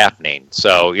it was happening.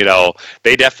 So,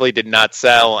 they definitely did not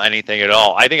sell anything at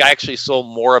all. I think I actually sold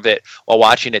more of it while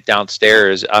watching it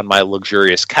downstairs on my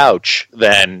luxurious couch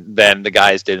than the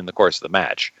guys did in the course of the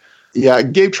match. Yeah,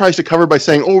 Gabe tries to cover by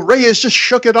saying, "Oh, Reyes just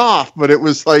shook it off," but it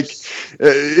was like,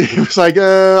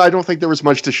 I don't think there was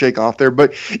much to shake off there.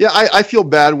 But yeah, I feel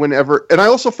bad whenever, and I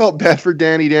also felt bad for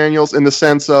Danny Daniels in the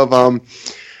sense of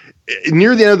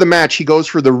near the end of the match, he goes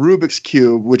for the Rubik's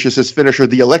Cube, which is his finisher,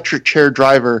 the electric chair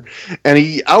driver, and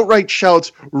he outright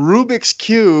shouts Rubik's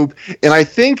Cube, and I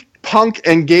think Punk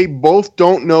and Gabe both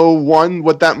don't know, one,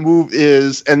 what that move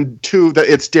is, and two, that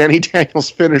it's Danny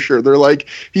Daniels' finisher. They're like,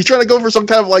 he's trying to go for some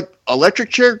kind of like electric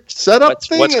chair setup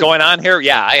thing. What's going on here?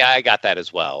 Yeah, I got that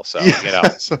as well. So,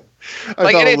 So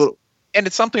I felt a little... And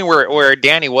it's something where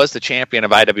Danny was the champion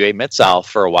of IWA Mid-South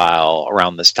for a while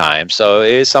around this time. So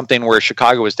it is something where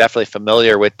Chicago was definitely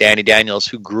familiar with Danny Daniels,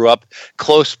 who grew up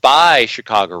close by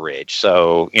Chicago Ridge.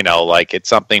 So, it's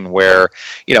something where,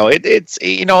 it's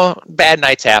bad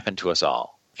nights happen to us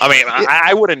all. I mean,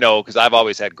 I wouldn't know because I've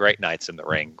always had great nights in the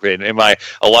ring in my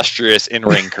illustrious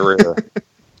in-ring career.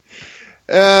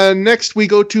 Next, we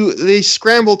go to the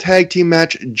Scramble Tag Team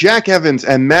match. Jack Evans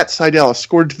and Matt Sydal,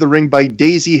 escorted to the ring by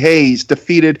Daisy Hayes,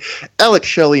 defeated Alex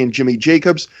Shelley and Jimmy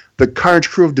Jacobs, the Carnage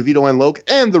Crew of DeVito and Loke,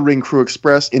 and the Ring Crew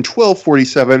Express in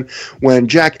 12:47 when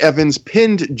Jack Evans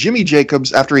pinned Jimmy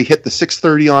Jacobs after he hit the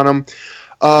 630 on him.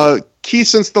 Keith,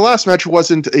 since the last match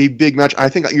wasn't a big match, I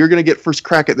think you're going to get first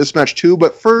crack at this match too.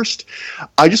 But first,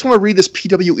 I just want to read this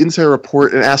PW Insider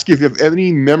report and ask you if you have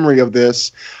any memory of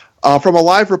this. From a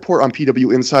live report on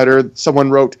PW Insider, someone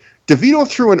wrote, DeVito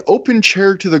threw an open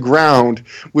chair to the ground,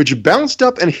 which bounced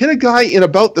up and hit a guy in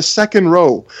about the second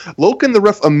row. Loken, the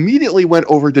ref, immediately went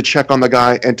over to check on the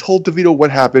guy and told DeVito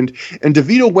what happened, and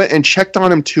DeVito went and checked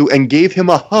on him too and gave him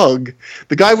a hug.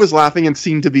 The guy was laughing and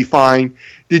seemed to be fine.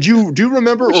 Do you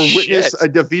remember or witness a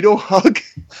DeVito hug?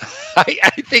 I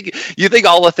think you think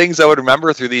all the things I would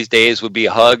remember through these days would be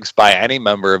hugs by any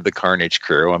member of the Carnage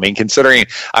Crew. I mean, considering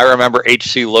I remember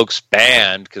H.C. Loke's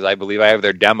band, because I believe I have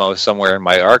their demo somewhere in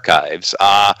my archives.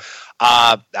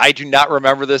 I do not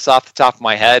remember this off the top of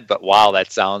my head, but wow,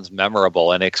 that sounds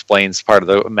memorable and explains part of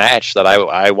the match that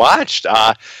I watched.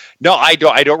 No, I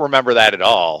don't remember that at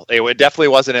all. It definitely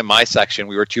wasn't in my section.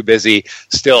 We were too busy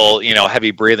still,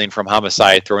 heavy breathing from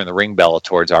Homicide throwing the ring bell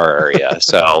towards our area.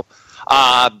 So,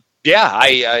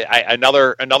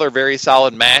 another very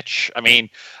solid match. I mean,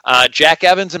 Jack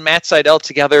Evans and Matt Sydal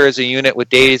together as a unit with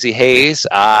Daisy Hayes.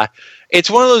 It's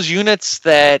one of those units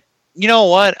that, you know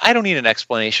what? I don't need an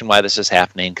explanation why this is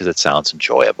happening because it sounds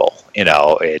enjoyable.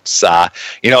 It's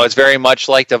very much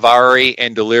like Daivari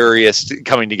and Delirious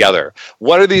coming together.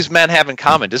 What do these men have in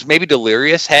common? Does maybe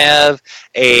Delirious have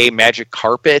a magic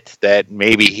carpet that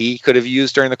maybe he could have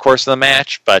used during the course of the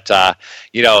match? But, I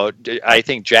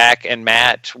think Jack and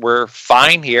Matt were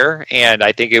fine here. And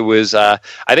I think I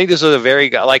think this was a very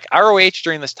good, like ROH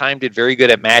during this time did very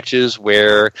good at matches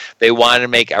where they wanted to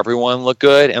make everyone look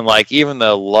good. And like even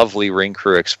the lovely Ring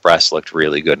Crew Express looked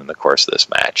really good in the course of this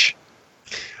match.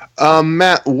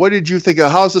 Matt, what did you think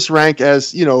of, how's this rank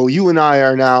as, you and I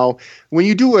are now, when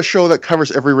you do a show that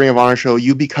covers every Ring of Honor show,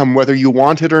 you become, whether you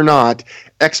want it or not,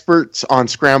 experts on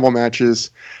scramble matches.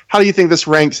 How do you think this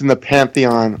ranks in the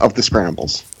pantheon of the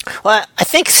scrambles? Well, I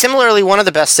think similarly one of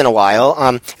the best in a while.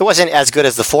 It wasn't as good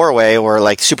as the four-way or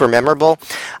like super memorable.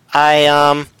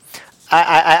 I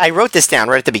wrote this down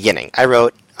right at the beginning. I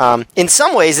wrote, in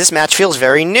some ways, this match feels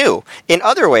very new. In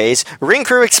other ways, Ring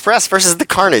Crew Express versus the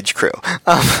Carnage Crew.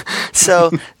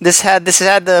 So this had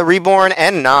the Reborn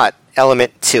and Not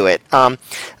element to it.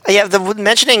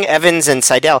 Mentioning Evans and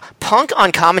Sydal, Punk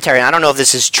on commentary, and I don't know if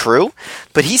this is true,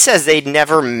 but he says they'd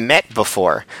never met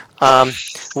before,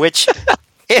 which...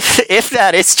 If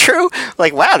that is true,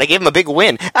 like, wow, they gave him a big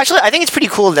win. Actually, I think it's pretty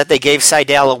cool that they gave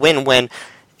Sydal a win when,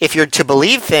 if you're to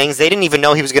believe things, they didn't even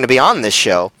know he was going to be on this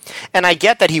show. And I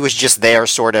get that he was just there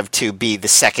sort of to be the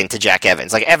second to Jack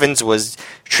Evans. Like, Evans was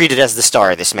treated as the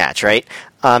star of this match, right?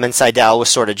 And Sydal was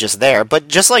sort of just there. But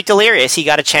just like Delirious, he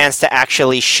got a chance to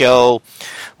actually show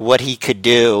what he could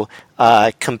do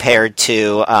compared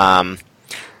to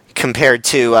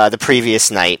the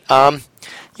previous night.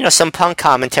 Some Punk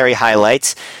commentary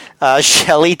highlights.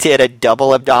 Shelley did a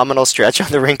double abdominal stretch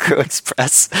on the Ring Crew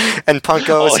Express, and Punk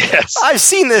goes, yes. I've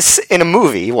seen this in a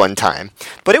movie one time,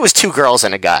 but it was two girls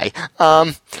and a guy,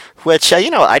 which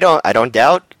I don't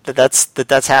doubt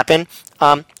that's happened.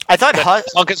 I thought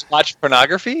Punk has watched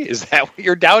pornography. Is that what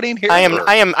you're doubting here? I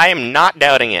am not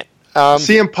doubting it.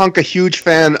 CM Punk, a huge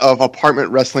fan of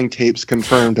apartment wrestling tapes,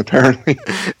 confirmed. Apparently,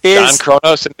 John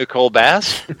Kronos and Nicole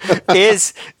Bass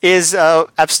is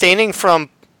abstaining from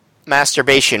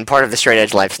masturbation part of the straight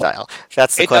edge lifestyle?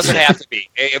 That's the question. It doesn't have to be.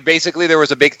 Basically, there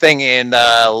was a big thing in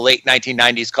the late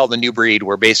 1990s called the New Breed,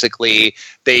 where basically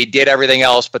they did everything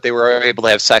else, but they were able to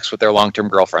have sex with their long-term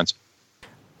girlfriends.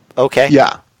 Okay.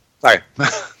 Yeah. Sorry.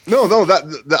 No,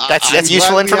 that's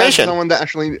useful information. Someone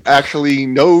that actually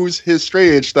knows his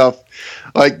straight edge stuff,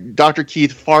 like Dr.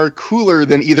 Keith, far cooler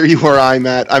than either you or I,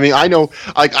 Matt. I mean, I know,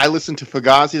 like, I listen to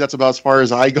Fugazi. That's about as far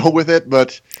as I go with it.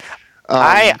 But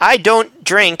I don't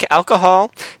drink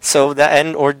alcohol, so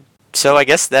I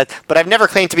guess that. But I've never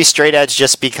claimed to be straight edge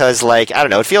just because, like, I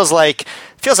don't know. It feels like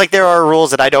there are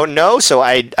rules that I don't know, so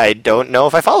I don't know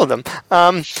if I follow them.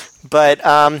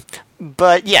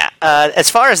 But yeah, as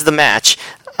far as the match,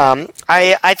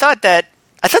 I thought that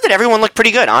everyone looked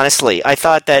pretty good, honestly. I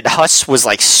thought that Huss was,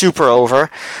 like, super over.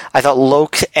 I thought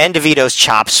Loke and DeVito's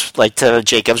chops, like, to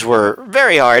Jacobs were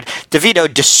very hard.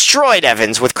 DeVito destroyed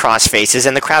Evans with cross faces,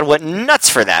 and the crowd went nuts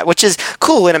for that, which is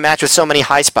cool in a match with so many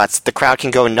high spots. The crowd can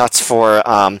go nuts for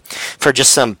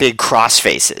just some big cross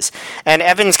faces. And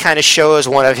Evans kind of shows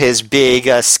one of his big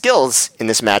skills in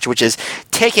this match, which is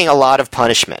taking a lot of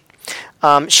punishment.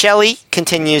 Shelley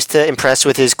continues to impress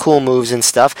with his cool moves and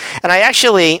stuff, and I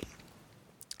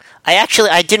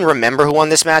didn't remember who won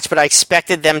this match, but I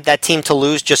expected that team to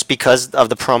lose just because of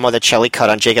the promo that Shelley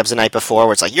cut on Jacobs the night before,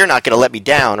 where it's like, you're not going to let me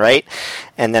down, right?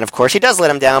 And then, of course, he does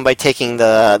let him down by taking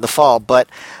the fall. But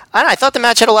I thought the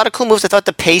match had a lot of cool moves. I thought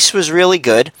the pace was really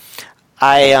good.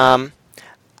 I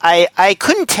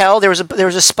couldn't tell. There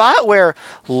was a spot where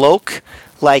Loke,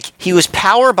 like, he was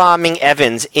power bombing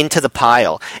Evans into the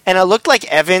pile, and it looked like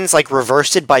Evans, like,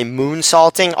 reversed it by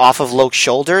moonsaulting off of Loke's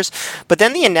shoulders. But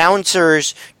then the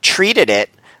announcers treated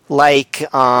it like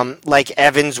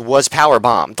Evans was power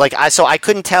bombed. So I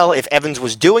couldn't tell if Evans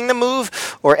was doing the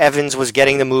move or Evans was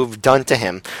getting the move done to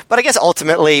him. But I guess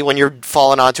ultimately, when you're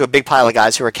falling onto a big pile of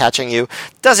guys who are catching you,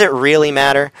 does it really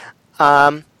matter?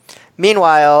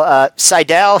 Meanwhile,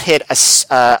 Sydal hit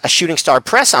a shooting star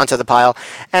press onto the pile,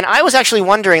 and I was actually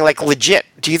wondering, like, legit,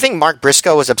 do you think Mark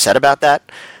Briscoe was upset about that?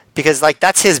 because like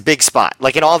that's his big spot.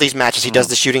 Like in all these matches, he does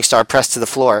the shooting star press to the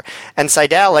floor, and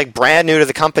Sydal, like brand new to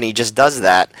the company, just does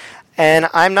that, and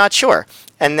I'm not sure.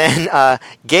 And then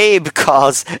Gabe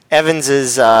calls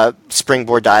Evans's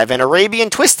springboard dive an Arabian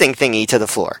twisting thingy to the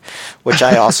floor, which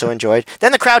I also enjoyed.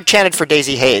 Then the crowd chanted for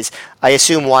Daisy Hayes, I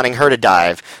assume wanting her to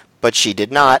dive, but she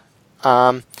did not.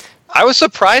 I was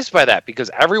surprised by that because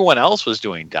everyone else was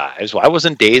doing dives. Why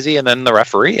wasn't Daisy and then the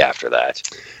referee after that?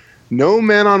 No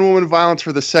man-on-woman violence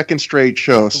for the second straight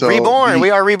show. So reborn. We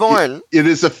are reborn. It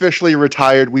is officially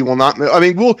retired. We will not. I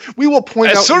mean, we will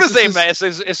point out as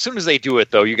soon as they do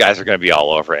it, though. You guys are going to be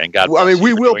all over it. And God, well, I mean,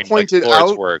 we will point it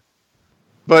out. Work.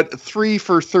 But 3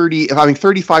 for 30. I mean,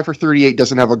 35 for 38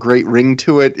 doesn't have a great ring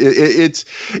to it.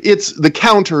 It's the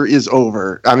counter is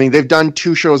over. I mean, they've done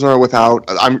 2 shows in a row without.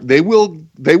 They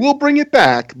will bring it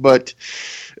back, but.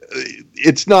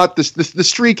 It's not the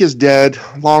streak is dead.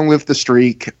 Long live the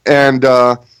streak! And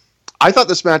I thought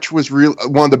this match was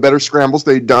one of the better scrambles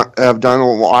they have done in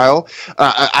a while.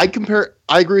 I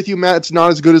agree with you, Matt. It's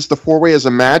not as good as the 4-way as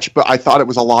a match, but I thought it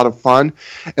was a lot of fun.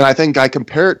 And I think I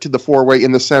compare it to the 4-way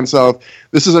in the sense of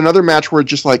this is another match where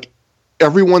just like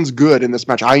everyone's good in this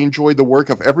match. I enjoyed the work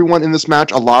of everyone in this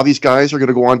match. A lot of these guys are going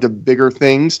to go on to bigger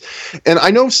things. And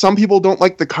I know some people don't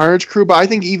like the Carnage Crew, but I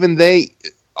think even they.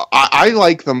 I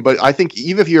like them, but I think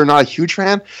even if you're not a huge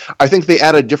fan, I think they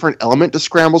add a different element to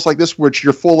scrambles like this, which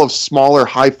you're full of smaller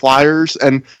high flyers.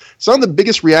 And some of the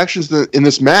biggest reactions in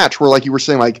this match were, like you were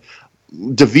saying, like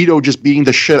DeVito just beating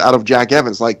the shit out of Jack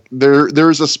Evans. Like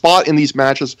there's a spot in these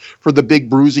matches for the big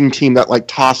bruising team that like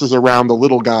tosses around the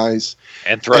little guys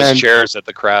and throws chairs at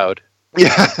the crowd.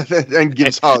 Yeah, and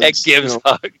gives hugs. And gives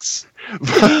hugs. And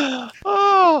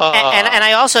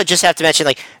I also just have to mention,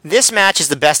 like, this match is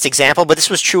the best example, but this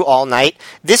was true all night.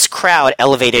 This crowd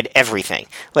elevated everything.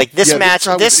 Like, this match,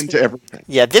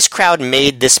 this crowd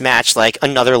made this match, like,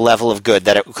 another level of good.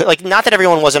 Like, not that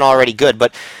everyone wasn't already good,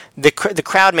 but the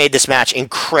crowd made this match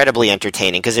incredibly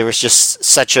entertaining because it was just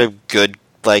such a good,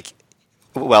 like,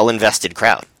 well-invested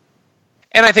crowd.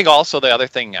 And I think also the other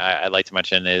thing I'd like to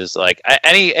mention is like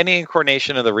any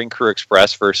incarnation of the Ring Crew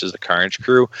Express versus the Carnage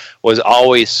Crew was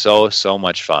always so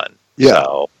much fun. Yeah,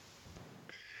 so,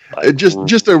 like,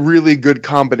 just a really good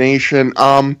combination.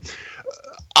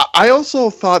 I also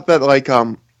thought that like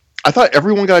I thought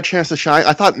everyone got a chance to shine.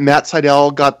 I thought Matt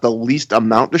Sydal got the least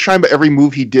amount to shine, but every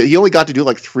move he did, he only got to do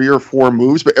like 3 or 4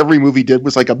 moves, but every move he did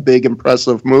was like a big,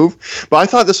 impressive move. But I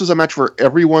thought this was a match where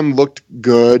everyone looked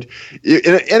good.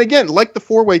 And again, like the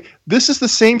 4-way, this is the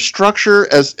same structure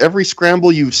as every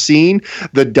scramble you've seen.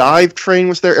 The dive train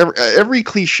was there. Every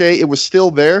cliche, it was still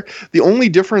there. The only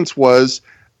difference was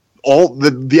all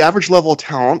the average level of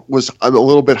talent was a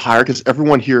little bit higher because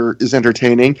everyone here is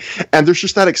entertaining, and there's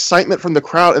just that excitement from the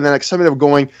crowd and that excitement of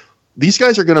going, these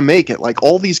guys are going to make it. Like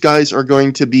all these guys are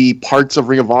going to be parts of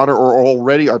Ring of Honor or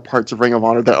already are parts of Ring of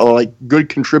Honor that are like good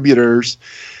contributors.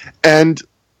 And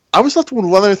I was left with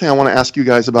one other thing I want to ask you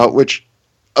guys about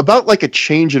like a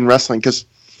change in wrestling, because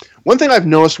one thing I've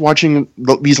noticed watching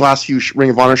these last few Ring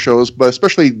of Honor shows, but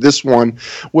especially this one,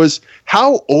 was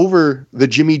how over the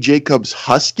Jimmy Jacobs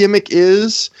Huss gimmick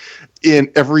is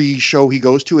in every show he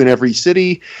goes to in every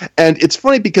city. And it's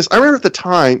funny because I remember at the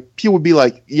time, people would be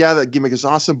like, yeah, that gimmick is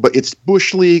awesome, but it's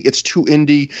Bush League, it's too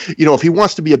indie. You know, if he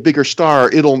wants to be a bigger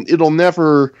star, it'll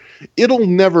never,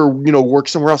 work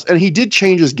somewhere else. And he did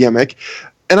change his gimmick.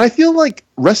 And I feel like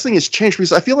wrestling has changed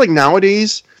because I feel like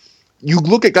nowadays, you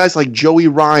look at guys like Joey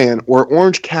Ryan or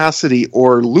Orange Cassidy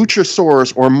or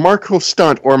Luchasaurus or Marco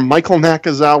Stunt or Michael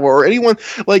Nakazawa or anyone,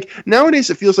 like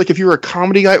nowadays it feels like if you're a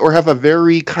comedy guy or have a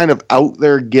very kind of out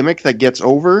there gimmick that gets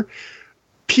over,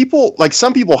 people, like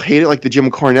some people hate it, like the Jim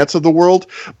Cornettes of the world,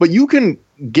 but you can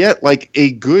get like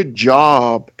a good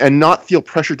job and not feel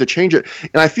pressured to change it.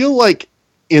 And I feel like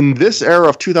in this era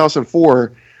of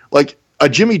 2004, like a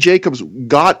Jimmy Jacobs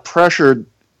got pressured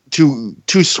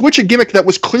to switch a gimmick that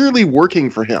was clearly working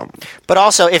for him. But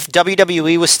also, if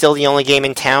WWE was still the only game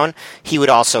in town, he would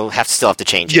also still have to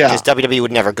change it. Because WWE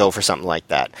would never go for something like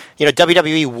that. You know,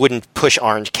 WWE wouldn't push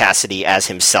Orange Cassidy as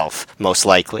himself, most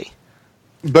likely.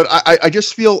 But I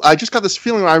just got this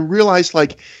feeling when I realized,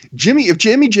 like, if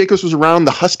Jimmy Jacobs was around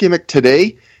the Huss gimmick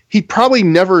today, he'd probably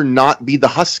never not be the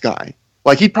Huss guy.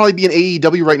 Like, he'd probably be in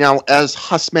AEW right now as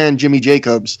Hussman Jimmy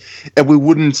Jacobs, and we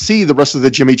wouldn't see the rest of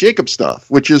the Jimmy Jacobs stuff,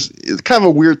 which is kind of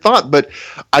a weird thought, but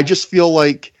I just feel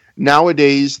like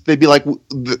nowadays they'd be like,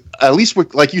 at least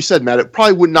with, like you said, Matt, it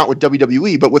probably would not with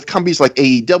WWE, but with companies like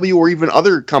AEW or even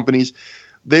other companies,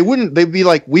 they'd be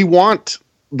like, we want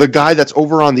the guy that's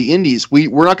over on the indies.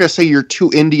 We're not going to say you're too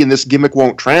indie and this gimmick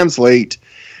won't translate.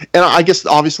 And I guess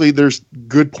obviously there's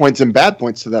good points and bad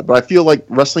points to that, but I feel like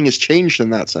wrestling has changed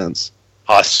in that sense.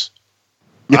 Us.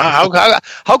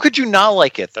 How could you not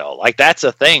like it though? Like that's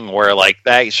a thing where like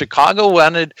that Chicago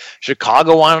wanted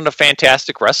a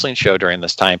fantastic wrestling show during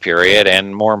this time period,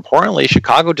 and more importantly,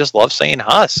 Chicago just loves saying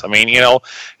Huss. I mean,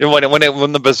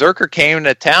 when the Berserker came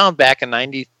to town back in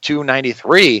 92,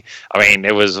 93, I mean,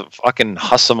 it was fucking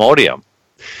Hussamodium.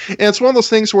 And it's one of those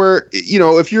things where,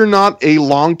 if you're not a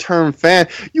long-term fan,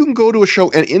 you can go to a show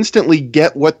and instantly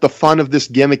get what the fun of this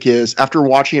gimmick is after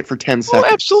watching it for 10 seconds.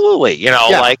 Oh, absolutely.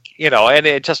 And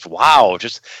it just, wow,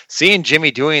 just seeing Jimmy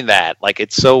doing that, like,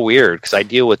 it's so weird because I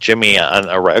deal with Jimmy on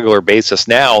a regular basis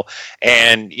now.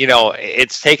 And,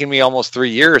 it's taken me almost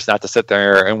 3 years not to sit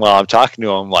there and while I'm talking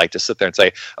to him, like, to sit there and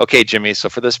say, okay, Jimmy, so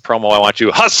for this promo, I want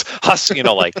you Huss,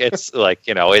 like, it's like,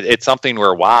 it's something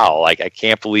where, wow, like, I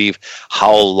can't believe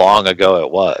how long ago it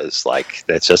was. Like,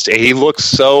 that's just, he looks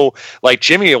so, like,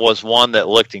 Jimmy was one that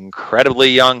looked incredibly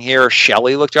young here.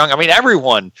 Shelley looked young. I mean,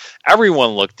 everyone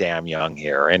looked damn young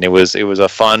here, and it was a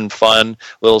fun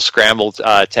little scrambled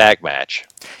tag match.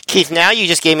 Keith, now you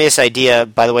just gave me this idea,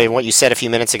 by the way, what you said a few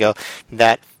minutes ago,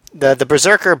 that the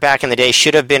Berserker back in the day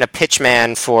should have been a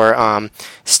pitchman for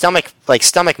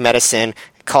stomach medicine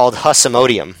called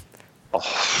Hussamodium.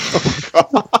 Oh,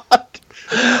 God.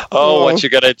 Oh, what you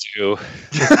gonna do?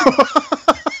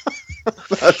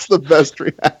 That's the best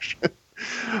reaction.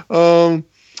 And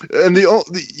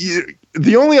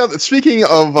the only other, speaking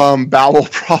of bowel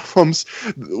problems,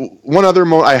 one other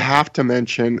I have to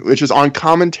mention, which is on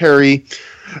commentary.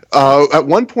 At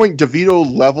one point,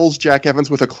 DeVito levels Jack Evans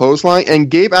with a clothesline, and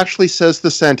Gabe actually says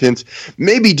the sentence,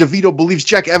 "Maybe DeVito believes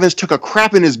Jack Evans took a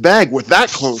crap in his bag with that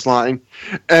clothesline."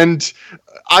 And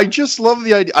I just love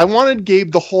the idea. I wanted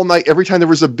Gabe the whole night, every time there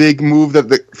was a big move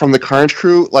from the Carnage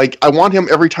Crew. Like, I want him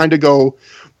every time to go,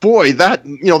 boy, that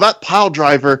pile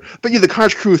driver. But the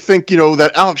Carnage Crew think,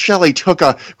 that Alex Shelley took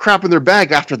a crap in their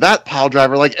bag after that pile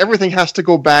driver. Like, everything has to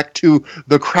go back to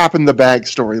the crap in the bag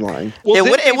storyline. Well,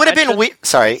 it would have been weird.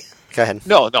 Sorry. Go ahead.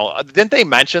 No. Didn't they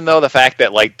mention though the fact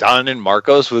that like Dunn and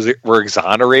Marcos were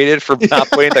exonerated for not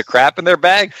putting the crap in their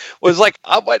bag? Was like,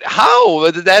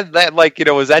 how did that like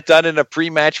was that done in a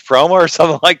pre-match promo or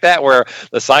something like that, where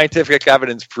the scientific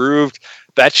evidence proved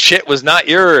that shit was not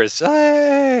yours?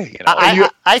 Hey,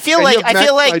 I feel like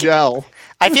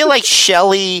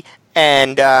Shelley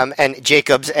and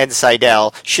Jacobs and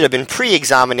Seidel should have been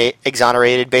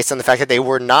exonerated based on the fact that they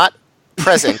were not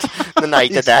present the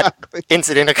night that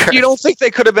incident occurred. You don't think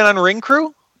they could have been on Ring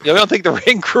Crew? You don't think the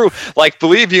Ring Crew, like,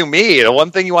 believe you me, the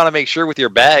one thing you want to make sure with your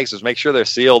bags is make sure they're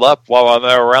sealed up while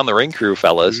they're around the Ring Crew,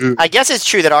 fellas. I guess it's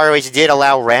true that ROH did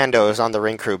allow randos on the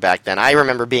Ring Crew back then. I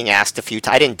remember being asked a few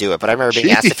times. I didn't do it, but I remember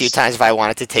being asked a few times if I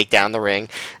wanted to take down the ring.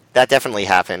 That definitely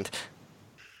happened.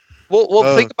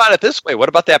 Well, think about it this way. What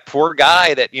about that poor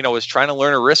guy that, was trying to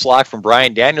learn a wrist lock from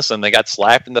Bryan Danielson? They got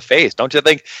slapped in the face. Don't you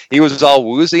think he was all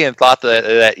woozy and thought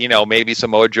that maybe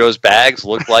Samoa Joe's bags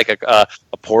looked like a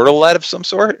portal lead of some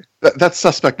sort? That's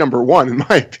suspect number one, in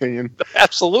my opinion.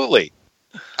 Absolutely.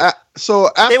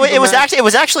 It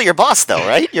was actually your boss, though,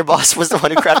 right? Your boss was the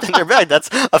one who crapped in their bag. That's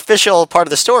official part of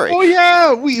the story. Oh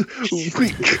yeah, we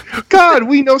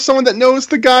know someone that knows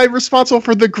the guy responsible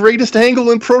for the greatest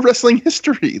angle in pro wrestling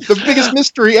history, the biggest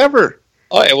mystery ever.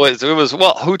 Oh, it was.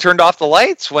 Well, who turned off the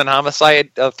lights when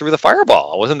Homicide threw the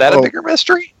fireball? Wasn't that a bigger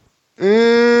mystery?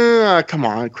 Come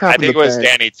on, crap. I think it was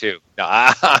Danny too. No,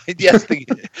 yes, the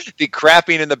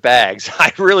crapping in the bags.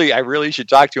 I really should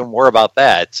talk to him more about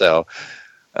that. So.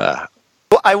 Well,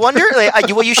 I wonder,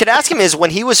 what you should ask him is, when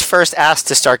he was first asked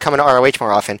to start coming to ROH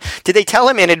more often, did they tell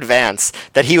him in advance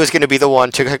that he was going to be the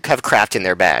one to have crapped in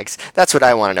their bags? That's what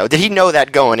I want to know. Did he know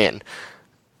that going in?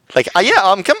 Like,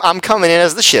 I'm coming in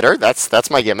as the shitter. That's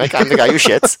my gimmick. I'm the guy who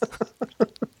shits.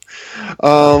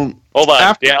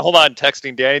 Hold on.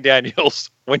 Texting Danny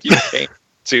Daniels, when you came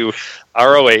to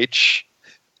ROH,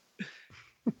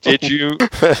 did you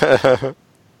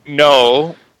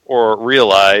know or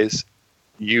realize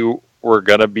you were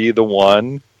going to be the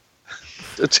one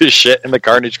to shit in the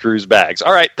Carnage Crew's bags?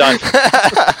 All right, done.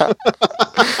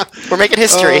 We're making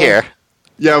history here.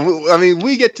 Yeah, I mean,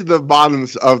 we get to the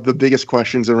bottoms of the biggest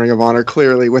questions in Ring of Honor,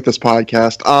 clearly, with this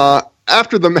podcast.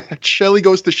 After the match, Shelley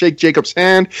goes to shake Jacob's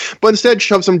hand, but instead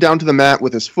shoves him down to the mat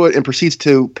with his foot and proceeds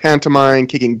to pantomime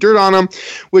kicking dirt on him,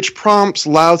 which prompts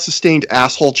loud, sustained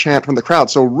asshole chant from the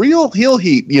crowd. So real heel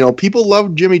heat. People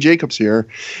love Jimmy Jacobs here,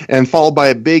 and followed by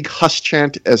a big Huss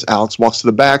chant as Alex walks to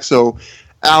the back. So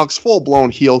Alex,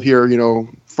 full-blown heel here,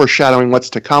 foreshadowing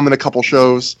what's to come in a couple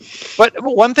shows. But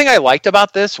one thing I liked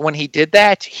about this, when he did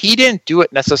that, he didn't do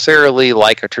it necessarily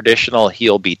like a traditional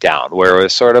heel beatdown, where it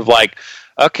was sort of like,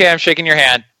 okay, I'm shaking your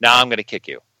hand. Now I'm going to kick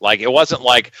you. Like, it wasn't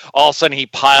like all of a sudden he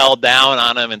piled down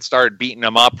on him and started beating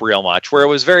him up real much, where it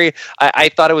was I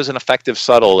thought it was an effective,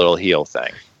 subtle little heel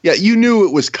thing. Yeah, you knew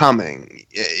it was coming.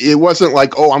 It wasn't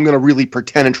like, oh, I'm going to really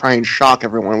pretend and try and shock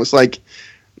everyone. It was like,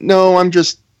 no, I'm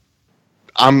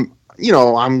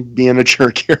being a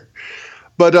jerk here.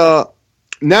 But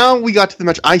now we got to the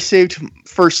match. I saved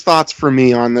first thoughts for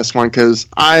me on this one because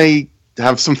I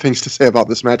have some things to say about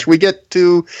this match. We get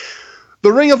to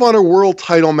the Ring of Honor World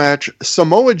Title match.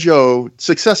 Samoa Joe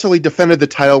successfully defended the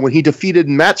title when he defeated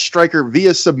Matt Striker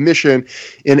via submission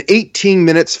in 18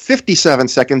 minutes, 57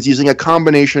 seconds using a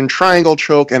combination triangle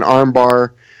choke and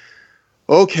armbar.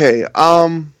 Okay,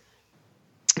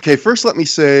 first let me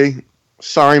say,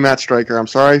 sorry, Matt Striker. I'm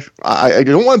sorry. I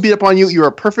don't want to beat up on you.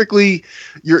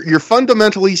 You're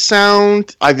fundamentally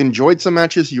sound. I've enjoyed some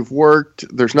matches you've worked.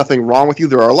 There's nothing wrong with you.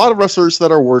 There are a lot of wrestlers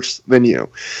that are worse than you.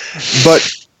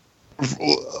 But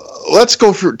let's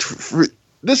go for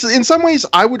this. In some ways,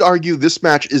 I would argue this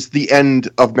match is the end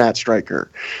of Matt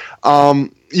Striker.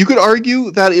 You could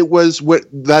argue that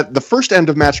that the first end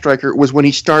of Matt Striker was when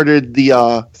he started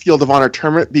the Field of Honor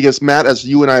tournament, because Matt, as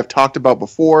you and I have talked about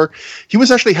before, he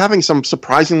was actually having some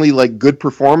surprisingly good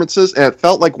performances, and it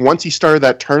felt like once he started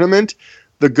that tournament,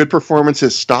 the good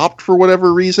performances stopped for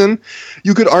whatever reason.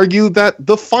 You could argue that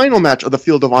the final match of the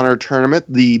Field of Honor tournament,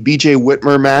 the BJ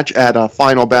Whitmer match at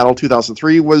Final Battle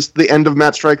 2003, was the end of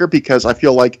Matt Striker, because I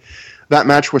feel like that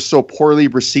match was so poorly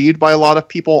received by a lot of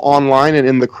people online and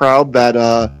in the crowd that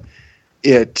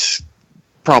it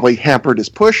probably hampered his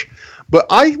push. But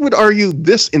I would argue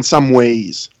this, in some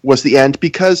ways, was the end,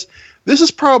 because this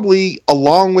is probably,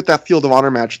 along with that Field of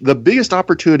Honor match, the biggest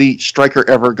opportunity Striker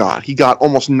ever got. He got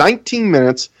almost 19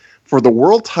 minutes for the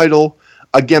world title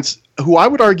against who I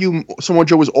would argue Samoa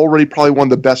Joe was already probably one of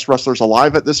the best wrestlers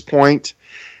alive at this point.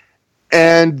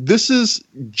 And this is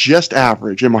just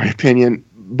average, in my opinion.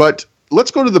 But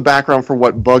let's go to the background for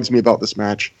what bugs me about this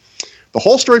match. The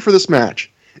whole story for this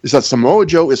match is that Samoa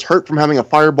Joe is hurt from having a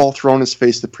fireball thrown in his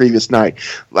face the previous night.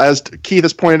 As Keith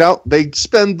has pointed out, they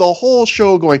spend the whole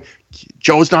show going,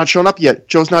 Joe's not shown up yet.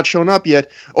 Joe's not shown up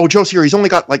yet. Oh, Joe's here. He's only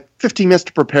got 15 minutes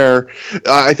to prepare.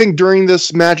 I think during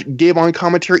this match, Gabe on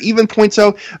commentary even points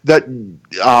out that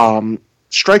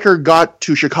Striker got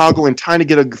to Chicago in time to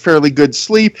get a fairly good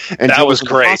sleep. And that was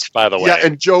great, by the way. Yeah,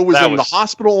 and Joe was in the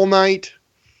hospital all night.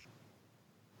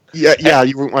 Yeah,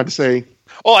 you wanted to say...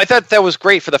 Oh, I thought that was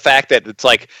great for the fact that it's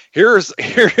like, here's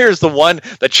the one,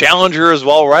 the challenger is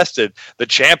well rested. The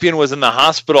champion was in the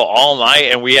hospital all night,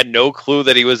 and we had no clue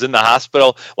that he was in the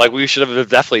hospital. Like, we should have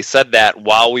definitely said that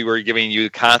while we were giving you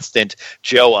constant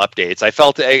Joe updates. I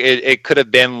felt it could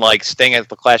have been like Sting at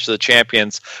the Clash of the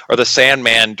Champions or the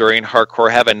Sandman during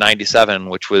Hardcore Heaven 97,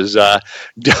 which was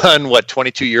done,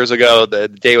 22 years ago, the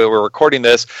day we were recording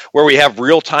this, where we have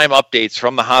real-time updates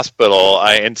from the hospital,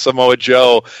 and Samoa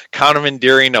Joe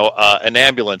commandeering an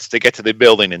ambulance to get to the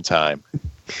building in time.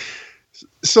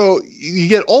 So you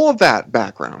get all of that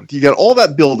background, you get all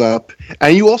that build up,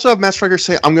 and you also have Matt Striker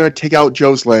say, I'm going to take out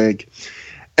Joe's leg.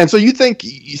 And so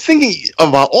thinking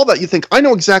about all that, you think, I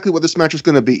know exactly what this match is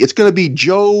going to be. It's going to be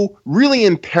Joe really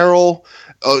in peril,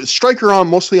 Striker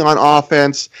mostly on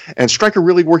offense, and Striker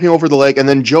really working over the leg, and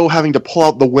then Joe having to pull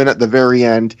out the win at the very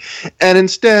end. And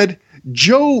instead,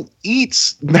 Joe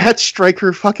eats Matt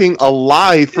Striker fucking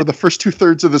alive for the first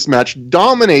 2/3 of this match,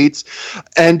 dominates,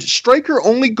 and Striker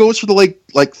only goes for the leg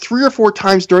like 3 or 4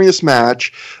 times during this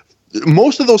match.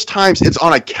 Most of those times it's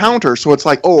on a counter, so it's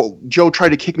like, oh, Joe tried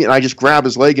to kick me and I just grab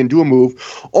his leg and do a move.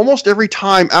 Almost every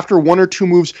time after 1 or 2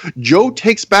 moves, Joe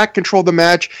takes back control of the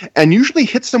match and usually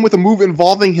hits them with a move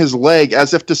involving his leg,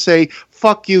 as if to say,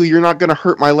 fuck you, you're not going to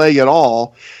hurt my leg at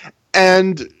all.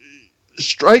 And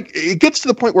it gets to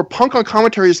the point where Punk on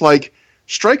commentary is like,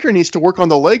 Striker needs to work on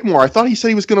the leg more. I thought he said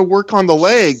he was going to work on the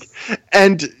leg.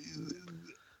 And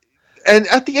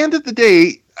at the end of the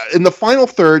day, in the final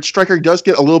third, Striker does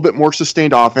get a little bit more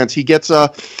sustained offense. He hits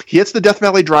the Death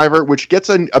Valley Driver, which gets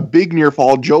a big near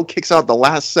fall. Joe kicks out the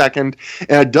last second,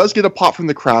 and it does get a pop from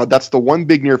the crowd. That's the one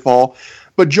big near fall.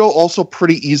 But Joe also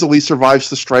pretty easily survives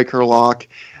the Striker lock.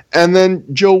 And then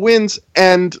Joe wins,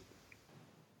 and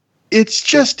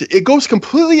it goes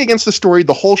completely against the story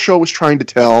the whole show was trying to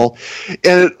tell,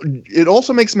 and it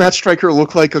also makes Matt Striker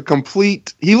look like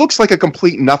he looks like a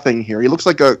complete nothing here. He looks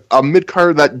like a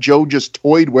mid-carder that Joe just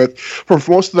toyed with for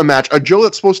most of the match, a Joe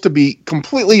that's supposed to be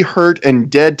completely hurt and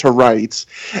dead to rights.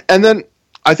 And then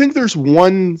I think there's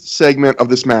one segment of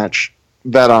this match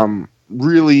that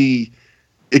really,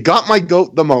 it got my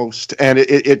goat the most, and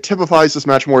it typifies this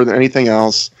match more than anything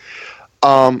else.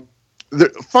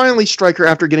 finally, Stryker,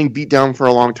 after getting beat down for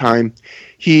a long time,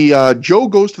 Joe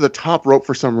goes to the top rope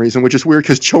for some reason, which is weird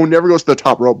because Joe never goes to the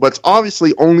top rope. But it's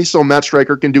obviously only so Matt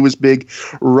Stryker can do his big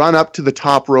run up to the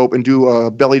top rope and do a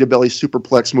belly-to-belly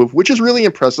superplex move, which is really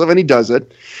impressive, and he does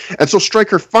it. And so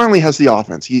Stryker finally has the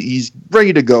offense. He's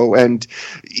ready to go, and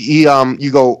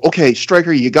you go, okay,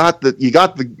 Stryker, you got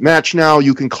the match now.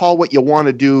 You can call what you want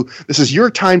to do. This is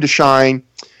your time to shine.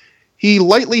 He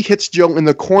lightly hits Joe in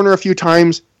the corner a few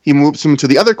times. He moves him to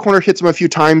the other corner, hits him a few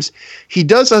times. He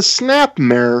does a snap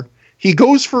mare. He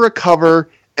goes for a cover,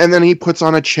 and then he puts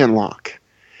on a chin lock.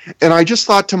 And I just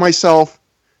thought to myself,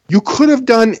 you could have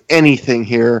done anything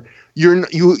here.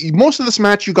 Most of this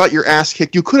match, you got your ass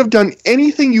kicked. You could have done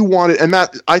anything you wanted. And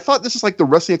Matt, I thought this is like the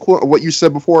wrestling equivalent of what you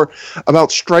said before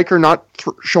about Stryker not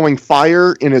showing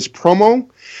fire in his promo.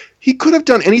 He could have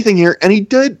done anything here, and he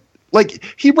did. Like,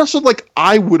 he wrestled like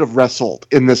I would have wrestled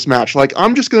in this match. Like,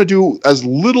 I'm just going to do as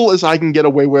little as I can get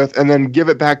away with and then give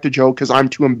it back to Joe because I'm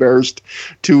too embarrassed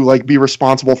to, like, be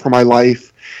responsible for my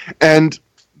life. And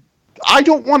I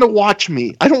don't want to watch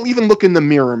me. I don't even look in the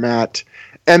mirror, Matt.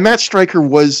 And Matt Stryker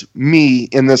was me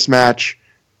in this match,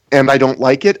 and I don't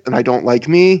like it, and I don't like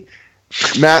me.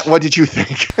 Matt, what did you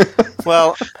think?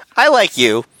 Well, I like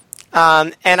you.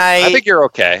 And I think you're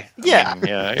okay. Yeah. I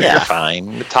mean, you're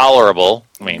fine. Tolerable.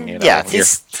 I mean,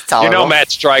 he's tolerable.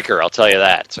 Matt Stryker, I'll tell you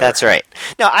that. Sir. That's right.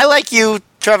 No, I like you,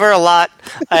 Trevor, a lot.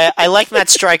 I like Matt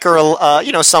Stryker,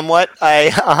 somewhat.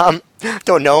 I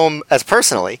don't know him as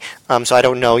personally, so I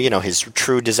don't know, his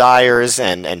true desires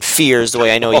and fears the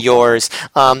way I know yours.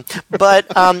 But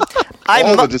all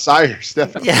the desires,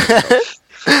 definitely. Yeah.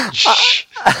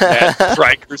 Matt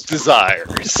Stryker's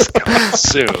desires coming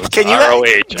soon.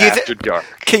 ROH after dark.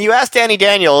 Can you ask Danny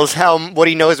Daniels what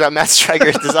he knows about Matt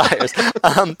Stryker's desires?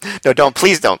 No,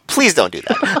 please don't do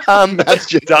that. That's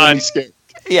genuinely scary.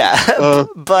 Yeah,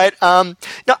 but no,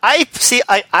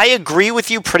 I agree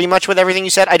with you pretty much with everything you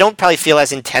said. I don't probably feel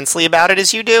as intensely about it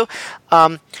as you do.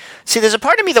 See, there's a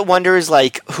part of me that wonders,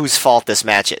 like, whose fault this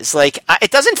match is. Like,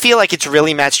 it doesn't feel like it's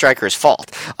really Matt Stryker's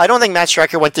fault. I don't think Matt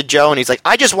Stryker went to Joe and he's like,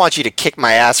 I just want you to kick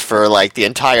my ass for, like, the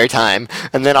entire time,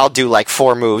 and then I'll do, like,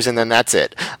 4 moves, and then that's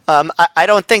it. I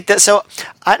don't think that... So,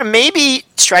 maybe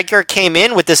Stryker came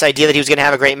in with this idea that he was going to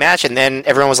have a great match, and then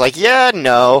everyone was like, yeah,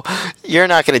 no, you're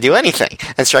not going to do anything.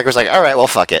 And Stryker was like, all right, well,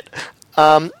 fuck it.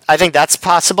 I think that's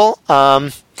possible.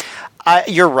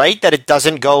 You're right that it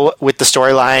doesn't go with the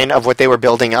storyline of what they were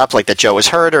building up, like that Joe was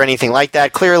hurt or anything like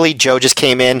that. Clearly, Joe just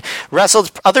came in,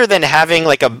 wrestled, other than having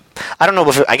like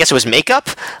I guess it was makeup,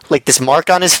 like this mark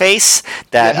on his face.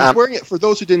 That he's wearing it. For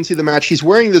those who didn't see the match, he's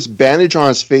wearing this bandage on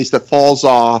his face that falls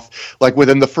off like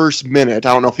within the first minute.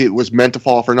 I don't know if it was meant to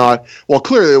fall off or not. Well,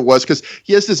 clearly it was because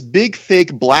he has this big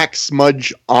fake black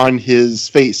smudge on his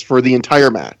face for the entire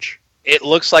match. It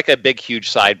looks like a big,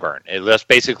 huge sideburn. It just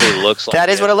basically looks like that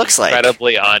is what it looks like.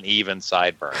 Incredibly uneven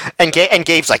sideburn. And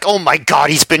Gabe's like, "Oh my god,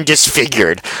 he's been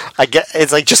disfigured."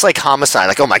 It's like just like Homicide.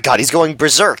 Like, "Oh my god, he's going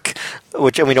berserk,"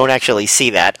 and we don't actually see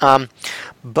that.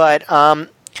 But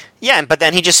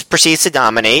then he just proceeds to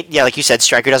dominate. Yeah, like you said,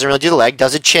 Stryker doesn't really do the leg.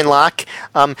 Does a chin lock.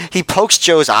 He pokes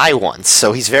Joe's eye once,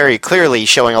 so he's very clearly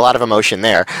showing a lot of emotion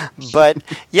there. But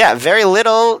yeah, very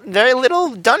little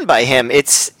done by him.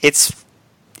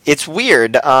 It's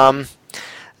weird.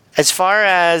 As far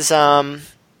as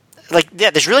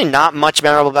there's really not much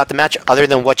memorable about the match other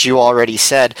than what you already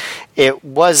said. It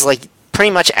was like pretty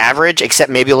much average,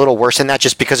 except maybe a little worse than that,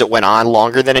 just because it went on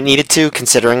longer than it needed to,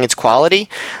 considering its quality.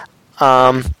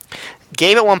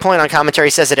 Gabe at one point on commentary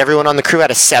says that everyone on the crew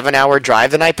had a 7-hour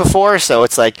drive the night before, so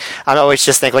it's like I always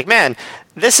just think like, man,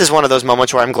 this is one of those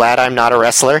moments where I'm glad I'm not a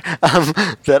wrestler,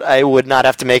 that I would not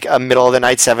have to make a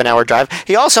middle-of-the-night 7-hour drive.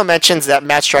 He also mentions that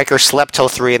Matt Stryker slept till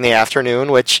 3 in the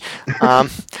afternoon, which, I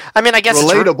guess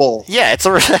relatable. It's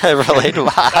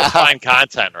relatable. That's fine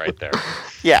content right there.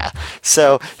 Yeah.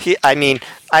 So,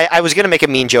 I was going to make a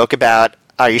mean joke about,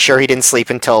 are you sure he didn't sleep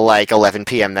until, like, 11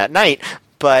 p.m. that night?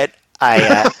 But...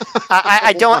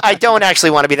 I don't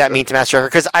actually want to be that mean to Matt Stryker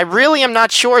because I really am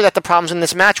not sure that the problems in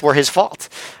this match were his fault.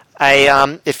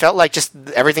 It felt like just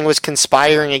everything was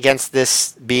conspiring against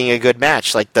this being a good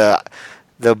match, like the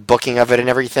booking of it and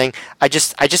everything. I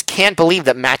just can't believe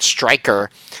that Matt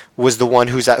Stryker was the one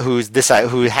who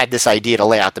had this idea to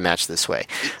lay out the match this way.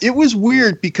 It was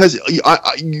weird because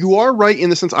you are right in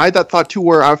the sense I had that thought too,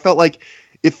 where I felt like.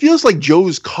 It feels like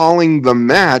Joe's calling the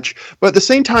match, but at the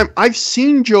same time, I've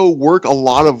seen Joe work a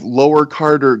lot of lower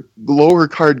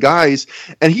card guys,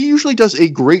 and he usually does a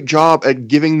great job at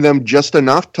giving them just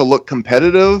enough to look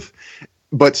competitive.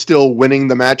 but still winning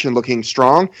the match and looking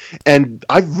strong. And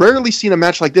I've rarely seen a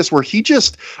match like this where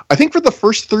I think for the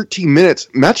first 13 minutes,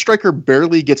 Matt Striker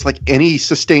barely gets like any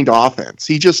sustained offense.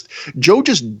 Joe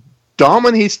just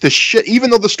dominates the shit, even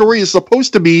though the story is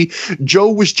supposed to be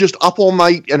Joe was just up all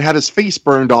night and had his face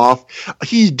burned off.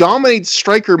 He dominates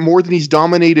Striker more than he's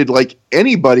dominated like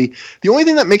anybody. The only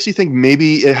thing that makes me think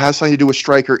maybe it has something to do with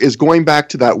Striker is going back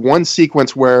to that one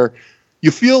sequence where you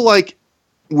feel like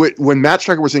when Matt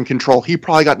Striker was in control, he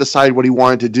probably got to decide what he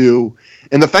wanted to do.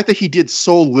 And the fact that he did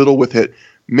so little with it,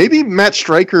 maybe Matt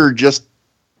Striker just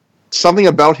something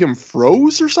about him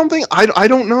froze or something. I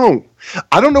don't know.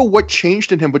 I don't know what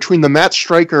changed in him between the Matt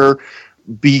Striker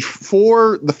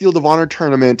before the Field of Honor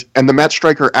tournament and the Matt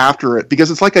Striker after it,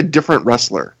 because it's like a different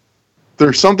wrestler.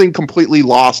 There's something completely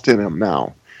lost in him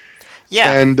now.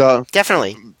 Yeah, and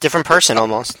definitely different person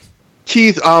almost.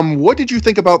 Keith, what did you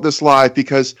think about this live?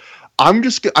 Because I'm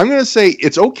going to say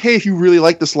it's okay if you really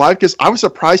like this live, because I was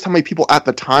surprised how many people at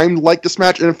the time liked this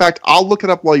match. And in fact, I'll look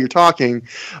it up while you're talking.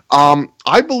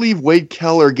 I believe Wade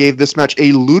Keller gave this match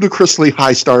a ludicrously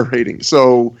high star rating.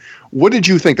 So what did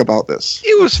you think about this?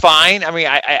 It was fine. I mean,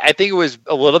 I think it was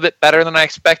a little bit better than I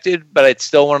expected, but it's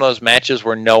still one of those matches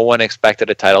where no one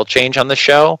expected a title change on the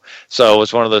show. So it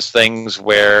was one of those things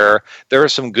where there were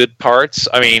some good parts.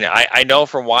 I mean, I know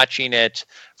from watching it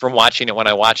when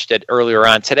I watched it earlier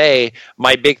on today,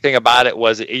 my big thing about it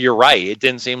was, you're right, it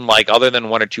didn't seem like, other than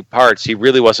one or two parts, he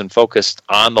really wasn't focused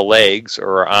on the legs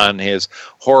or on his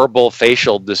horrible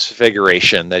facial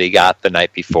disfiguration that he got the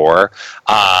night before,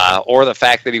 or the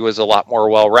fact that he was a lot more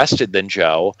well-rested than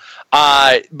Joe.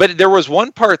 But there was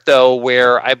one part, though,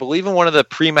 where I believe in one of the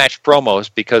pre-match promos,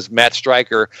 because Matt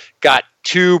Striker got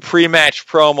 2 pre-match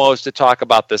promos to talk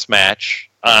about this match,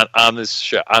 on this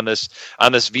show, on this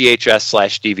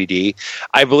VHS/DVD.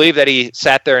 I believe that he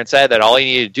sat there and said that all he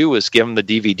needed to do was give him the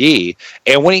DVD.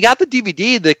 And when he got the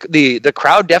DVD, the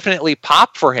crowd definitely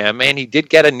popped for him, and he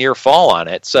did get a near fall on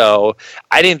it. So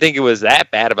I didn't think it was that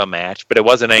bad of a match, but it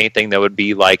wasn't anything that would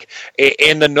be like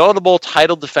in the notable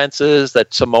title defenses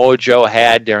that Samoa Joe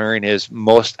had during his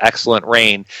most excellent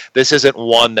reign. This isn't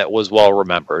one that was well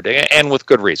remembered, and with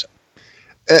good reason.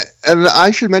 And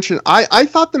I should mention, I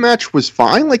thought the match was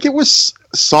fine. Like, it was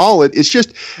solid. It's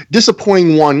just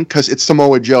disappointing, one, because it's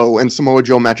Samoa Joe, and Samoa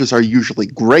Joe matches are usually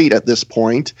great at this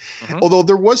point. Mm-hmm. Although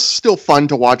there was still fun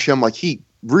to watch him. Like, he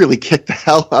really kicked the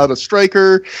hell out of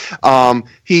Striker.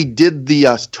 He did the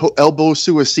elbow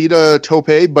suicida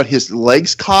tope, but his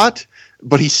legs caught.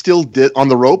 But he still did on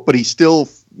the rope, but he still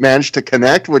managed to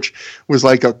connect, which was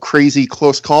like a crazy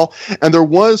close call. And there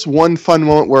was one fun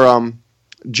moment where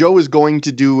Joe is going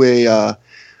to do an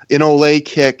Olay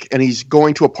kick, and he's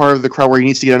going to a part of the crowd where he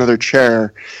needs to get another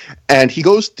chair. And he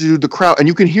goes to the crowd, and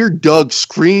you can hear Doug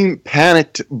scream,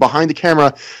 panicked behind the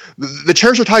camera, "The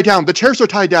chairs are tied down! The chairs are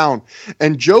tied down!"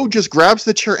 And Joe just grabs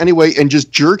the chair anyway and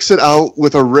just jerks it out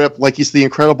with a rip like he's the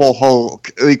Incredible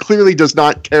Hulk. He clearly does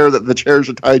not care that the chairs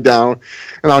are tied down.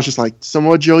 And I was just like,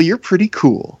 Samoa Joe, you're pretty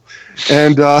cool.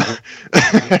 And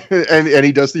and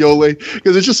he does the Olay,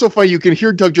 because it's just so funny. You can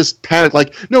hear Doug just panic,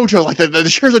 like, "No, Joe, like the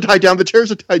chairs are tied down. The chairs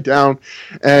are tied down,"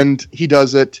 and he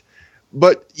does it.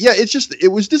 But yeah,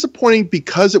 it was disappointing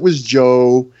because it was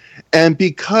Joe, and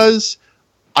because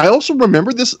I also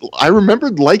remembered this. I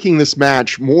remembered liking this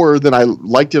match more than I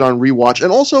liked it on rewatch,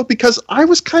 and also because I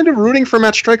was kind of rooting for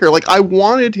Matt Striker. Like, I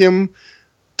wanted him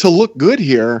to look good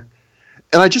here,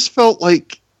 and I just felt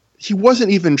like he wasn't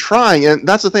even trying. And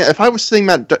that's the thing. If I was sitting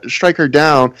Matt Striker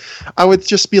down, I would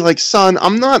just be like, "Son,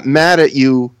 I'm not mad at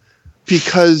you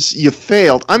because you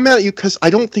failed. I'm mad at you because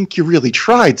I don't think you really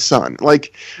tried, son.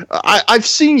 Like, I've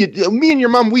seen you. Me and your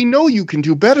mom, we know you can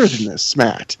do better than this,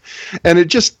 Matt." And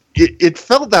it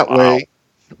felt that way.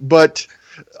 But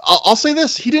I'll say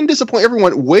this. He didn't disappoint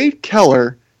everyone. Wade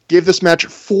Keller gave this match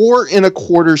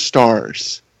 4.25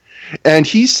 stars. And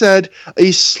he said,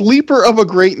 "A sleeper of a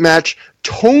great match,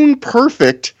 tone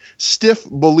perfect, stiff,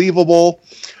 believable."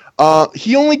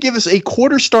 He only gave us a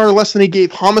 1/4 star less than he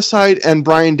gave Homicide and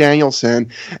Bryan Danielson.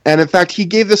 And in fact, he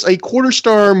gave this a 1/4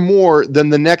 star more than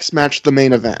the next match, the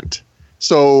main event.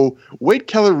 So Wade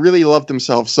Keller really loved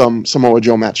himself some Samoa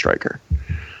Joe Matt Striker.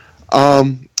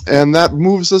 And that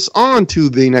moves us on to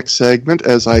the next segment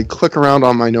as I click around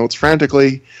on my notes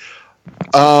frantically.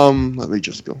 Let me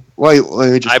just go.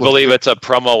 I believe it's a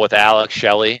promo with Alex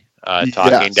Shelley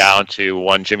talking down to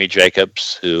one Jimmy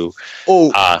Jacobs, who.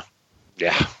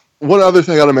 Yeah. One other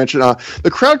thing I got to mention: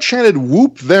 the crowd chanted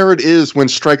 "Whoop! There it is" when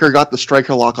Striker got the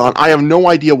Striker lock on. I have no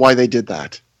idea why they did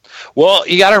that. Well,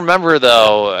 you got to remember,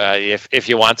 though, if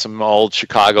you want some old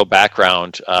Chicago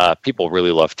background, people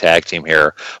really love tag team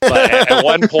here. But at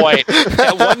one point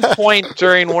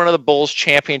during one of the Bulls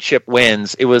championship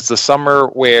wins, it was the summer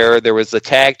where there was the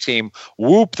tag team,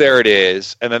 Whoop, there it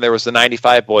is, and then there was the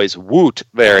 95 boys, Woot,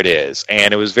 there it is.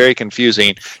 And it was very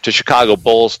confusing to Chicago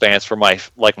Bulls fans for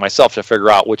myself to figure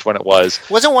out which one it was.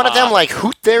 Wasn't one of them like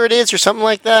Hoot, there it is, or something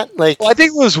like that? Well, I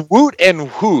think it was Woot and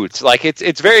Hoot. Like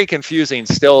it's very confusing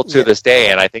still to this day,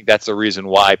 and I think that's the reason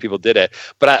why people did it.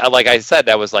 But like I said,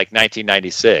 that was like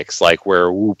 1996, like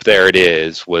where Whoop, there it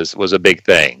is was a big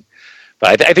thing.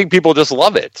 But I think people just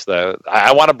love it.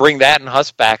 I want to bring that and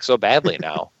Huss back so badly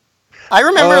now. I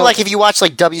remember, if you watch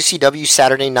WCW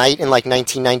Saturday Night in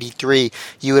 1993,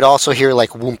 you would also hear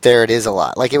 "Whoop, there it is" a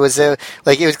lot.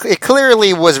 It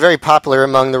clearly was very popular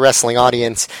among the wrestling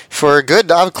audience for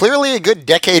clearly a good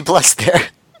decade plus there.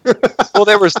 Well,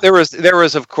 there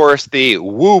was of course the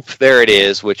Whoop, there it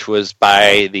is, which was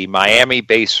by the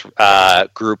Miami-based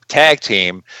group Tag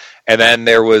Team. And then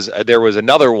there was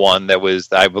another one that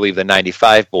was, I believe, the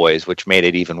 95 boys, which made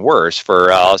it even worse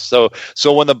for so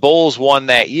when the Bulls won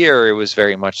that year, it was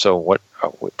very much so which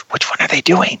one are they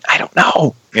doing? I don't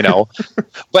know,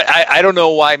 But I don't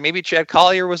know why. Maybe Chad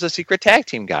Collier was a secret tag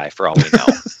team guy for all we know.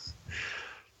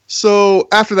 So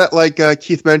after that, like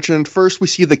Keith mentioned, first we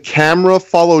see the camera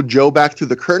follow Joe back through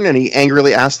the curtain, and he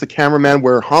angrily asks the cameraman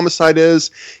where Homicide is.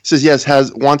 He says yes,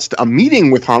 wants a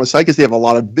meeting with Homicide because they have a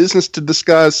lot of business to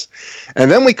discuss. And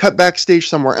then we cut backstage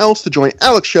somewhere else to join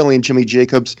Alex Shelley and Jimmy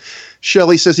Jacobs.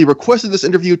 Shelley says he requested this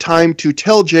interview time to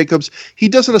tell Jacobs he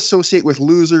doesn't associate with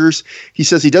losers. He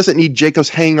says he doesn't need Jacobs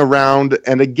hanging around.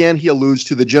 And again, he alludes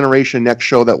to the Generation Next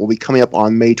show that will be coming up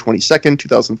on May 22nd,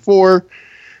 2004.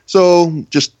 So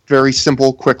just very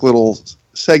simple, quick little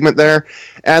segment there.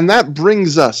 And that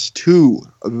brings us to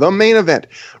the main event.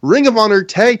 Ring of Honor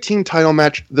Tag Team title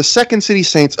match. The Second City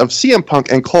Saints of CM Punk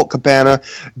and Colt Cabana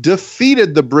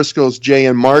defeated the Briscoes, Jay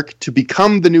and Mark, to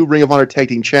become the new Ring of Honor Tag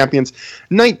Team champions.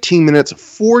 19 minutes,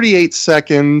 48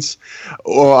 seconds.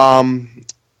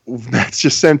 Matt's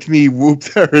just sent me Whoop,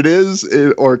 there it is,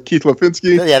 or Keith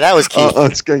Lefinski. Yeah, that was Keith.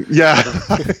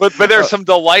 But there's some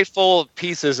delightful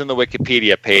pieces in the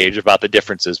Wikipedia page about the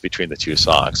differences between the two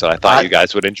songs, so I thought you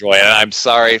guys would enjoy it. And I'm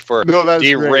sorry for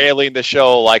derailing the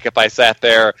show, like if I sat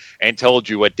there and told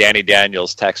you what Danny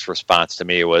Daniels' text response to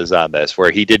me was on this,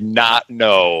 where he did not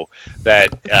know that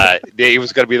he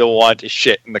was going to be the one to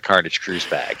shit in the Carnage Cruise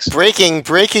bags. Breaking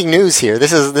news here.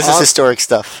 This is historic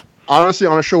stuff. Honestly,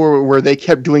 on a show where they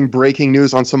kept doing breaking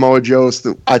news on Samoa Joe,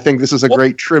 I think this is a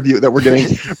great tribute that we're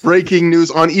getting breaking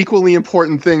news on equally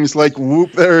important things like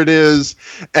Whoop, there it is,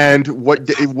 and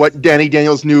what Danny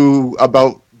Daniels knew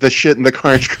about the shit in the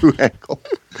Carnage Crew angle.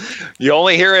 You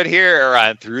only hear it here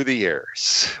on Through the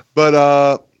Years. But,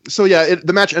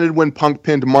 the match ended when Punk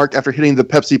pinned Mark after hitting the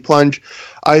Pepsi plunge.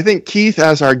 I think, Keith,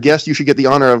 as our guest, you should get the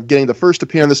honor of getting the first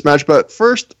appearance on this match. But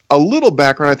first, a little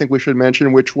background I think we should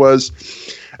mention, which was,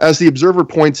 as the Observer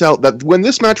points out, that when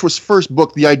this match was first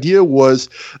booked, the idea was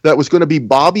that it was going to be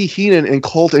Bobby Heenan and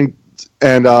Colt and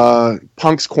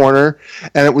Punk's corner,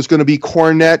 and it was going to be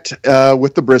Cornette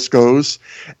with the Briscoes,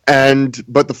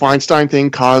 but the Feinstein thing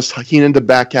caused Heenan to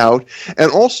back out,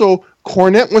 and also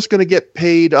Cornette was going to get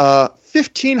paid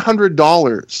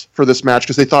 $1,500 for this match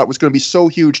because they thought it was going to be so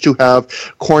huge to have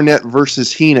Cornette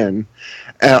versus Heenan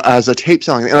as a tape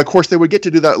selling. And of course, they would get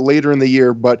to do that later in the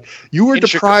year, but you were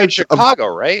deprived in Chicago,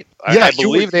 right? Yeah, I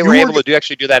believe they were able to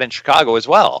actually do that in Chicago as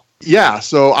well. Yeah,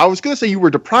 so I was going to say you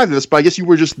were deprived of this, but I guess you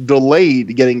were just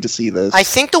delayed getting to see this. I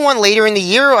think the one later in the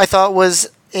year I thought was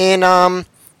in All-Star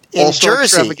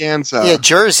Jersey. Extravaganza. Yeah,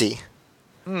 Jersey.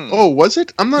 Oh, was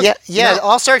it? I'm not. Yeah. No.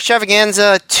 All-Star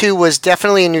Extravaganza 2 was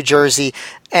definitely in New Jersey,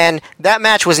 and that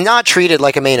match was not treated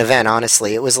like a main event.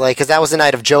 Honestly, it was because that was the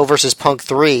night of Joe versus Punk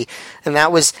 3, and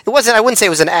it wasn't. I wouldn't say it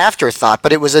was an afterthought,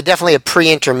 but it was definitely a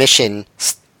pre-intermission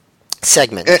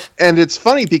segment. And it's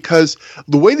funny because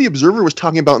the way the Observer was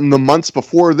talking about in the months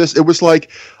before this, it was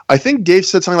like, I think Dave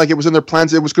said something like it was in their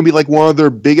plans. It was going to be like one of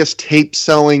their biggest tape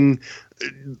selling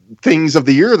things of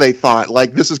the year. They thought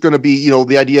like this is going to be,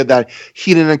 the idea that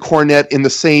Heenan and Cornette in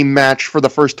the same match for the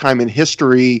first time in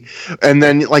history. And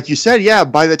then, like you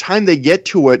said, by the time they get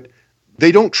to it,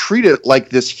 they don't treat it like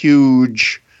this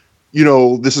huge,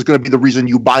 this is going to be the reason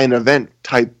you buy an event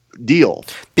type deal.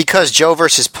 Because Joe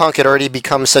versus Punk had already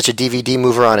become such a DVD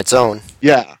mover on its own.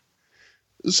 Yeah.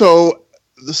 So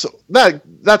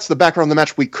that's the background of the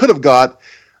match we could have got.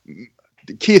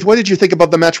 Keith, what did you think about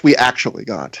the match we actually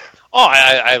got? Oh,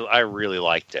 I really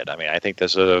liked it. I mean, I think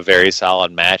this was a very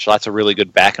solid match. Lots of really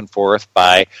good back and forth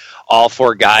by all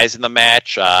four guys in the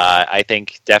match. I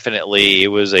think definitely it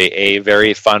was a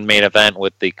very fun main event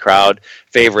with the crowd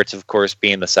favorites, of course,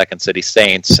 being the Second City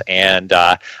Saints. And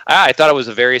I thought it was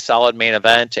a very solid main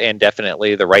event, and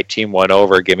definitely the right team won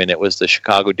over, given it was the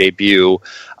Chicago debut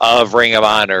of Ring of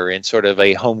Honor and sort of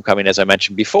a homecoming, as I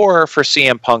mentioned before, for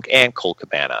CM Punk and Colt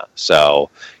Cabana. So,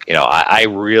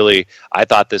 I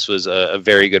thought this was a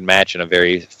very good match and a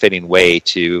very fitting way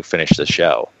to finish the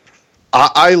show.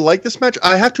 I like this match.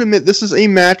 I have to admit, this is a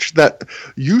match that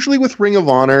usually with Ring of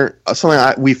Honor,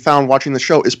 something we found watching the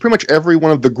show is pretty much every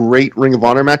one of the great Ring of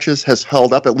Honor matches has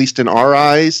held up, at least in our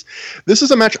eyes. This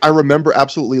is a match I remember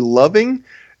absolutely loving.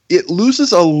 It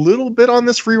loses a little bit on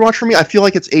this rewatch for me. I feel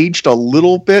like it's aged a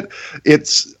little bit.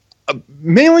 It's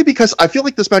mainly because I feel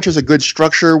like this match has a good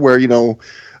structure where,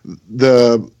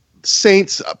 the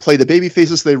Saints play the baby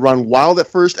faces. They run wild at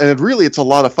first, and it's a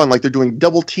lot of fun. Like, they're doing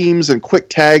double teams and quick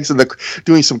tags, and they're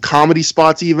doing some comedy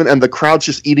spots even, and the crowd's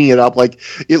just eating it up. Like,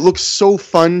 it looks so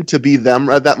fun to be them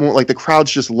at that moment. Like, the crowd's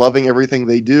just loving everything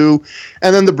they do.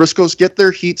 And then the Briscoes get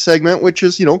their heat segment, which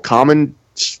is, common,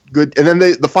 good. And then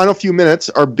the final few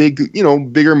minutes are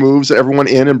bigger moves, everyone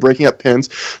in and breaking up pins.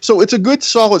 So it's a good,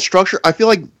 solid structure. I feel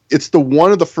like it's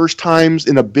one of the first times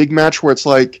in a big match where it's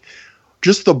like,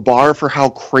 just the bar for how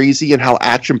crazy and how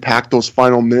action-packed those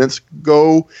final minutes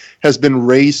go has been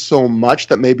raised so much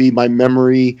that maybe my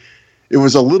memory, it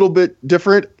was a little bit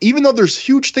different. Even though there's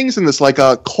huge things in this, like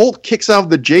Colt kicks out of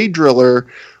the J Driller,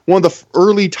 one of the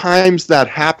early times that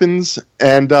happens.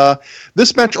 And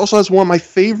this match also has one of my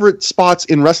favorite spots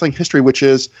in wrestling history, which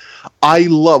is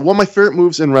one of my favorite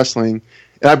moves in wrestling.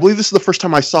 And I believe this is the first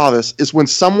time I saw this, is when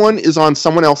someone is on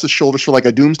someone else's shoulders for like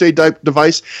a doomsday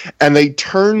device, and they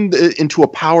turn it into a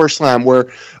power slam where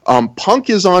Punk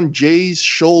is on Jay's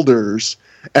shoulders,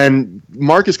 and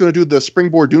Mark is going to do the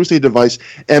springboard doomsday device,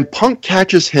 and Punk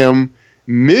catches him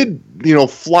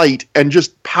mid-flight and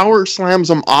just power slams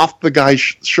him off the guy's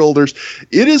shoulders.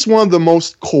 It is one of the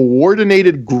most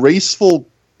coordinated, graceful,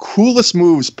 coolest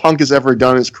moves Punk has ever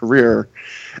done in his career.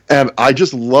 And I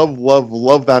just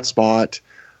love that spot.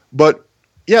 But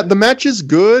yeah, the match is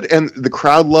good, and the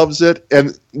crowd loves it.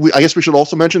 And I guess we should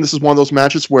also mention this is one of those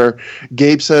matches where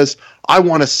Gabe says, "I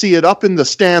want to see it up in the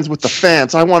stands with the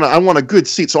fans. I want a good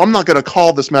seat, so I'm not going to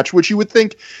call this match." Which you would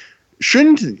think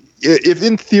shouldn't, if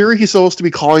in theory he's supposed to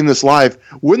be calling this live,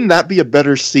 wouldn't that be a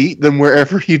better seat than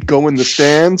wherever he'd go in the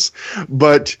stands?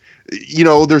 But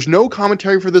there's no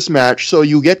commentary for this match, so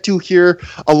you get to hear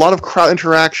a lot of crowd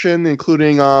interaction,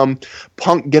 including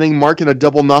Punk getting Mark in a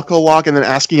double knuckle lock and then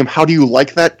asking him, "How do you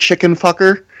like that, chicken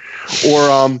fucker?"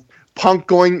 Or Punk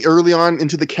going early on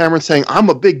into the camera and saying, "I'm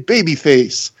a big baby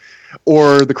face."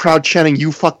 Or the crowd chanting,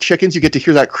 "You fuck chickens." You get to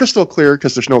hear that crystal clear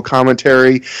because there's no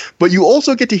commentary. But you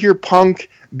also get to hear Punk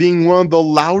being one of the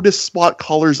loudest spot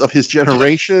callers of his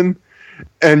generation.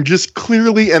 And just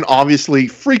clearly and obviously,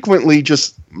 frequently,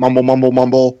 just mumble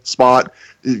spot,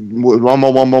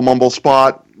 mumble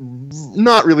spot.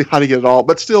 Not really hiding it at all,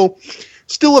 but still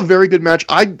a very good match.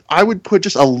 I would put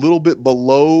just a little bit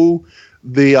below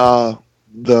the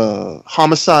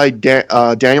Homicide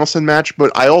Danielson match,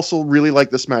 but I also really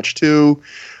like this match too.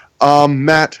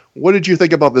 Matt, what did you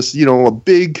think about this? A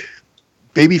big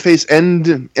babyface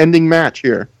ending match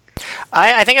here.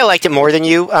 I think I liked it more than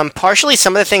you. Partially,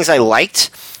 some of the things I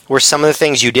liked were some of the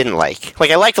things you didn't like.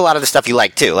 Like, I liked a lot of the stuff you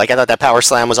liked too. Like, I thought that power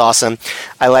slam was awesome.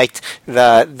 I liked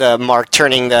the Mark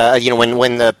turning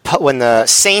when the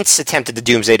Saints attempted the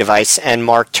Doomsday device and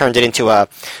Mark turned it into a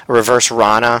reverse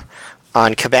Rana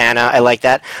on Cabana. I like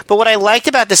that. But what I liked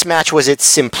about this match was its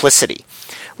simplicity.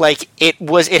 Like, it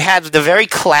had the very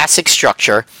classic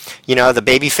structure, the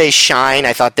babyface shine.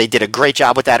 I thought they did a great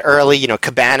job with that early.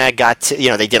 Cabana got to,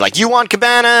 they did like, "You want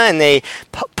Cabana?" and they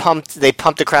pumped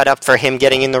the crowd up for him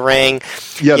getting in the ring.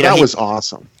 Yeah, that was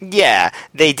awesome. Yeah,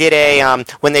 they did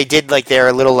when they did like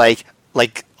their little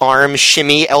like arm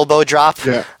shimmy elbow drop.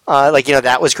 Yeah.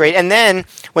 That was great. And then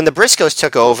when the Briscoes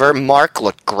took over, Mark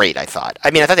looked great, I thought.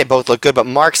 I mean, I thought they both looked good, but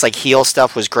Mark's heel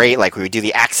stuff was great. Like, we would do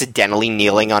the accidentally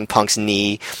kneeling on Punk's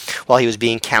knee while he was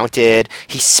being counted.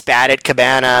 He spat at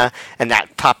Cabana, and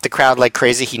that popped the crowd like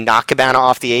crazy. He knocked Cabana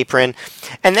off the apron.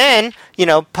 And then,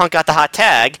 Punk got the hot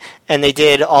tag, and they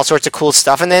did all sorts of cool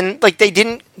stuff. And then, they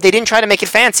didn't try to make it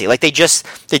fancy. Like, they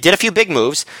did a few big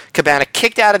moves. Cabana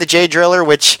kicked out of the J Driller,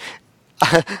 which...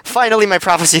 Finally, my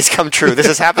prophecies come true. This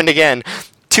has happened again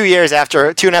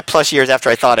 2.5+ years after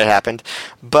I thought it happened.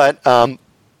 But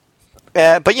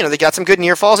But they got some good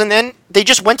near falls, and then they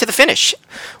just went to the finish,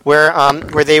 where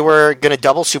they were going to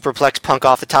double superplex Punk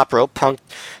off the top rope. Punk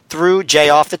threw Jay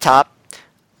off the top.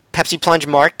 Pepsi Plunge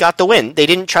Mark got the win. They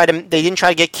didn't try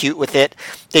to get cute with it.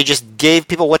 They just gave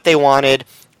people what they wanted,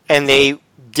 and they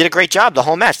did a great job the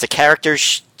whole match. The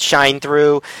characters shine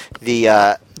through.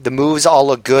 The moves all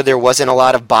look good. There wasn't a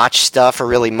lot of botched stuff or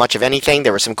really much of anything.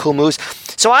 There were some cool moves.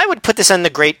 So I would put this in the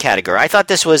great category. I thought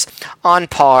this was on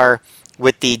par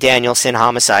with the Danielson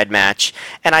Homicide match,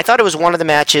 and I thought it was one of the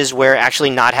matches where actually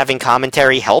not having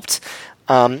commentary helped.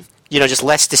 Just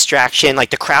less distraction. Like,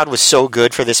 the crowd was so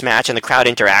good for this match, and the crowd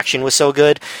interaction was so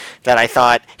good that I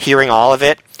thought hearing all of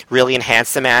it really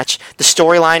enhanced the match. The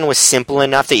storyline was simple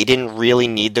enough that you didn't really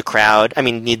need the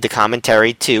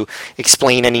commentary to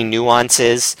explain any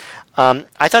nuances.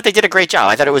 I thought they did a great job.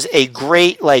 I thought it was a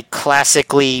great,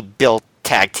 classically built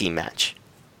tag team match.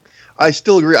 I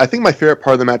still agree. I think my favorite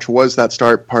part of the match was that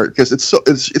start part, because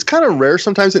it's kind of rare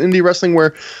sometimes in indie wrestling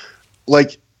where,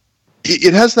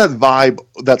 it has that vibe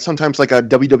that sometimes like a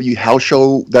WWE house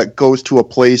show that goes to a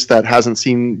place that hasn't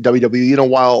seen WWE in a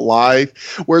while live,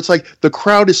 where it's like the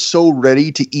crowd is so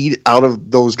ready to eat out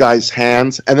of those guys'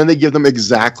 hands, and then they give them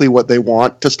exactly what they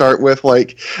want to start with.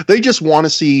 Like, they just want to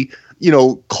see,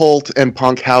 Colt and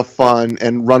Punk have fun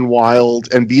and run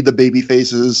wild and be the baby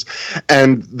faces,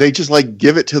 and they just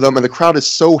give it to them, and the crowd is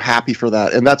so happy for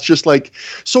that. And that's just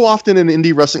so often in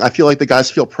indie wrestling, I feel like the guys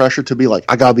feel pressure to be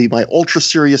I gotta be my ultra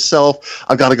serious self,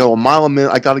 I've got to go a mile a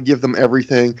minute, I gotta give them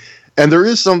everything. And there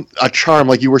is a charm,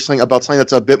 like you were saying, about something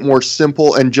that's a bit more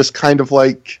simple and just kind of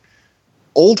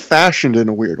old fashioned in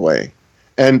a weird way.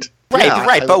 And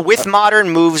right, but with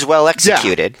modern moves well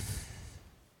executed.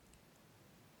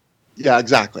 Yeah,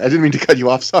 exactly. I didn't mean to cut you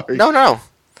off. Sorry. No.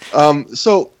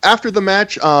 So after the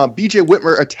match, BJ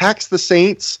Whitmer attacks the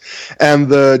Saints, and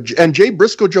Jay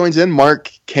Briscoe joins in.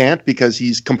 Mark can't because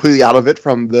he's completely out of it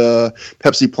from the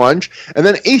Pepsi Plunge. And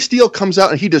then Ace Steel comes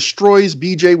out and he destroys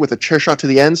BJ with a chair shot to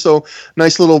the end. So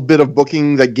nice little bit of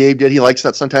booking that Gabe did. He likes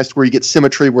that sometimes, where you get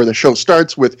symmetry, where the show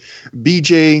starts with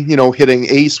BJ, hitting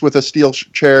Ace with a steel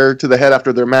chair to the head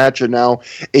after their match, and now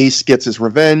Ace gets his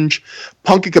revenge.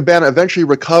 Punk and Cabana eventually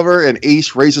recover, and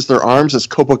Ace raises their arms as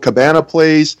Copacabana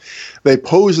plays. They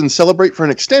pose and celebrate for an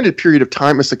extended period of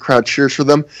time as the crowd cheers for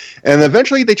them. And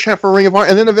eventually they chant for Ring of Honor,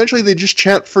 and then eventually they just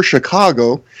chant for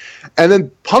Chicago. And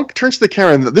then Punk turns to the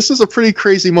camera, and this is a pretty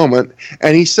crazy moment,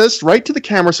 and he says right to the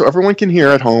camera so everyone can hear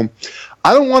at home,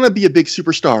 "I don't want to be a big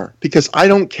superstar because I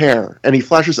don't care." And he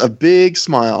flashes a big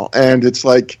smile, and it's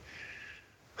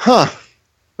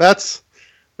that's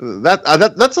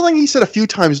something he said a few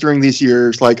times during these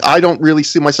years. I don't really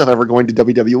see myself ever going to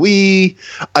WWE.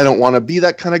 I don't want to be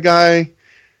that kind of guy.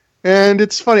 And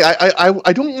it's funny.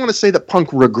 I don't want to say that Punk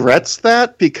regrets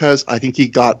that, because I think he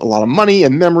got a lot of money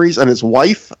and memories and his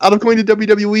wife out of going to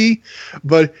WWE.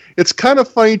 But it's kind of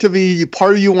funny to be,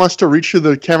 part of you wants to reach to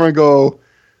the camera and go,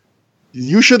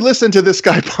 "You should listen to this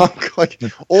guy, Punk."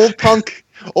 Old Punk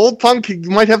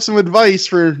might have some advice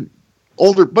for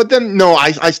older, but then no,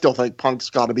 I still think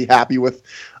Punk's got to be happy with.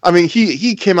 I mean,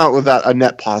 he came out with a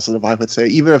net positive, I would say,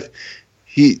 even if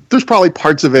there's probably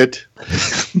parts of it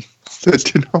that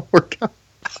did not work out.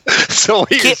 So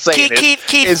what you're saying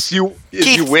is you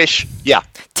wish, yeah.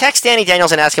 Text Danny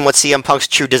Daniels and ask him what CM Punk's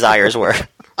true desires were.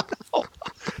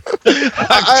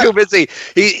 I'm too busy.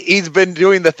 He's been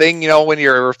doing the thing, when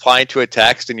you're replying to a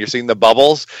text and you're seeing the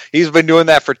bubbles. He's been doing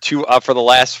that for the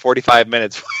last 45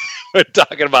 minutes. We're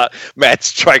talking about Matt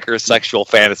Striker's sexual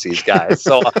fantasies, guys.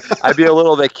 So I'd be a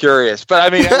little bit curious. But I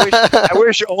mean, I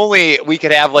wish only we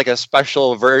could have a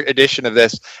special edition of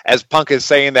this, as Punk is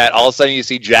saying that. All of a sudden you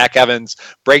see Jack Evans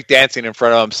breakdancing in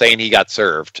front of him saying he got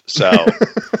served. So,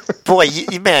 boy,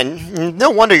 man, no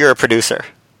wonder you're a producer.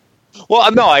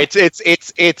 Well, no, it's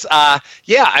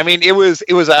yeah. I mean, it was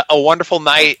a wonderful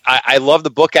night. I love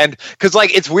the bookend because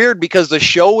it's weird because the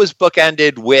show was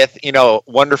bookended with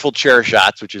wonderful chair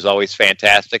shots, which is always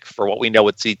fantastic for what we know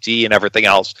with CT and everything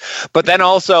else. But then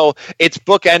also it's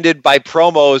bookended by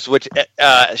promos, which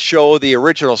show the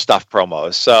original stuff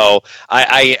promos. So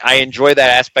I enjoy that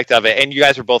aspect of it. And you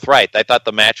guys are both right. I thought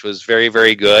the match was very,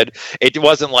 very good. It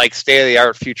wasn't state of the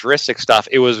art futuristic stuff.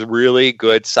 It was really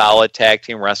good, solid tag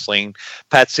team wrestling.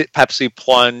 Pepsi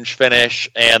Plunge finish,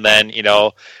 and then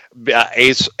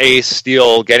Ace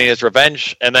Steel getting his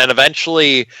revenge, and then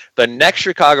eventually the next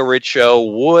Chicago Ridge show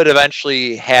would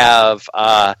eventually have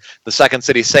the Second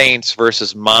City Saints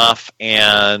versus Moff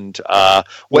and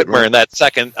Whitmer in that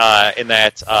second in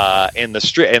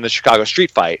the Chicago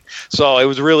street fight. So it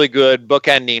was a really good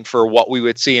bookending for what we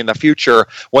would see in the future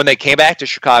when they came back to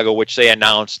Chicago, which they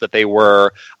announced that they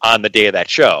were on the day of that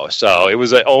show. So it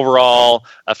was overall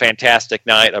a fantastic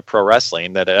night of pro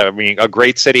wrestling. A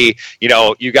great city.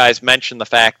 You guys mentioned the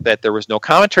fact that there was no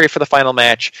commentary for the final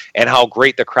match and how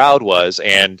great the crowd was.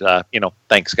 And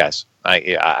thanks, guys.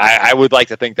 I would like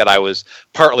to think that I was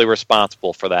partly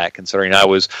responsible for that, considering I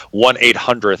was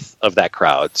 1/800th of that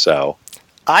crowd. So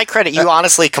I credit you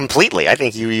honestly completely. I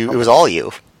think it was all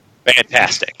you.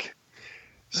 Fantastic.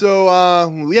 So,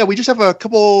 we just have a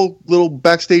couple little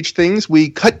backstage things. We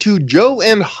cut to Joe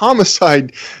and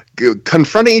Homicide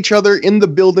confronting each other in the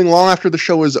building long after the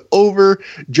show is over.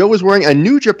 Joe is wearing a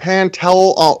New Japan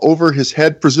towel all over his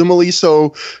head, presumably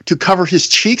so to cover his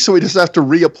cheeks, so he doesn't have to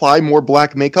reapply more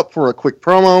black makeup for a quick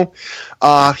promo.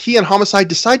 He and Homicide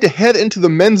decide to head into the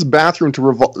men's bathroom to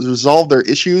resolve their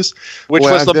issues. Which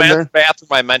was the men's bathroom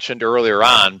I mentioned earlier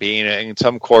on, being in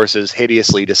some courses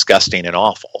hideously disgusting and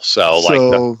awful.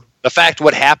 So the fact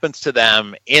what happens to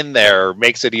them in there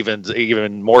makes it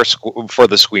even more for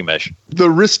the squeamish. The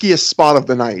riskiest spot of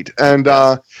the night. And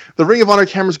the Ring of Honor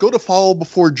cameras go to follow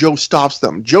before Joe stops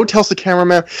them. Joe tells the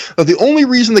cameraman that the only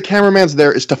reason the cameraman's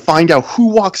there is to find out who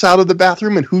walks out of the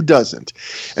bathroom and who doesn't.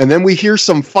 And then we hear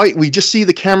some fight. We just see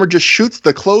the camera just shoots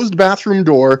the closed bathroom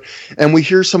door, and we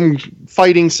hear some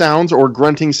fighting sounds or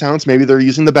grunting sounds. Maybe they're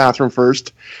using the bathroom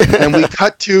first. And we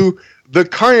cut to the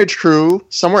Carnage crew,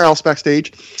 somewhere else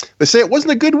backstage. They say it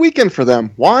wasn't a good weekend for them.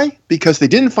 Why? Because they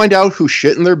didn't find out who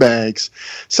shit in their bags.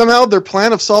 Somehow their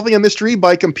plan of solving a mystery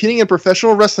by competing in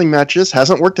professional wrestling matches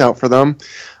hasn't worked out for them.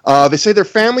 They say their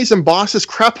families and bosses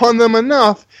crap on them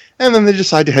enough, and then they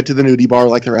decide to head to the nudie bar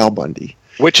like they're Al Bundy.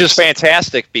 Which is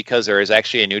fantastic, because there is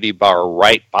actually a nudie bar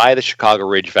right by the Chicago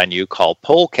Ridge venue called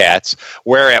Polecats,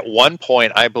 where at one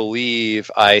point I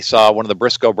believe I saw one of the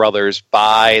Briscoe brothers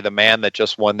buy the man that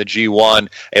just won the G1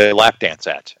 a lap dance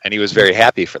at, and he was very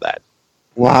happy for that.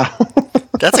 Wow.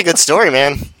 That's a good story,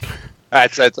 man. I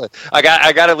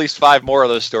got at least 5 more of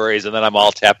those stories, and then I'm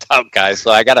all tapped out, guys.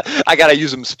 So I gotta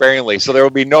use them sparingly. So there will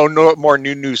be no more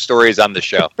new stories on the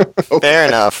show. Fair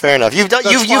enough.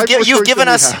 You've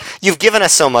given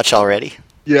us so much already.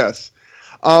 Yes.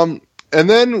 And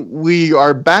then we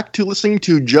are back to listening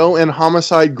to Joe and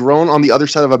Homicide groan on the other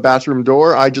side of a bathroom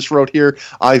door. I just wrote here,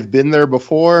 I've been there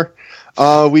before.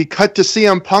 We cut to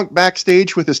CM Punk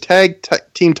backstage with his tag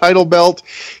team title belt.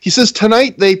 He says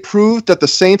tonight they proved that the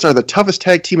Saints are the toughest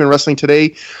tag team in wrestling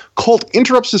today. Colt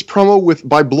interrupts his promo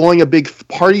by blowing a big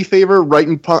party favor right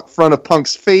in front of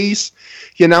Punk's face.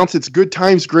 He announced it's good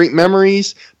times, great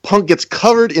memories. Punk gets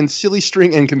covered in silly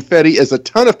string and confetti as a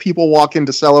ton of people walk in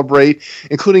to celebrate,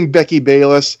 including Becky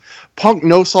Bayless. Punk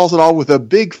no-sells it all with a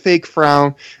big fake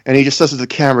frown, and he just says to the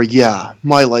camera, yeah,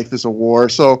 my life is a war.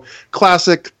 So,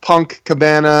 classic Punk,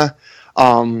 Cabana,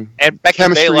 and Becky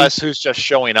chemistry. Bayless, who's just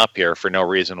showing up here for no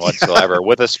reason whatsoever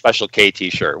with a Special K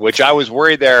t-shirt, which I was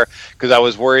worried there because I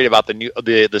was worried about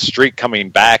the streak coming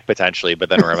back potentially, but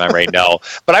then remembering no.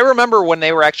 But I remember when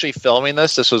they were actually filming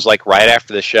this was like right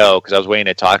after the show, because I was waiting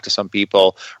to talk to some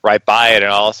people right by it,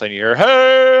 and all of a sudden you're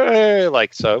hey,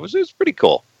 so it was pretty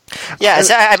cool. Yeah,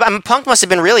 Punk must have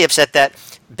been really upset that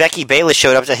Becky Bayless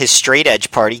showed up to his straight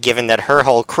edge party, given that her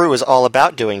whole crew is all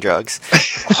about doing drugs.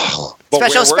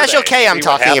 Special K I'm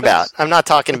talking about. I'm not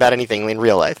talking about anything in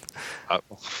real life.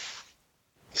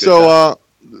 So,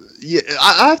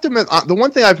 I have to admit, the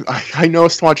one thing I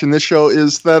noticed watching this show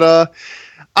is that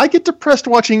I get depressed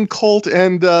watching Colt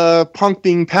and Punk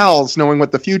being pals, knowing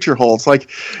what the future holds. Like,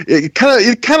 it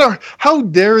kind of, how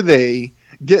dare they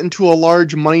get into a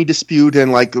large money dispute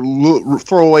and like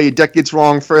throw away a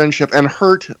decades-long friendship and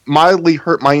mildly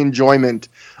hurt my enjoyment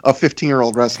of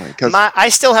 15-year-old wrestling. I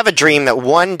still have a dream that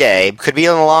one day, could be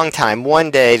in a long time,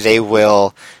 one day they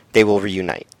will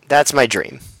reunite. That's my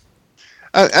dream.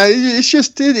 It's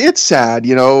just it's sad,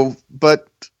 but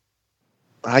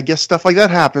I guess stuff like that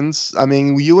happens. I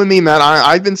mean, you and me, Matt,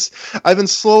 I've been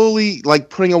slowly like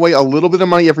putting away a little bit of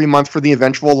money every month for the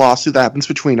eventual lawsuit that happens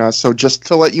between us. So just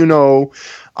to let you know,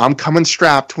 I'm coming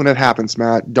strapped when it happens,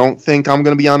 Matt. Don't think I'm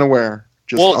going to be unaware.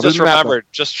 Just remember,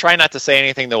 just try not to say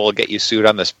anything that will get you sued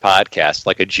on this podcast,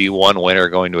 like a G1 winner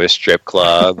going to a strip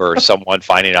club or someone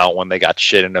finding out when they got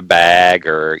shit in a bag,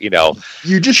 or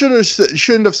You just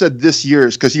shouldn't have said this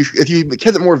year's, because if you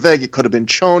kept it more vague, it could have been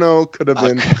Chono, could have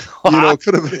been,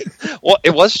 could have been. Well,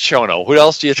 it was Chono. Who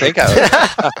else do you think I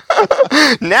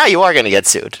was? Now you are going to get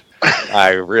sued. I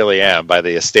really am, by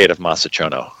the estate of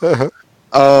Masachono.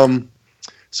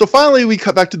 So finally, we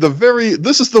cut back to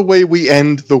this is the way we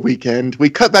end the weekend. We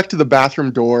cut back to the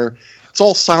bathroom door. It's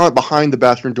all silent behind the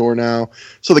bathroom door now.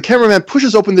 So the cameraman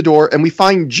pushes open the door, and we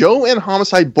find Joe and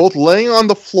Homicide both laying on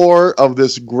the floor of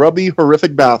this grubby,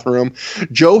 horrific bathroom.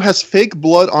 Joe has fake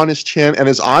blood on his chin, and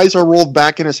his eyes are rolled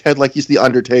back in his head like he's the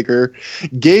Undertaker.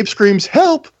 Gabe screams,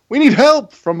 "Help! We need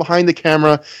help!" from behind the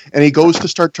camera, and he goes to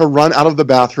start to run out of the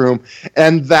bathroom.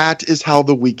 And that is how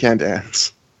the weekend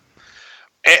ends.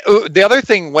 The other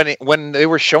thing, when they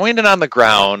were showing it on the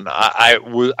ground, I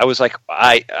was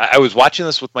watching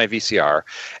this with my VCR,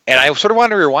 and I sort of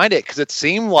wanted to rewind it because it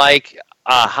seemed like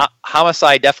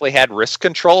Homicide definitely had wrist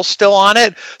control still on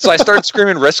it. So I started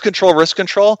screaming wrist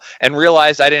control, and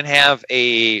realized I didn't have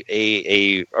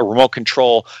a remote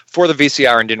control for the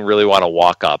VCR and didn't really want to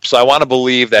walk up. So I want to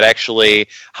believe that actually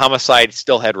Homicide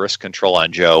still had wrist control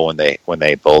on Joe when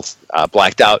they both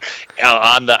blacked out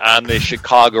on the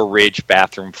Chicago Ridge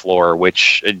bathroom floor,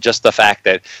 which just the fact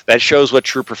that shows what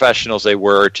true professionals they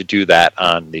were to do that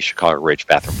on the Chicago Ridge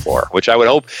bathroom floor, which I would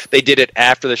hope they did it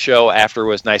after the show, after it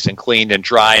was nice and clean and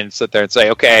dry, and sit there and say,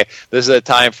 okay, this is a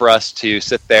time for us to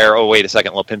sit there. Oh, wait a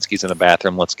second, Lipinski's in the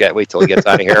bathroom. Wait till he gets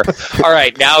out of here. All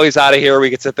right, now he's out of here. We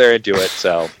can sit there and do it.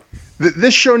 So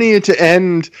this show needed to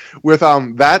end with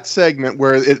that segment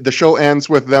where the show ends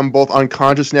with them both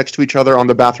unconscious next to each other on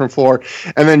the bathroom floor,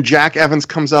 and then Jack Evans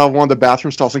comes out of one of the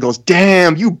bathroom stalls and goes,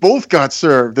 "Damn, you both got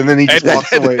served," and then he just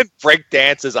walks away. And break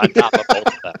dances on top of both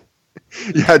of them.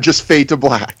 Yeah, just fade to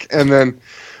black, and then.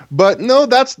 But no,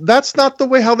 that's not the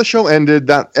way how the show ended.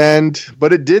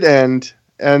 But it did end,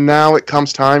 and now it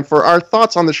comes time for our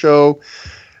thoughts on the show.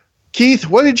 Keith,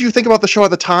 what did you think about the show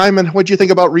at the time, and what did you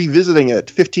think about revisiting it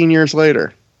 15 years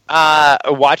later?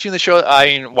 Watching the show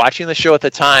at the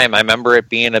time, I remember it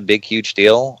being a big, huge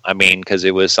deal. I mean, because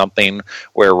it was something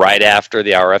where right after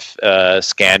the RF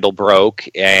scandal broke,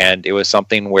 and it was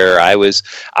something where I was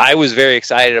very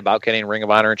excited about getting Ring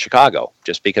of Honor in Chicago,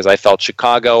 just because I felt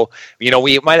Chicago,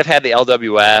 we might have had the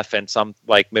LWF and some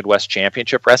like Midwest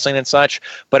Championship Wrestling and such,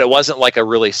 but it wasn't like a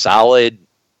really solid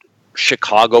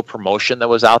Chicago promotion that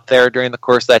was out there during the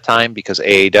course of that time, because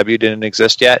AAW didn't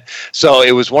exist yet. So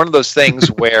it was one of those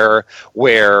things where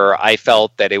I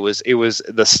felt that it was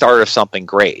the start of something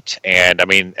great. And I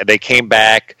mean, they came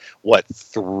back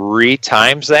 3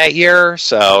 times that year,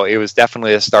 so it was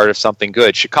definitely the start of something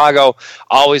good. Chicago,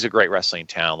 always a great wrestling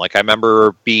town. Like, I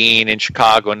remember being in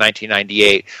Chicago in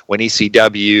 1998 when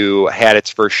ECW had its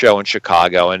first show in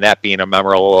Chicago, and that being a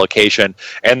memorable occasion,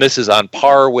 and this is on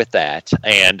par with that.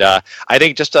 And I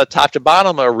think just top to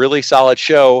bottom, a really solid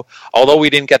show, although we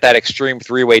didn't get that extreme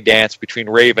 3-way dance between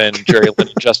Raven, Jerry Lynn,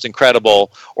 and Justin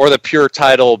Credible, or the pure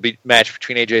title match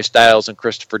between AJ Styles and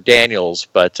Christopher Daniels,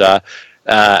 but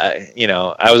I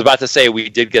was about to say we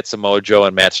did get Samoa Joe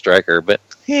and Matt Striker, but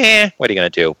what are you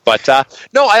going to do? But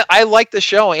no, I like the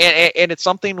show, and it's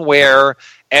something where,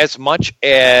 as much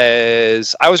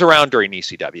as I was around during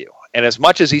ECW, and as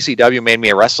much as ECW made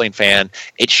me a wrestling fan,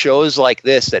 it shows like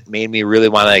this that made me really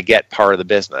want to get part of the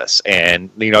business. And,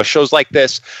 shows like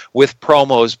this with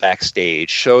promos backstage,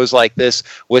 shows like this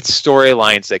with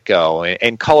storylines that go,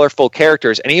 and colorful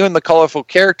characters. And even the colorful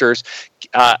characters,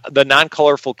 the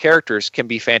non-colorful characters can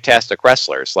be fantastic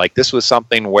wrestlers. Like, this was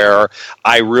something where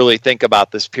I really think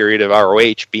about this period of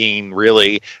ROH being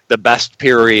really the best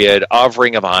period of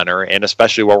Ring of Honor, and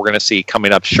especially what we're going to see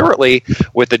coming up shortly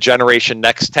with the Generation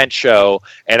Next 10 show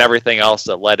and everything else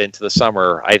that led into the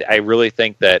summer. I really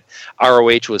think that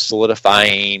ROH was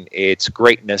solidifying its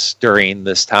greatness during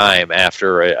this time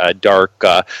after a dark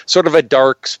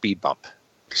speed bump.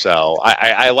 So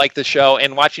I like the show,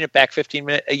 and watching it back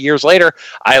 15 years later,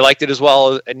 I liked it as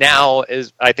well. Now,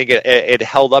 I think it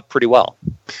held up pretty well.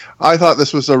 I thought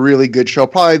this was a really good show,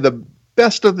 probably the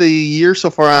best of the year so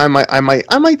far. I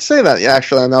might say that. Yeah,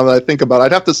 actually, now that I think about it,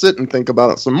 I'd have to sit and think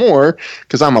about it some more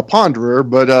because I'm a ponderer.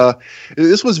 But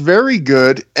this was very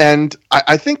good, and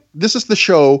I think this is the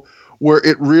show where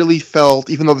it really felt,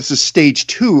 even though this is stage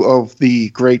 2 of the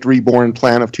Great Reborn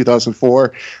plan of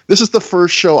 2004, this is the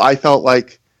first show I felt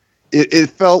like it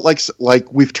felt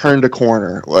like we've turned a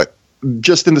corner. Like,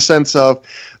 just in the sense of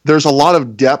there's a lot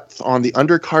of depth on the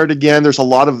undercard again. There's a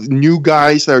lot of new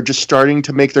guys that are just starting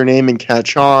to make their name and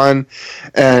catch on.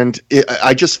 And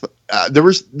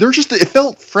it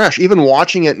felt fresh. Even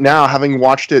watching it now, having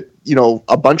watched it,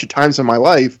 a bunch of times in my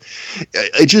life,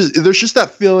 there's just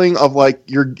that feeling of like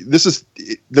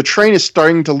the train is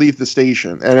starting to leave the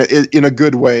station, and in a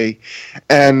good way,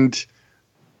 and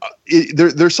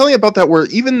there's something about that where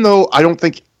even though I don't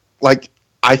think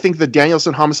I think the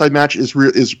Danielson Homicide match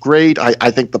is great. I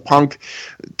think the Punk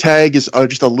tag is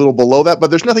just a little below that,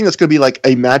 but there's nothing that's going to be like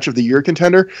a match of the year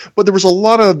contender. But there was a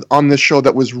lot on this show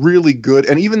that was really good,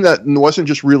 and even that wasn't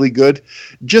just really good,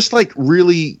 just like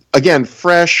really, again,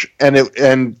 fresh, and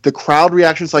the crowd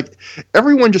reactions, like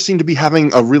everyone just seemed to be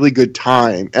having a really good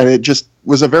time, and it just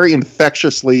was a very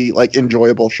infectiously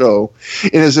enjoyable show.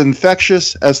 And as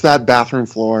infectious as that bathroom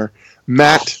floor.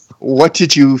 Matt, what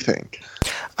did you think?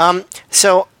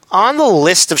 So on the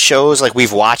list of shows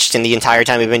we've watched in the entire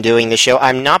time we've been doing the show,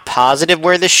 I'm not positive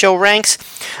where this show ranks,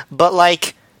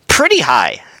 but pretty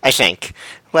high, I think.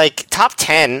 Top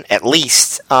 10 at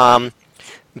least.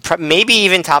 Maybe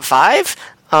even top 5.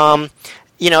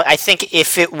 I think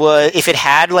if it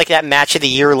had that match of the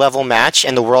year level match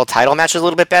and the world title match was a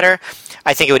little bit better,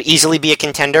 I think it would easily be a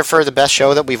contender for the best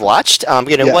show that we've watched.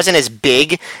 It wasn't as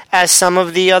big as some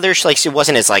of the others. It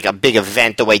wasn't as a big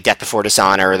event the way Death Before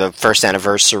Dishonor or the First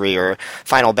Anniversary or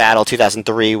Final Battle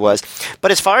 2003 was. But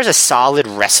as far as a solid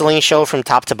wrestling show from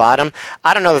top to bottom,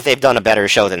 I don't know that they've done a better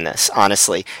show than this,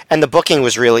 honestly. And the booking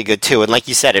was really good too. And like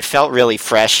you said, it felt really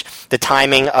fresh. The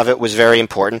timing of it was very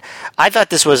important. I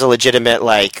thought this was a legitimate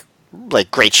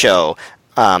great show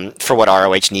for what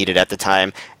ROH needed at the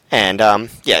time. And,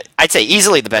 I'd say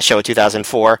easily the best show of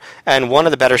 2004, and one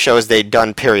of the better shows they'd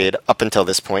done, period, up until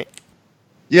this point.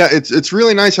 Yeah, it's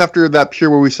really nice after that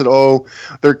period where we said,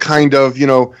 they're kind of,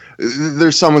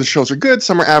 there's some of the shows are good,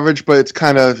 some are average, but it's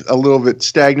kind of a little bit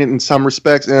stagnant in some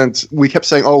respects, and we kept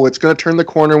saying, it's going to turn the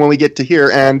corner when we get to here,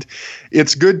 and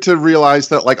it's good to realize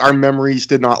that, our memories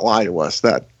did not lie to us,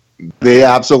 that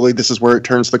this is where it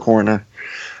turns the corner.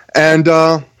 And,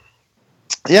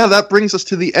 that brings us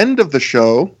to the end of the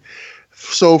show.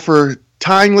 So for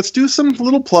time, let's do some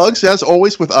little plugs. As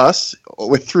always with us,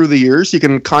 with Through the Years, you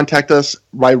can contact us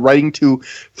by writing to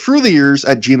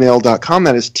throughtheyears@gmail.com.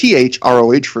 That is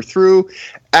THROH for through,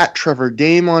 at Trevor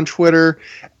Dame on Twitter,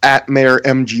 at Mayor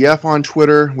MGF on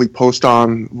Twitter. We post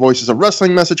on Voices of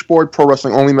Wrestling message board, Pro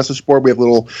Wrestling Only message board. We have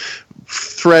little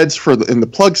threads in the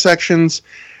plug sections.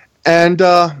 And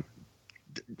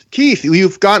Keith,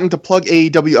 you've gotten to plug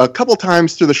AEW a couple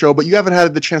times through the show, but you haven't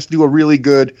had the chance to do a really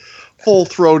good,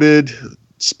 full-throated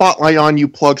spotlight on you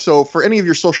plug. So for any of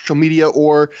your social media,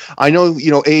 or I know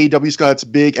AEW's got its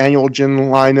big annual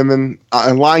Jim Lineman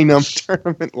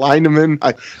tournament. Lineman.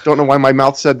 I don't know why my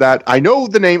mouth said that. I know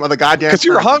the name of the goddamn. Because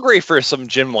you're hungry for some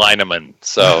Jim Lineman,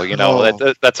 so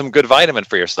that's some good vitamin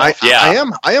for yourself. I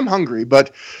am hungry,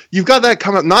 but you've got that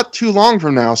coming up not too long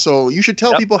from now, so you should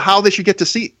tell people how they should get to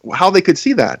see, how they could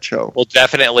see that show. Well,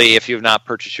 definitely, if you've not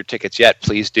purchased your tickets yet,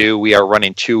 please do. We are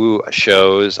running 2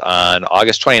 shows on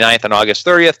August 29th and August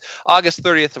 30th. August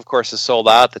 30th, of course, is sold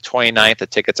out. The 29th, the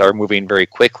tickets are moving very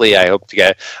quickly. I hope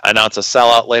to announce a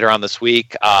sellout later on this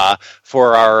week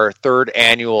for our 3rd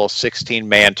annual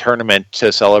 16-man tournament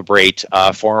to celebrate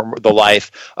the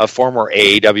life of former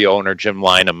AEW owner Jim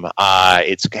Lynam.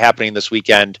 It's happening this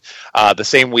weekend, the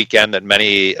same weekend that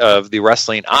many of the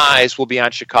wrestling eyes will be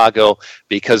on Chicago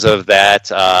because of that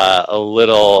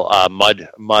little mud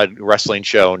wrestling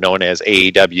show known as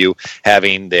AEW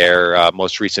having their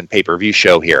most recent pay-per-view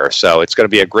show here. So it's going to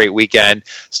be a great weekend.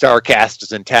 Starrcast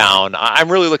is in town.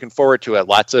 I'm really looking forward to it.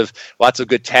 Lots of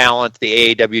good talent.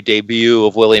 The AEW debut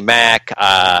of Willie Mack.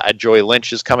 Joy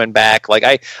Lynch is coming back.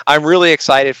 I'm really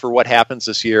excited for what happens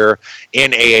this year in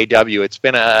AEW. It's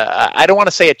been I don't want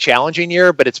to say a challenging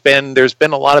year, but there's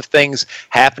been a lot of things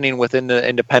happening within the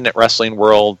independent wrestling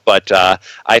world. But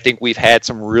I think we've had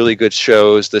some really good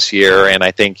shows this year, and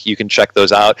I think you can check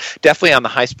those out. Definitely on the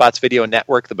High Spots Video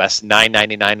Network, the best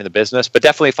 $9.99 in the business. But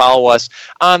definitely follow us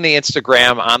on the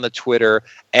Instagram, on the Twitter,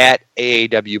 at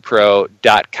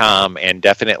aawpro.com. And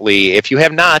definitely, if you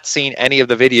have not seen any of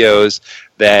the videos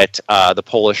that the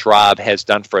Polish Rob has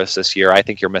done for us this year, I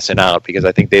think you're missing out, because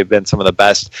I think they've been some of the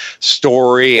best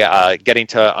story, getting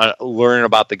to learn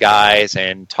about the guys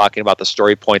and talking about the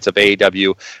story points of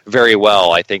AEW very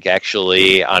well. I think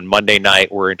actually on Monday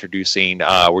night we're doing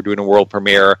a world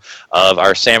premiere of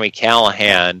our Sami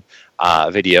Callihan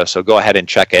video. So go ahead and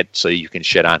check it so you can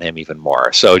shit on him even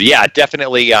more. So yeah,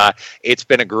 definitely, it's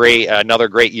been another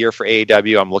great year for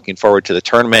AEW. I'm looking forward to the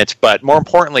tournament. But more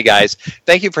importantly, guys,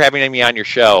 thank you for having me on your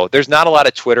show. There's not a lot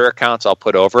of Twitter accounts I'll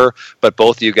put over, but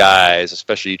both you guys,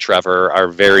 especially Trevor, are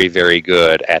very, very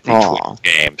good at the Twitter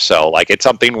game. So like, it's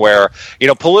something where,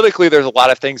 politically, there's a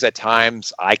lot of things at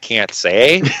times I can't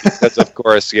say because, of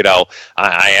course,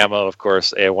 I am, of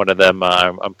course, one of them.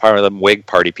 I'm part of them Whig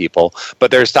Party people.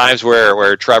 But there's times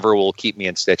where Trevor will keep me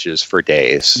in stitches for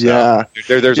days. So yeah.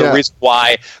 There's a reason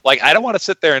why. Like, I don't want to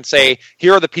sit there and say,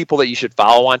 here are the people that you should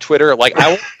follow on Twitter. Like, I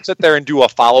won't sit there and do a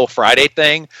follow Friday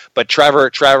thing. But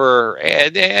Trevor,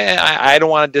 I don't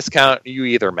want to discount you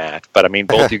either, Matt. But I mean,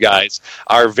 both you guys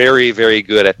are very, very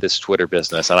good at this Twitter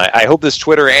business. And I hope this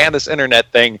Twitter and this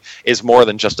internet thing is more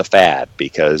than just a fad,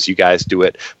 because you guys do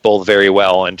it both very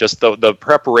well. And just the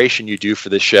preparation you do for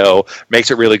the show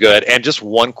makes it really good. And just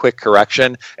one quick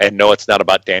correction, and no, it's not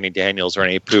about Danny Daniels or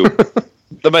any poop.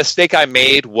 The mistake I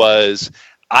made was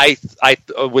I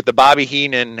with the Bobby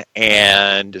Heenan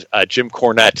and Jim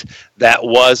Cornette, that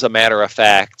was a matter of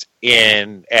fact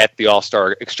at the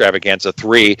All-Star Extravaganza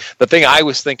 3. The thing I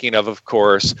was thinking of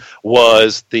course,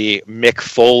 was the Mick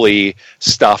Foley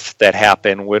stuff that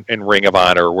happened in Ring of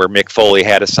Honor, where Mick Foley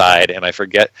had a side, and I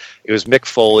forget, it was Mick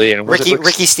Foley and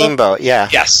Ricky Steamboat, yeah.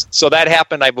 Yes. So that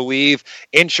happened, I believe,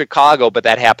 in Chicago, but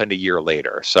that happened a year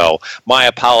later. So my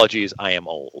apologies, I am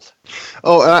old.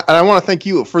 Oh, and I want to thank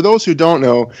you. For those who don't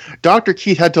know, Dr.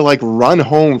 Keith had to run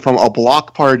home from a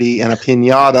block party and a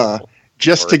piñata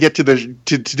just to get to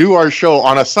do our show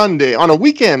on a Sunday, on a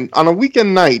weekend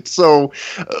night. So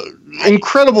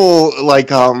incredible,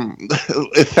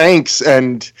 thanks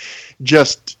and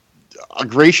just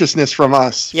graciousness from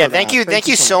us. Yeah, thank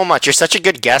you so much. You're such a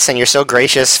good guest, and you're so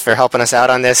gracious for helping us out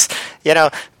on this.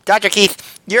 Dr.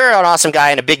 Keith, you're an awesome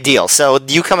guy and a big deal. So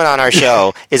you coming on our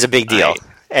show is a big deal.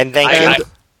 And thank you.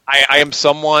 I am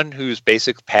someone whose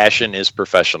basic passion is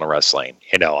professional wrestling.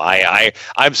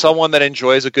 I'm someone that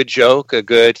enjoys a good joke, a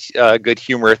good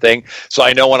humor thing. So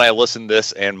I know when I listen to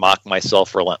this and mock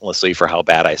myself relentlessly for how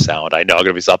bad I sound, I know I'm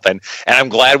going to be something. And I'm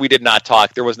glad we did not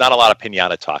talk. There was not a lot of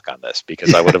piñata talk on this,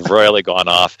 because I would have royally gone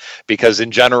off. Because in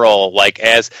general,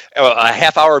 as a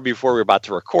half hour before we were about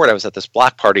to record, I was at this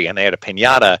block party and they had a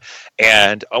piñata.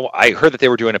 And I heard that they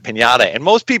were doing a piñata. And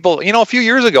most people, a few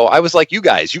years ago, I was like, you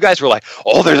guys were like,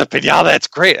 oh, there's a piñata, that's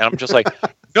great. And I'm just like,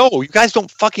 no, you guys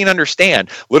don't fucking understand.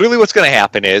 Literally what's going to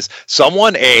happen is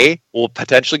someone will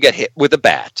potentially get hit with a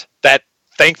bat. That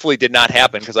thankfully did not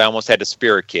happen, because I almost had to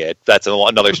spear a kid. That's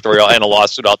another story and a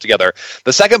lawsuit altogether.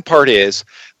 The second part is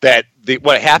that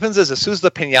what happens is, as soon as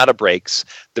the piñata breaks,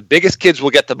 the biggest kids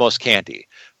will get the most candy.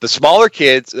 The smaller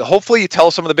kids, hopefully you tell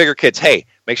some of the bigger kids, hey,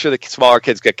 make sure the smaller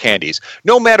kids get candies.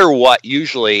 No matter what,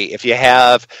 usually if you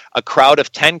have a crowd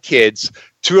of 10 kids,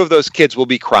 2 of those kids will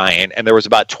be crying, and there was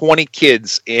about 20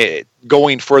 kids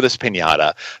going for this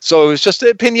piñata. So it was just,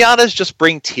 piñatas just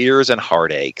bring tears and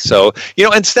heartache. So,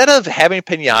 instead of having a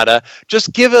piñata,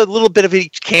 just give a little bit of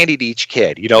each candy to each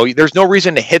kid. There's no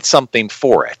reason to hit something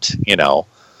for it,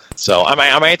 So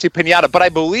I'm anti-piñata, but I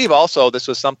believe also this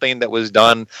was something that was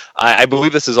done. I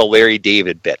believe this is a Larry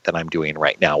David bit that I'm doing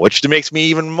right now, which makes me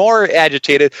even more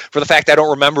agitated for the fact I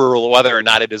don't remember whether or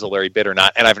not it is a Larry bit or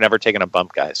not, and I've never taken a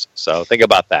bump, guys. So think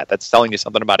about that. That's telling you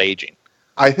something about aging.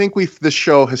 I think this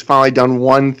show has finally done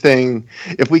one thing.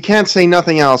 If we can't say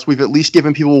nothing else, we've at least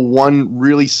given people one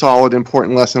really solid,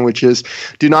 important lesson, which is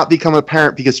do not become a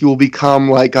parent, because you will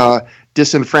become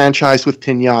disenfranchised with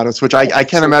piñatas, which I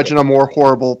can't imagine a more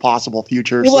horrible possible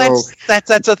future. Well, that's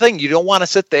the thing. You don't want to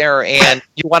sit there and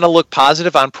you want to look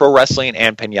positive on pro wrestling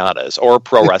and piñatas, or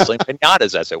pro wrestling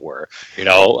piñatas, as it were.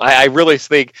 I really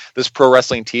think this pro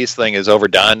wrestling tease thing is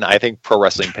overdone. I think pro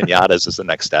wrestling piñatas is the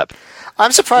next step.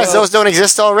 I'm surprised those don't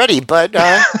exist already, but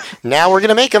now we're going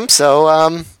to make them.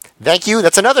 So thank you.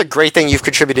 That's another great thing you've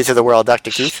contributed to the world,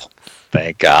 Dr. Keith.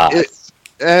 Thank God.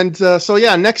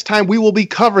 Next time we will be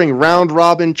covering Round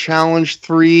Robin Challenge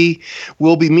 3.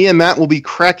 Me and Matt will be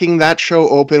cracking that show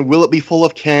open. Will it be full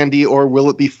of candy, or will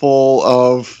it be full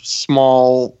of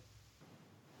small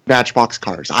Matchbox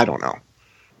cars? I don't know.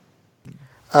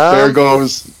 There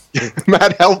goes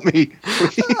Matt. Help me.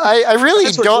 I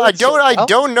really don't. I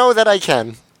don't know that I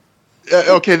can.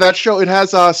 Okay, that show, it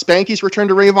has Spanky's return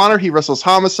to Ring of Honor. He wrestles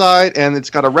Homicide, and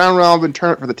it's got a round robin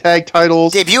tournament for the tag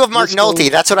titles. Debut of Mark Nolte.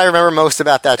 That's what I remember most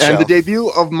about that show. And the debut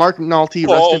of Mark Nolte.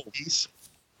 Rest in peace.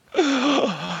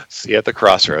 See you at the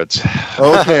crossroads.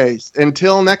 Okay,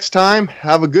 until next time,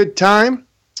 have a good time.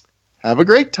 Have a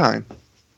great time.